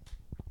pee.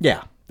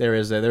 Yeah, there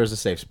is a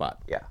safe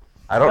spot. Yeah.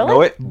 I don't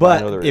know it, but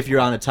I know there But is. if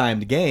you're on a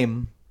timed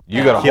game,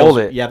 You gotta kills- hold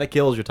it. Yeah, that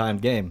kills your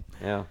timed game.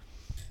 Yeah.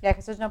 Yeah,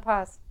 because there's no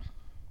pause.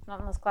 Not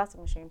on those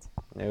classic machines.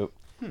 Nope.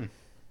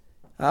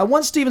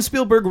 Once Steven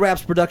Spielberg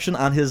wraps production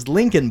on his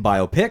Lincoln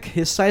biopic,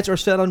 his sights are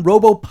set on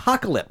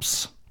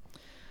Robopocalypse.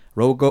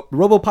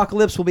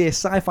 Robopocalypse will be a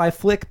sci-fi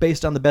flick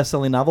based on the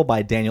best-selling novel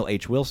by Daniel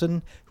H.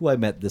 Wilson, who I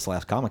met this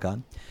last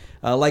Comic-Con.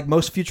 Like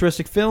most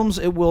futuristic films,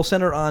 it will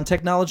center on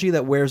technology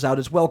that wears out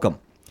its welcome.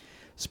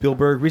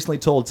 Spielberg recently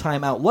told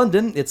Time Out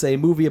London it's a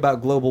movie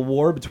about global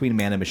war between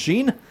man and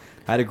machine.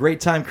 I had a great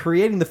time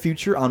creating the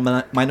future on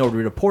Minority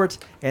Report,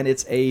 and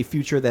it's a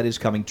future that is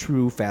coming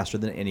true faster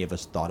than any of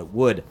us thought it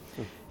would.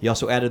 He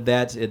also added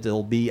that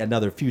it'll be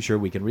another future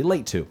we can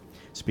relate to.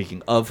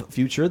 Speaking of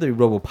future, the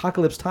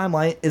Robopocalypse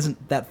timeline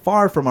isn't that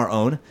far from our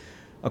own.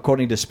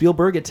 According to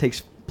Spielberg, it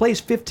takes place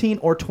 15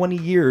 or 20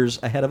 years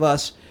ahead of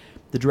us.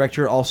 The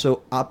director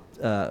also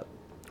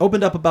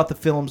opened up about the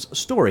film's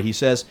story. He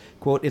says,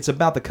 quote, "It's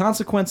about the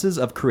consequences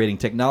of creating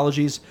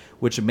technologies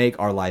which make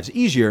our lives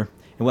easier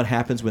and what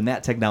happens when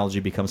that technology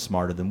becomes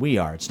smarter than we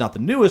are. It's not the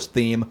newest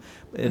theme.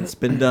 It's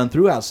been done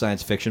throughout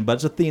science fiction, but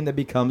it's a theme that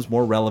becomes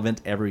more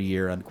relevant every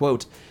year,"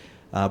 unquote.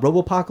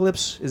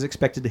 Robopocalypse is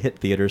expected to hit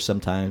theaters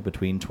sometime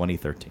between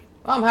 2013.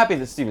 I'm happy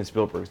that Steven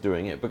Spielberg's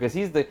doing it because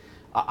he's the.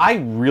 I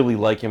really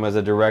like him as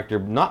a director,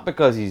 not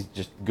because he's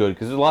just good,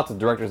 because there's lots of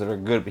directors that are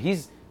good, but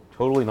he's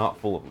totally not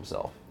full of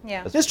himself.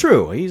 Yeah. It's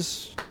true.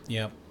 He's...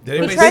 Yeah. He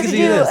tries to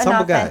do an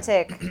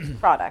authentic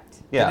product.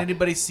 Yeah. Did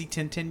anybody see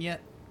Tintin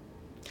yet?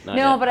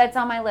 No, but it's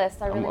on my list.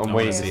 I really I'm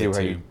waiting to see how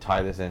you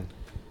tie this in.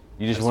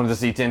 You just wanted to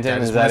see Tintin?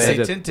 Is that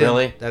it? Tintin.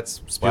 Really?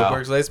 That's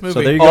Spielberg's latest movie.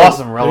 So there you go.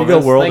 Awesome, There you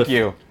relevance. go, world. Thank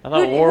you. I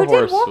thought Who Warhorse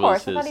did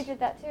Warhorse? was I thought he his... did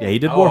that too. Yeah, he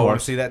did I Warhorse. want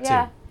to see that too.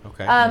 Yeah.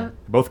 Okay.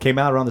 Both came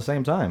out around the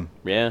same time.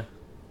 Yeah.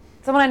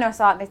 Someone I know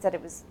saw it and they said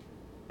it was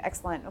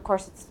excellent. Of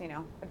course, it's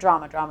a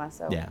drama.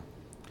 So Yeah.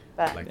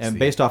 But And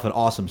based off an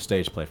awesome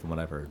stage play, from what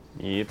I've heard.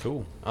 Yep.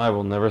 Cool. I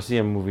will never see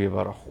a movie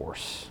about a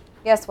horse.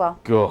 yes, well,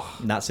 Ugh.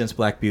 Not since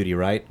Black Beauty,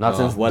 right? Not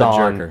since what Dawn.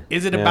 a jerker.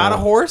 Is it about a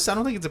horse? I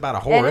don't think it's about a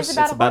horse. It is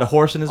about It's about a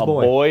horse and his A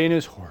boy. boy and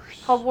his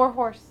horse. called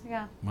Warhorse.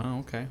 Yeah.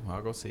 Well, okay. Well,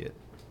 I'll go see it.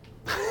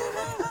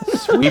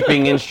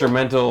 Sweeping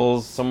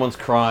instrumentals, someone's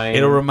crying.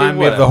 It'll remind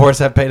me of the horse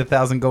I paid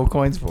 1,000 gold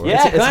coins for.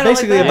 Yeah. It's kinda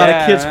basically like about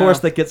that. a kid's Yeah. horse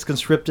that gets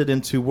conscripted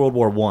into World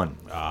War One.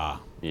 Ah.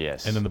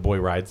 Yes. And then the boy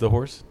rides the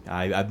horse?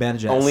 I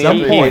imagine Only at some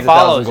after he point, pays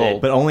follows 1,000 it.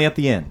 gold. but only at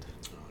the end.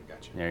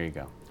 There you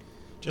go.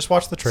 Just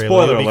watch the trailer.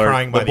 Spoiler You'll be alert: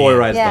 crying by the boy end.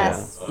 rides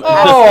Yes. the horse.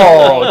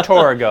 Oh,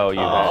 Torgo, you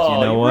guys. Oh,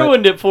 You know you what?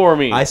 ruined it for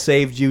me. I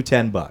saved you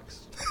 $10.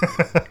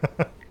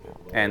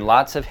 And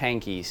lots of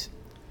hankies.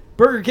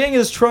 Burger King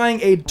is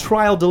trying a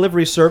trial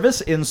delivery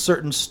service in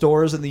certain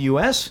stores in the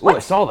U.S. Oh, I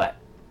saw that.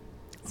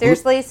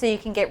 Seriously, so you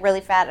can get really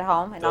fat at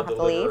home and not have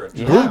to leave.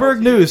 Bloomberg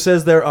News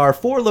says there are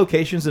 4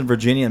 locations in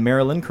Virginia and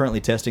Maryland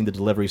currently testing the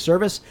delivery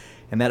service,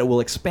 and that it will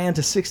expand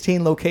to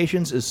 16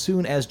 locations as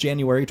soon as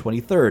January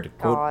 23rd.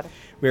 Quote, God.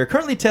 "We are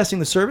currently testing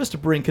the service to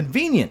bring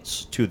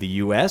convenience to the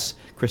U.S."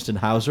 Kristen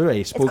Hauser, a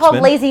It's spokesman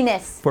called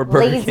laziness. for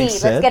Burger Lazy. King, Let's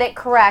said. get it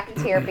correct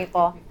here,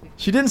 people.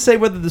 She didn't say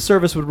whether the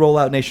service would roll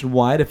out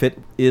nationwide if it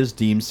is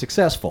deemed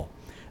successful.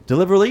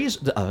 Deliveries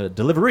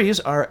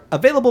are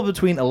available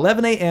between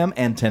 11 a.m.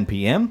 and 10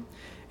 p.m.,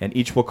 and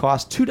each will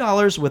cost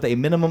 $2 with a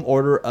minimum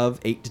order of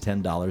 $8 to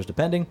 $10,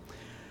 depending.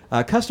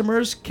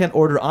 Customers can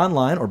order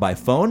online or by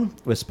phone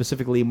with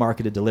specifically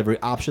marketed delivery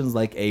options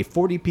like a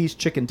 40-piece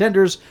chicken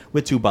tenders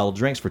with 2 bottled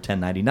drinks for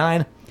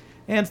 $10.99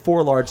 and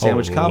 4 large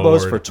sandwich combos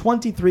Lord. for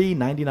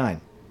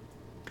 $23.99.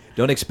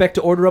 Don't expect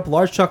to order up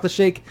large chocolate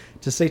shake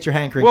to sate your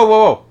hankering.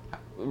 Whoa.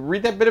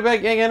 Read that bit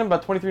again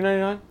about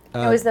 $23.99.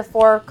 It was the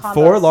 4 combos.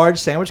 4 large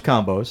sandwich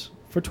combos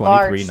for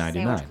Large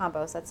sandwich $23.99.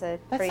 combos. That's a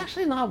That's pretty...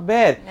 actually not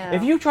bad. No.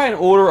 If you try and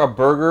order a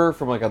burger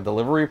from like a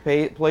delivery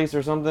place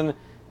or something,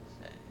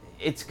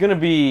 it's gonna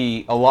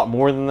be a lot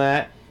more than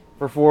that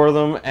for 4 of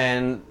them,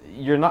 and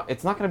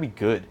it's not gonna be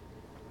good.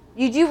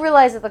 You do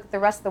realize that the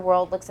rest of the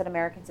world looks at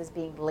Americans as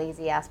being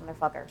lazy ass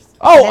motherfuckers.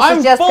 Oh, And this I'm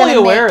is just fully gonna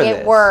aware make of it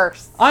this.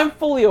 worse. I'm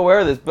fully aware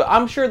of this, but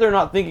I'm sure they're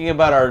not thinking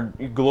about our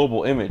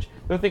global image.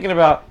 They're thinking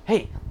about,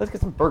 hey, let's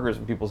get some burgers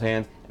in people's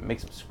hands and make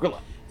some Skrilla.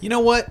 You know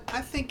what?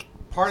 I think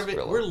part of it,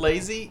 Skrilla. we're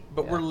lazy,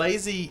 but we're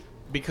lazy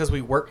because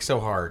we work so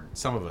hard.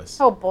 Some of us.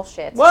 Oh,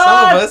 bullshit. Some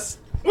of us.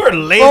 We're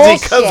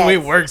lazy because Bullshit. we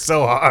work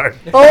so hard.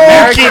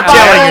 Bullshit. Keep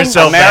telling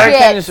yourself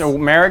that.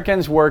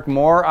 Americans work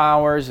more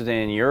hours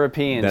than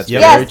Europeans. That's do.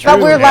 Yes,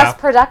 but we're less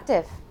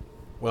productive.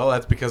 Well,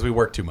 that's because we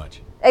work too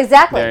much.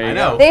 Exactly. There you I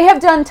know. They have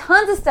done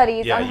tons of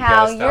studies Yeah, on you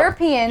how gotta stop.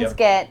 Europeans Yep.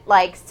 get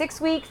like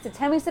 6 weeks to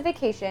 10 weeks of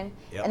vacation,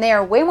 Yep. and they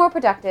are way more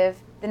productive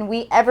than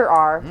we ever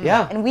are.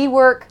 Yeah. And we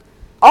work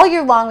all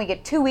year long. We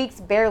get 2 weeks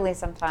barely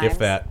sometimes. If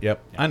that.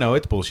 Yep. I know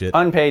it's bullshit.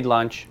 Unpaid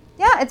lunch.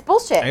 Yeah, it's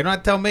bullshit. You're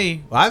not telling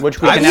me. I've,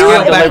 Which we I've can now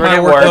scaled have back delivered my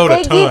at work. workload a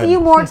If they give ton. you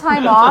more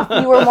time off,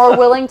 you are more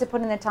willing to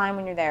put in the time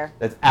when you're there.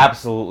 That's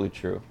absolutely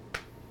true.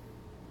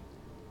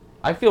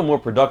 I feel more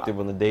productive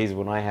on the days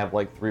when I have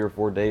like 3 or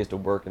 4 days to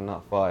work and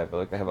not 5.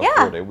 Like I have a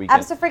 4-day weekend.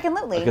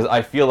 Absolutely. Because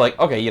I feel like,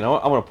 okay, you know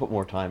what? I'm gonna put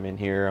more time in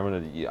here.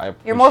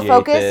 You're more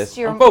focused. This.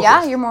 You're I'm focused.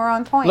 Yeah, you're more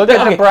on point. Look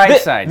at the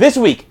bright side. This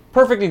week,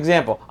 perfect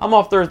example. I'm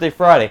off Thursday,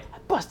 Friday. I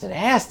busted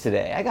ass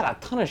today. I got a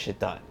ton of shit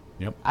done.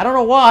 Yep. I don't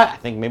know why. I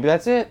think maybe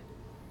that's it.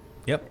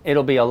 Yep.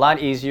 It'll be a lot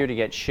easier to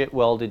get shit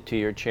welded to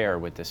your chair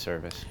with this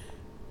service.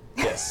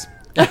 Yes.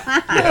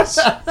 Yes.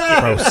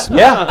 Gross.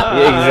 Yeah,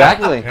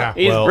 exactly. Yeah,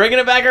 He's well, bringing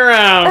it back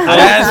around.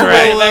 That's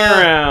Bringing right. it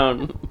back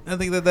around. I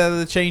think that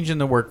the change in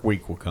the work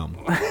week will come.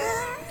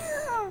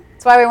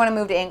 That's why we want to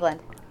move to England.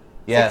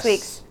 Yes. 6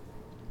 weeks.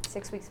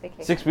 6 weeks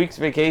vacation. 6 weeks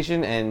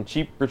vacation and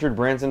cheap Richard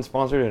Branson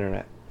sponsored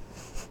internet.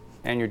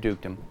 And your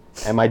dukedom.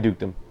 And my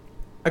dukedom.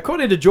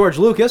 According to George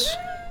Lucas,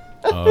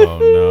 Oh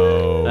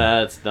no.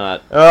 That's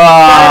not.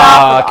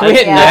 Can we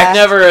hit Yeah. next?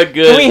 Never a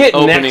good Can we hit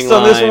opening next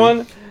on this line.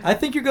 one? I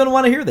think you're going to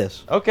want to hear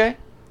this. Okay.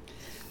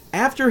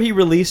 After he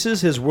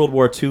releases his World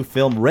War II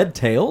film Red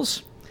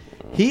Tails,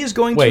 he is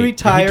going Wait, to did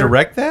retire. he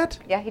direct that?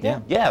 Yeah, he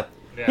did. Yeah.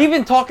 He's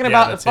been talking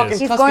about that's fucking his.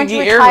 He's going to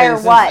Tuskegee retire Airmen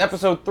since what?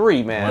 episode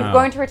 3, man. He's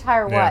going to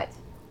retire Yeah. what?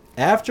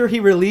 After he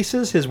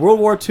releases his World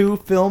War II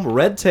film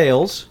Red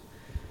Tails,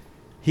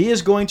 he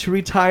is going to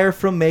retire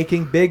from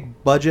making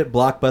big budget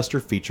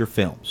blockbuster feature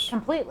films.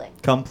 Completely.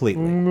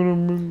 Completely.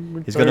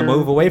 He's going to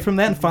move away from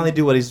that and finally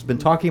do what he's been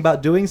talking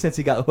about doing since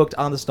he got hooked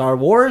on the Star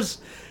Wars,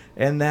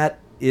 and that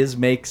is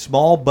make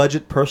small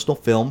budget personal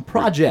film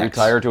projects.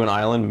 Retire to an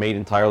island made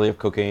entirely of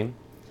cocaine.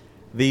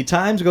 The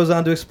Times goes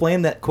on to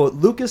explain that, quote,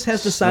 Lucas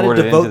has decided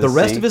Snorted to devote into the the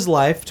rest sea. of his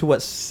life to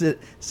what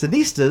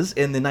cineastas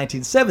in the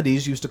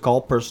 1970s used to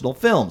call personal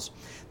films.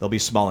 They'll be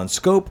small in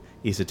scope,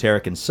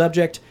 esoteric in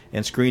subject,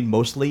 and screened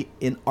mostly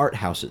in art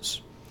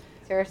houses.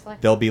 Seriously?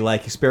 They'll be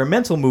like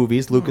experimental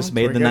movies Lucas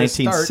made in the where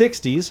he got his start.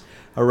 1960s,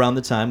 around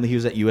the time that he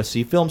was at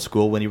USC Film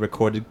School when he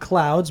recorded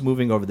Clouds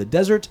Moving Over the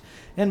Desert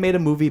and made a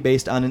movie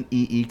based on an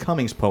E.E.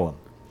 Cummings poem.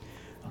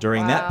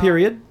 During that Wow.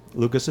 period,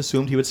 Lucas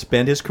assumed he would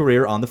spend his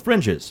career on the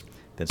fringes.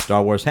 Then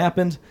Star Wars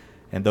happened,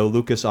 and though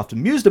Lucas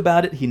often mused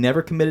about it, he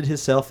never committed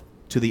himself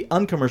to the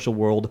uncommercial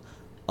world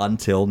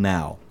until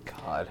now.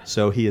 God.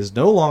 So he is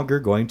no longer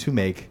going to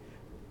make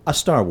a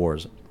Star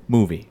Wars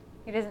movie.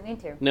 He doesn't need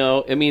to.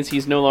 No, it means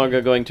he's no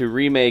longer going to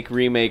remake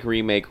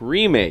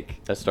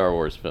a Star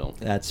Wars film.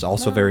 That's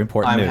also very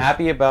important I'm news.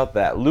 happy about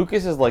that.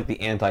 Lucas is like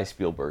the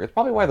anti-Spielberg. It's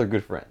probably why they're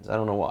good friends. I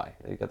don't know why.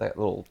 They got that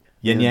little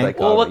Yin weird yang?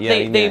 dichotomy. Well, Yeah,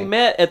 they yin they yang.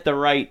 met at the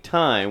right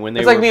time when they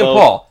It's were like me and both-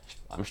 Paul.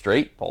 I'm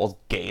straight. Paul's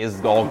gay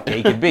as all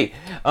gay could be.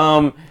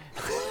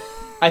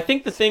 I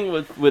think the thing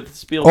with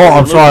Spielberg. Oh, I'm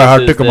and sorry, I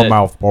Lucas had to is my that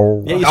mouth.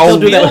 Oh. Yeah, you still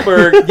do that.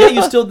 Spielberg- Yeah,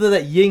 you still do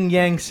that yin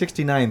yang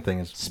 69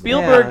 thing.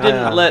 Spielberg Yeah,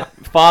 didn't yeah. let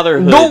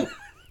fatherhood Nope.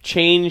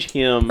 change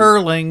him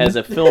Hurling. as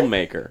a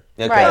filmmaker.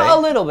 Okay. Right. A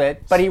little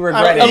bit, but he A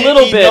regretted it.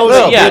 little bit, knows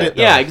but he yeah, did it,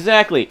 though. yeah,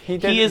 exactly. He He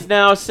didn't- has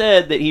now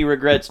said that he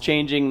regrets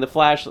changing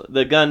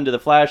the gun to the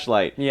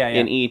flashlight Yeah, yeah.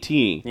 in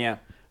E.T. Yeah.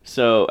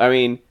 So, I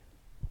mean,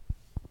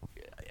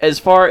 as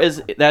far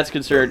as that's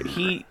concerned,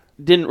 he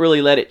didn't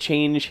really let it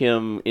change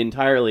him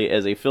entirely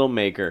as a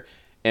filmmaker,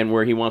 and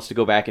where he wants to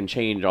go back and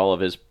change all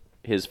of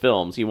his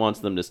films. He wants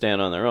them to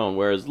stand on their own,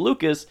 whereas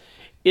Lucas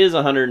is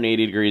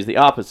 180 degrees the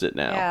opposite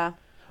now. Yeah.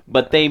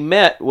 But they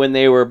met when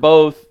they were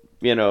both,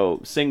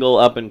 single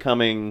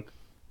up-and-coming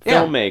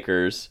Yeah.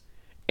 filmmakers,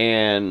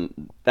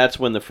 and that's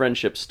when the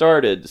friendship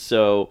started.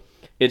 So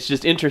it's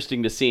just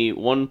interesting to see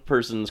one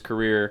person's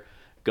career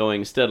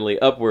going steadily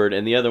upward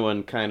and the other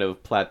one kind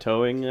of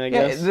plateauing, I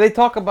Yeah, guess. they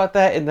talk about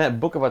that in that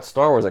book about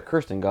Star Wars that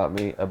Kirsten got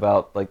me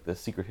about, like, the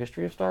secret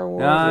history of Star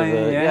Wars. Ah, or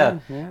the- yeah.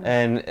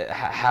 And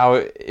how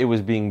it was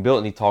being built,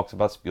 and he talks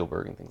about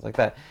Spielberg and things like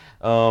that.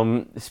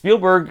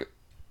 Spielberg,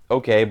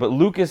 okay, but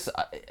Lucas,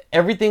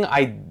 everything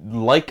I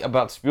like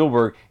about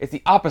Spielberg, it's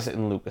the opposite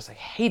in Lucas. I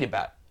hate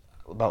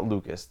about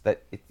Lucas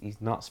that he's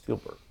not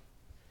Spielberg.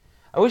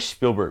 I wish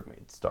Spielberg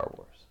made Star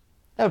Wars.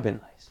 That would have been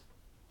nice.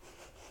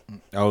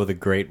 Oh, the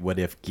great what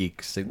if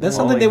geeks. That's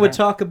something they would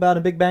talk about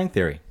in Big Bang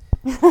Theory.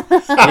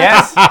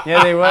 Yes.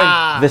 Yeah, they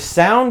would. The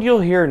sound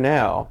you'll hear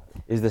now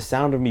is the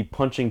sound of me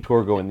punching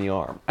Torgo in the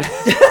arm.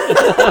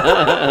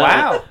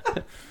 Wow.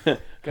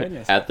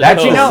 Goodness. At the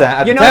That's tone.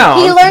 at you the know, town.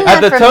 he learned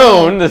At that the from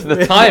tone, me.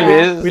 the time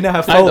is. We now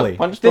have I had to Foley.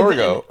 punch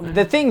Torgo.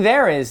 The thing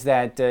there is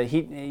that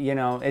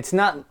it's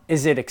not.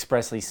 Is it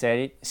expressly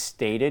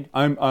stated?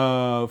 I'm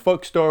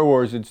fuck Star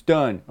Wars. It's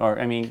done. Or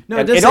I mean, No,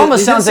 it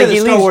almost sounds like he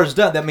Star leaves. Wars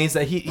done. That means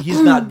that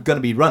he's not going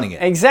to be running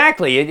it.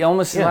 Exactly. It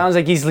almost sounds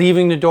like he's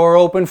leaving the door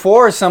open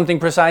for something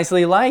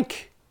precisely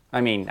like.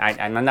 I mean,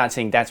 I'm not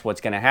saying that's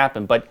what's going to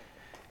happen, but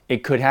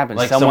it could happen.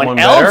 Like Someone someone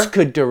else better?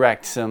 could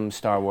direct some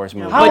Star Wars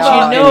movie. But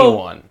about you know,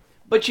 anyone?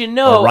 Or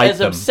write as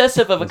them.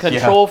 obsessive of a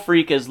control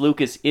freak as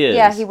Lucas is,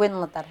 Yeah, he wouldn't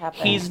let that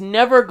happen. he's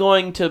never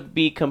going to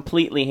be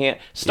completely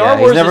Star Yeah,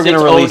 he's Wars never is its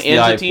gonna own release the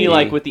entity, IP.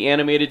 like with the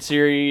animated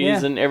series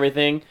Yeah. and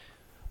everything.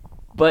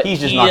 But He's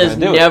just he not is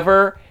gonna do it.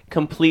 never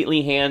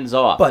completely hands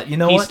off. But you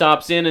know he what?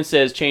 stops in and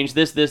says, "Change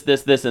this,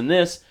 and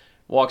this."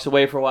 Walks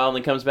away for a while and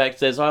then comes back and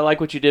says, "Oh, I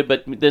like what you did,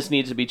 but this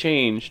needs to be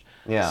changed."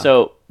 Yeah.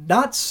 So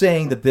Not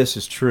saying that this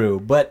is true,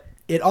 but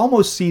it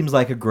almost seems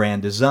like a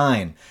grand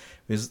design.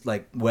 It's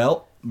like,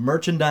 well,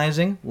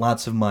 merchandising,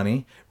 lots of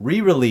money.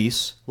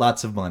 Re-release,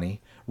 lots of money.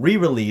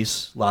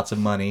 Re-release, lots of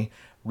money.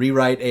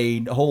 Rewrite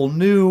a whole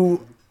new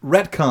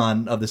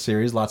retcon of the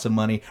series, lots of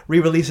money.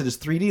 Re-release it as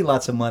 3D,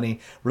 lots of money.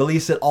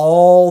 Release it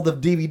all the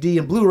DVD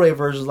and Blu-ray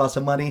versions, lots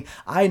of money.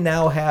 I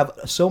now have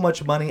so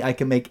much money I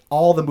can make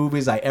all the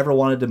movies I ever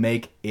wanted to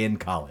make in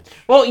college.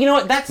 Well, you know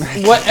what? That's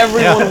what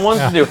everyone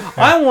wants to do.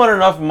 I want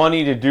enough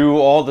money to do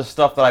all the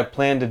stuff that I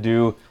planned to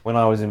do when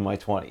I was in my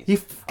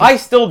 20s. I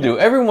still do.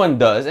 Everyone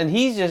does. And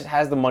he just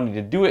has the money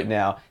to do it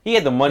now. He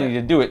had the money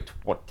to do it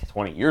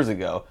 20 years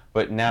ago,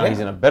 but now he's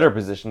in a better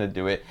position to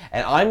do it.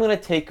 And I'm going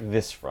to take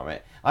this from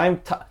it.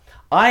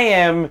 I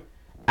am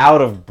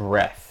out of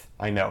breath.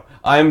 I know.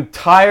 I'm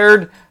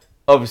tired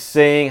of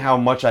saying how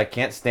much I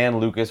can't stand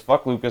Lucas.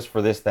 Fuck Lucas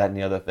for this, that, and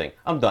the other thing.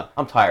 I'm done.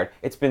 I'm tired.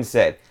 It's been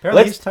said.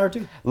 Apparently he's tired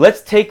too.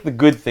 Let's take the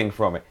good thing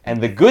from it. And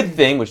the good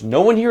thing, which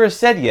no one here has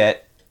said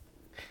yet,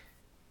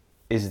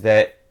 is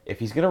that if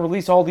he's going to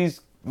release all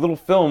these little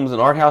films in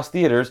art house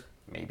theaters,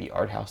 maybe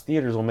art house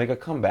theaters will make a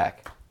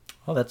comeback.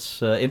 Well,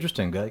 that's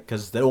interesting,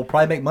 because they will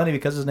probably make money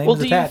because his name Well,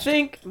 is do attached. you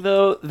think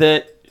though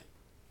that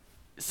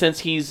since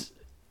he's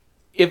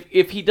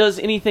if he does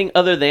anything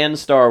other than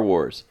Star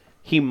Wars,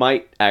 he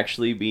might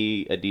actually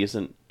be a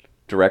decent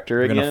director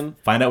We're again? gonna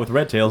find out with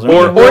Red Tails,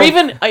 or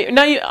even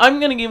I'm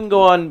going to even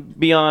go on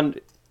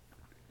beyond.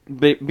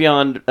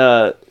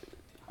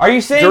 Are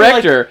you saying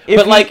director? like,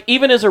 but like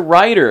even as a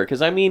writer,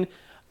 because I mean,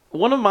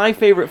 one of my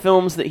favorite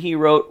films that he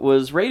wrote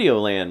was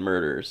Radioland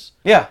Murders.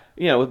 Yeah.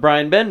 With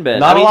Brian Benben.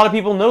 Not a lot of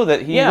people know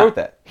that he wrote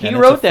that. He And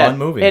wrote it's a that. fun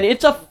movie. And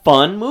it's a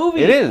fun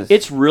movie. It is.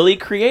 It's really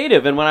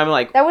creative. And when I'm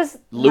like, That was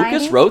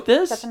Lucas 90s? wrote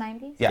this? Is that the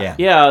 90s? Yeah.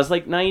 Yeah, it was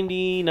like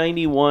 90,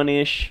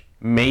 91-ish.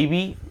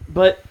 Maybe.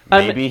 But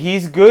Maybe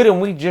he's good and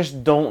we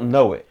just don't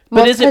know it.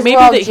 But is it maybe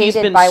that he's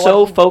been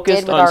so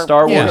focused on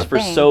Star Wars for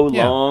so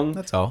Yeah, long?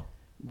 that's all.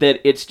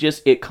 That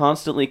it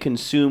constantly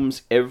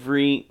consumes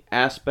every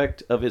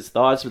aspect of his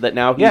thoughts. That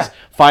now he's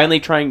finally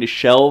trying to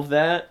shelve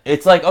that.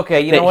 It's like,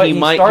 okay, you that know what? He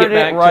might started get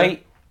back it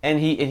right, and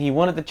he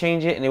wanted to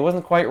change it, and it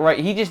wasn't quite right.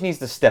 He just needs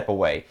to step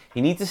away. He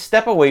needs to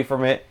step away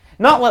from it.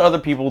 Not let other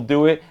people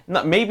do it.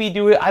 Not maybe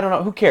do it. I don't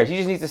know. Who cares? He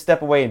just needs to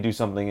step away and do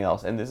something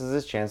else. And this is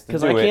his chance to do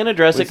it. Because I can't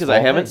address it with because I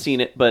small haven't things. seen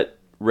it. But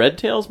Red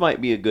Tails might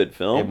be a good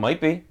film. It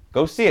might be.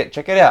 Go see it.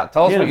 Check it out.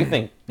 Tell us what you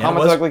think. Yeah, it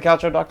Comments was- at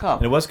uglycouchshow.com.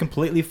 And it was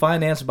completely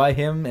financed by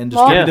him and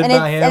Well, distributed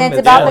by him. and it's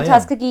about the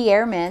Tuskegee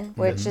Airmen,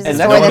 which is a And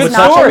story that's a that's good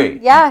not story.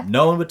 been- Yeah.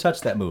 No one would touch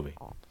that movie.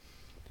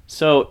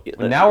 So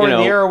now we're in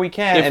the era we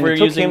can, If and we're it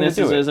took using him to this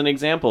do it. as an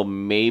example,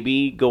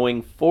 maybe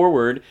going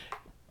forward,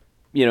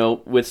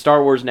 with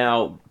Star Wars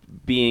now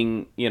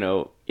being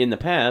in the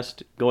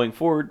past, going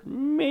forward,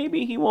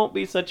 maybe he won't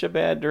be such a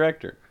bad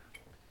director.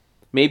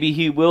 Maybe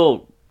he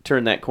will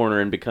turn that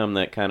corner and become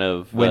that kind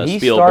of When he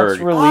Spielberg.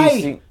 starts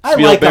releasing... I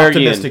like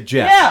Optimistic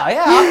Jeff.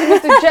 Yeah,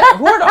 Optimistic Jeff.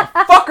 Where the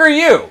fuck are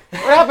you?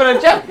 What happened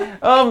to Jeff?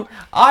 I'm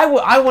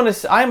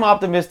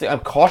optimistic. I'm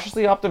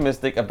cautiously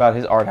optimistic about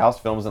his art house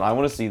films, and I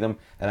want to see them,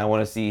 and I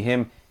want to see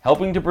him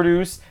helping to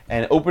produce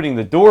and opening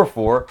the door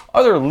for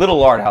other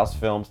little art house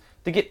films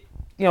to get,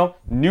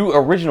 new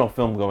original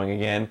film going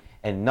again,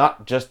 and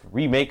not just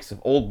remakes of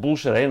old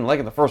bullshit I didn't like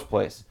in the first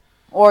place.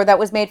 Or that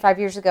was made 5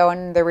 years ago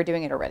and they were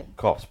doing it already.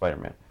 Call it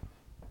Spider-Man.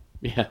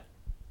 Yeah.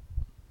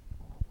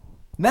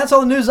 And that's all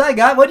the news I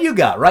got. What do you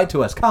got? Write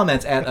to us.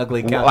 Comments at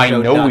uglycouchshow.com. Well, I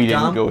know we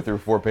didn't go through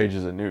 4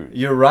 pages of news.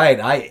 You're right.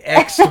 I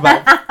X'd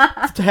about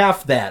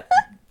half that.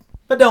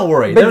 But don't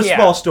worry. But There's yeah.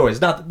 small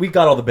stories. We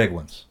got all the big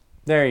ones.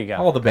 There you go.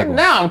 All the big ones.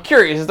 Now I'm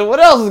curious as to what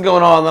else is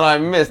going on that I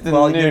missed in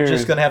Well, the news. you're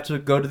just going to have to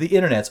go to the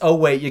internets. Oh,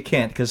 wait, you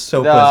can't because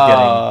Sopa's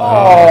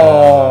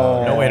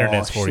No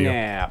internets for you.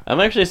 Snap. I'm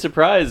actually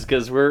surprised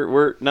because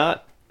we're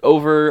not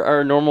over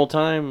our normal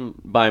time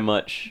by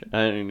much.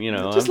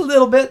 Just a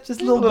little bit. Just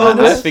a little I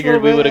bonus.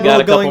 figured we would have Little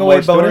got a couple going more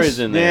away bonus. stories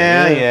in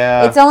there.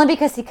 Yeah. It's only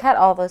because he cut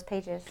all those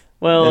pages.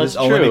 Well, That it's is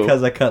only true.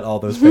 because I cut all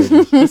those pages.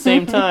 At the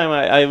same time,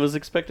 I was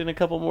expecting a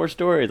couple more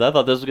stories. I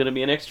thought this was going to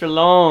be an extra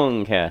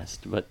long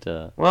cast, but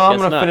Well, I'm guess going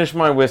to not. finish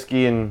my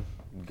whiskey and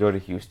go to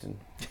Houston.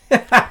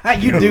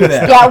 You do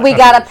that. Yeah, we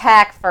gotta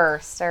pack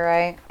first, all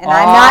right? And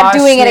I'm not Aw,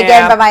 doing it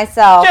again by snap.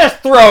 myself. Just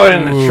throw it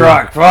in the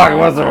truck. Fuck,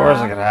 what's the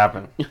worst that could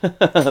happen?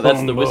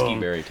 That's the whiskey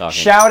berry talking.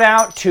 Shout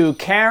out to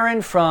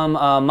Karen from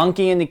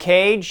Monkey in the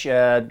Cage.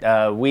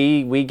 I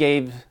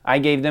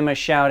gave them a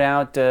shout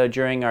out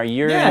during our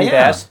year-end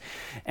best,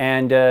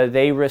 and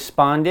they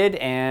responded.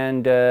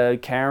 And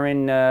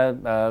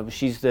Karen,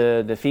 she's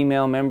the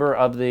female member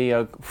of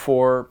the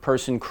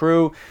 4-person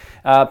crew.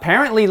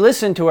 Apparently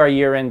listened to our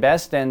year-end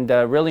best and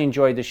really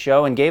enjoyed the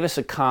show and gave us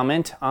a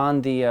comment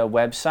on the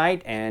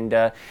website. And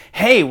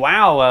hey,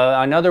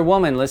 wow, another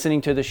woman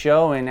listening to the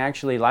show and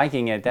actually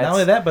liking it. That's, Not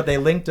only that, but they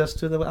linked us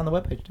to on the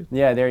webpage too.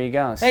 yeah, there you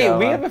go. Hey, So,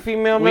 we have a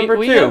female we- member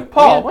we too. have-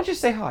 Paul, we have- why don't you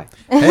say hi?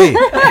 Hey,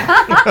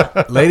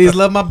 ladies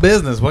love my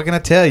business. What can I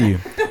tell you?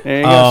 There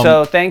you go.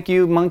 So thank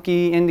you,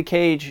 Monkey in the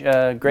Cage.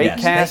 Great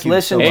Yes, cast. thank you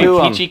Listen so Hey, to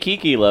them. Peachy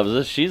Kiki loves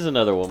us. She's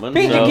another woman.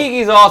 Peachy so-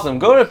 Kiki's awesome.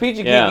 Go to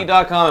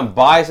peachykiki.com and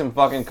buy some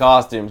fucking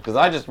costumes because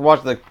I just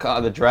watched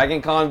the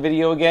Dragon Con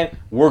video again.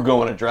 We're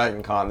going to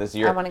Dragon Con this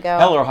year. I wanna go.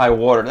 Hell or high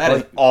water. That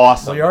is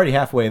awesome. Well, you're already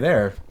halfway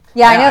there.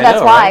 Yeah, I know.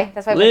 That's why. Right?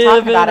 That's why we're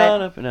talking about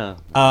it. No.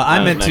 I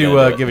No, meant not to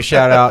gonna do it. give a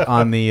shout out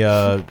on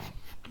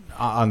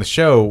the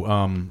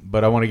show,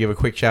 but I want to give a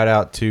quick shout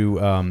out to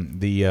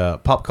the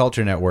Pop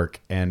Culture Network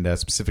and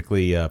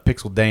specifically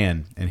Pixel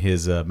Dan and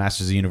his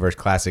Masters of the Universe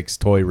Classics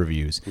toy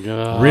reviews.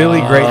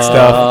 Really great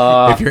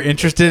stuff. If you're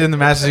interested in the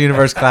Masters of the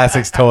Universe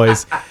Classics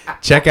toys,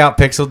 check out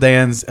Pixel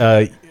Dan's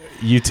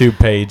YouTube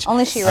page.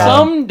 Only She-Ra.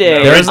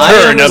 Someday, There's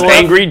Turn of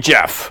Angry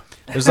Jeff.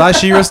 There's a lot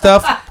of She-Ra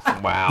stuff.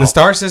 Wow. The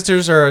Star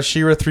Sisters are a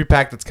She-Ra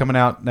 3-pack that's coming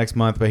out next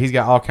month, but he's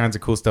got all kinds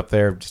of cool stuff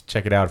there. Just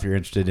check it out if you're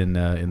interested in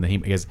the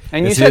He-Man.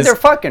 And you said they're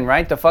fucking,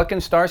 right? The fucking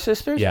Star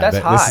Sisters? Yeah, That's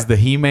hot. this is the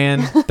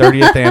He-Man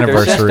 30th They're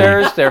anniversary.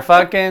 sisters. They're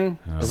fucking.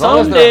 As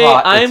long as they're Someday,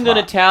 hot, I'm it's going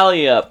to hot.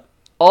 tally up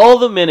all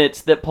the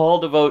minutes that Paul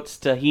devotes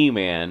to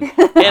He-Man,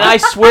 and I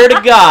swear to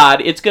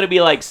God, it's going to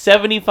be like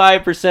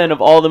 75%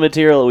 of all the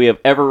material we have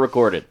ever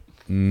recorded.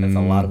 That's a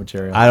lot of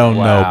material. I don't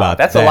know about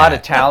That's that. a lot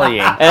of tallying.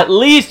 At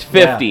least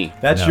 50. Yeah,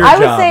 that's No. your I job.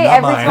 would say not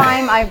every mine.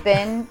 time I've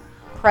been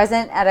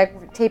present at a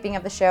taping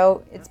of the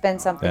show, it's been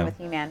something Yeah. with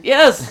He-Man.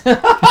 Yes.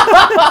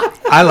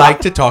 I like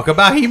to talk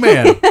about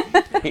He-Man.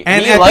 He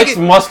And I think likes it-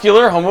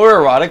 muscular,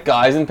 homoerotic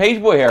guys in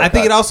pageboy haircuts. I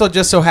think it also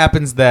just so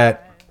happens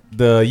that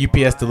the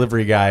UPS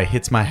delivery guy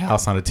hits my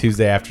house on a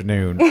Tuesday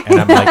afternoon, and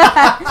I'm like,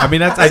 I mean,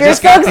 that's I You're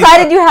just so got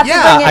excited you have to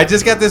yeah, bring it. I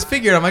just got this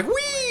figure. I'm like,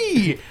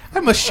 wee! I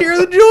must share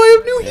the joy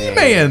of new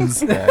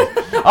He-Mans. I'm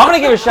going to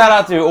give a shout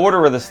out to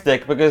Order of the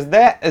Stick because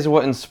that is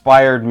what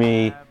inspired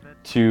me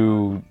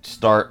to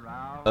start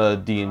a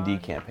D&D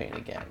campaign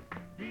again.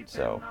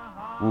 So,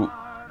 woo.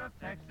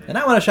 And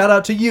I want to shout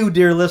out to you,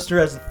 dear listener,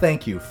 as a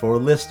thank you for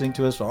listening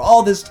to us for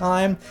all this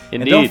time.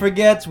 And Indeed. don't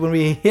forget, when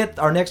we hit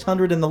our next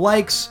 100 in the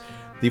likes,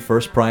 the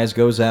first prize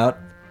goes out.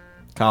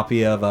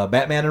 Copy of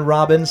Batman and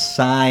Robin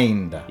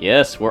signed.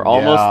 Yes, we're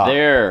almost Yeah.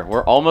 there.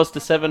 We're almost to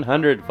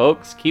 700,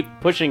 folks. Keep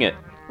pushing it.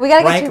 We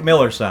gotta Frank get to,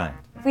 Miller signed.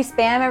 if we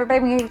spam everybody,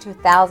 we can get to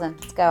 1,000.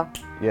 Let's go.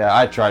 Yeah,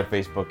 I tried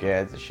Facebook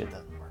ads. The shit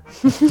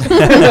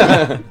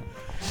doesn't work.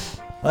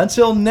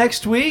 Until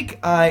next week,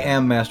 I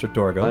am Master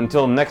Torgo.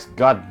 Until next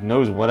God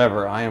knows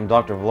whatever, I am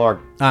Dr. Vlarg.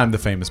 I'm the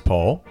famous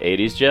Paul.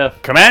 80s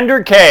Jeff.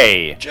 Commander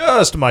K.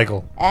 Just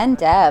Michael. And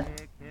Deb.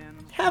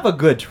 Have a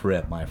good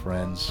trip, my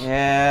friends.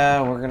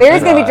 Yeah, we're gonna.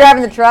 Barry's gonna be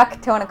driving the truck,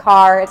 towing a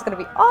car. It's gonna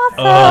be awesome.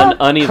 An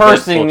uneventful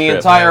cursing the trip.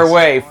 entire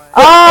way. Foot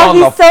Oh, on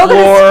he's the so gonna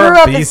floor. screw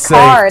up Be his safe,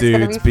 car. It's gonna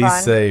dudes. be Be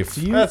fun. safe.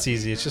 That's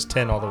easy. It's just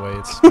 10 all the way.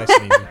 It's nice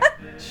and easy.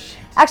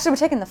 Actually, we're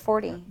taking the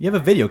 40. You have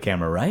a video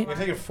camera, right? We're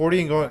taking 40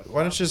 and going.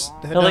 Why don't you just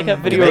head No, they down got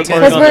and video get recording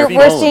Because on their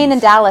we're phones. staying in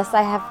Dallas.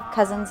 I have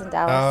cousins in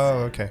Dallas. Oh,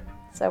 okay.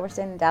 So we're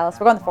staying in Dallas.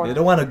 We're going the 40. You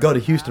don't want to go to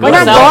Houston. We're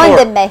not South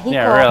going to Mexico.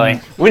 Yeah,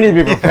 really. We need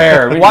to be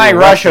prepared. We need Why to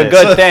Russia? rush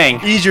this. Good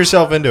thing. Ease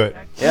yourself into it.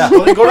 Yeah.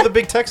 Well, then go to the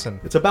Big Texan.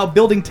 It's about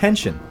building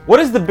tension. What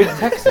is the Big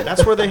Texan?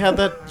 That's where they have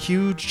that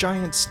huge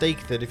giant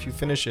steak that if you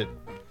finish it,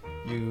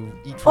 you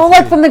eat for Oh,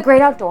 like free. from the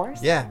Great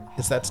Outdoors? Yeah,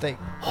 it's that steak.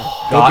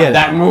 Go get it.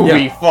 that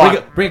movie. Yeah,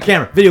 Fuck. bring a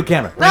camera. Video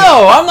camera. Bring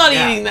No, I'm not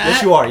eating that.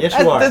 Yes, you are. Yes,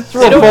 you are. That's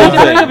They don't need to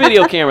bring a revolting.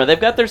 video camera. They've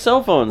got their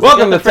cell phones.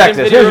 Welcome to They've got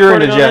the freaking Texas. video Here's your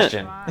recording on it.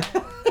 indigestion.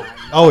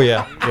 Oh,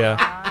 yeah.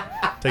 Yeah.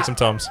 Take some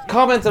Tums.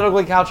 Comments at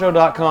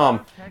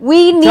uglycouchshow.com.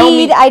 We Tell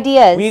me- need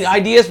ideas. We need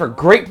ideas for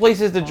great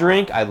places to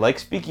drink. I like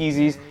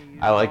speakeasies.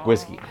 I like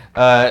whiskey.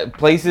 Good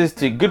places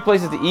to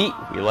eat.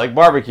 We like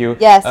barbecue.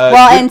 Yes,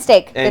 well, and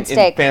steak. Good And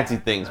steak. fancy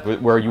things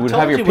where you would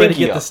Told have your you where to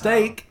pinky get up. the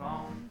steak.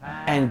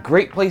 And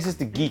great places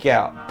to geek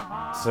out.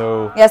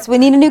 So Yes, we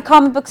need a new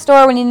comic book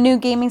store. We need a new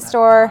gaming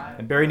store.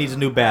 And Barry needs a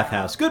new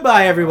bathhouse.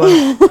 Goodbye,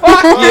 everyone.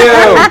 fuck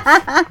you.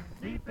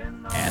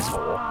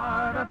 Asshole.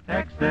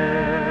 Texas.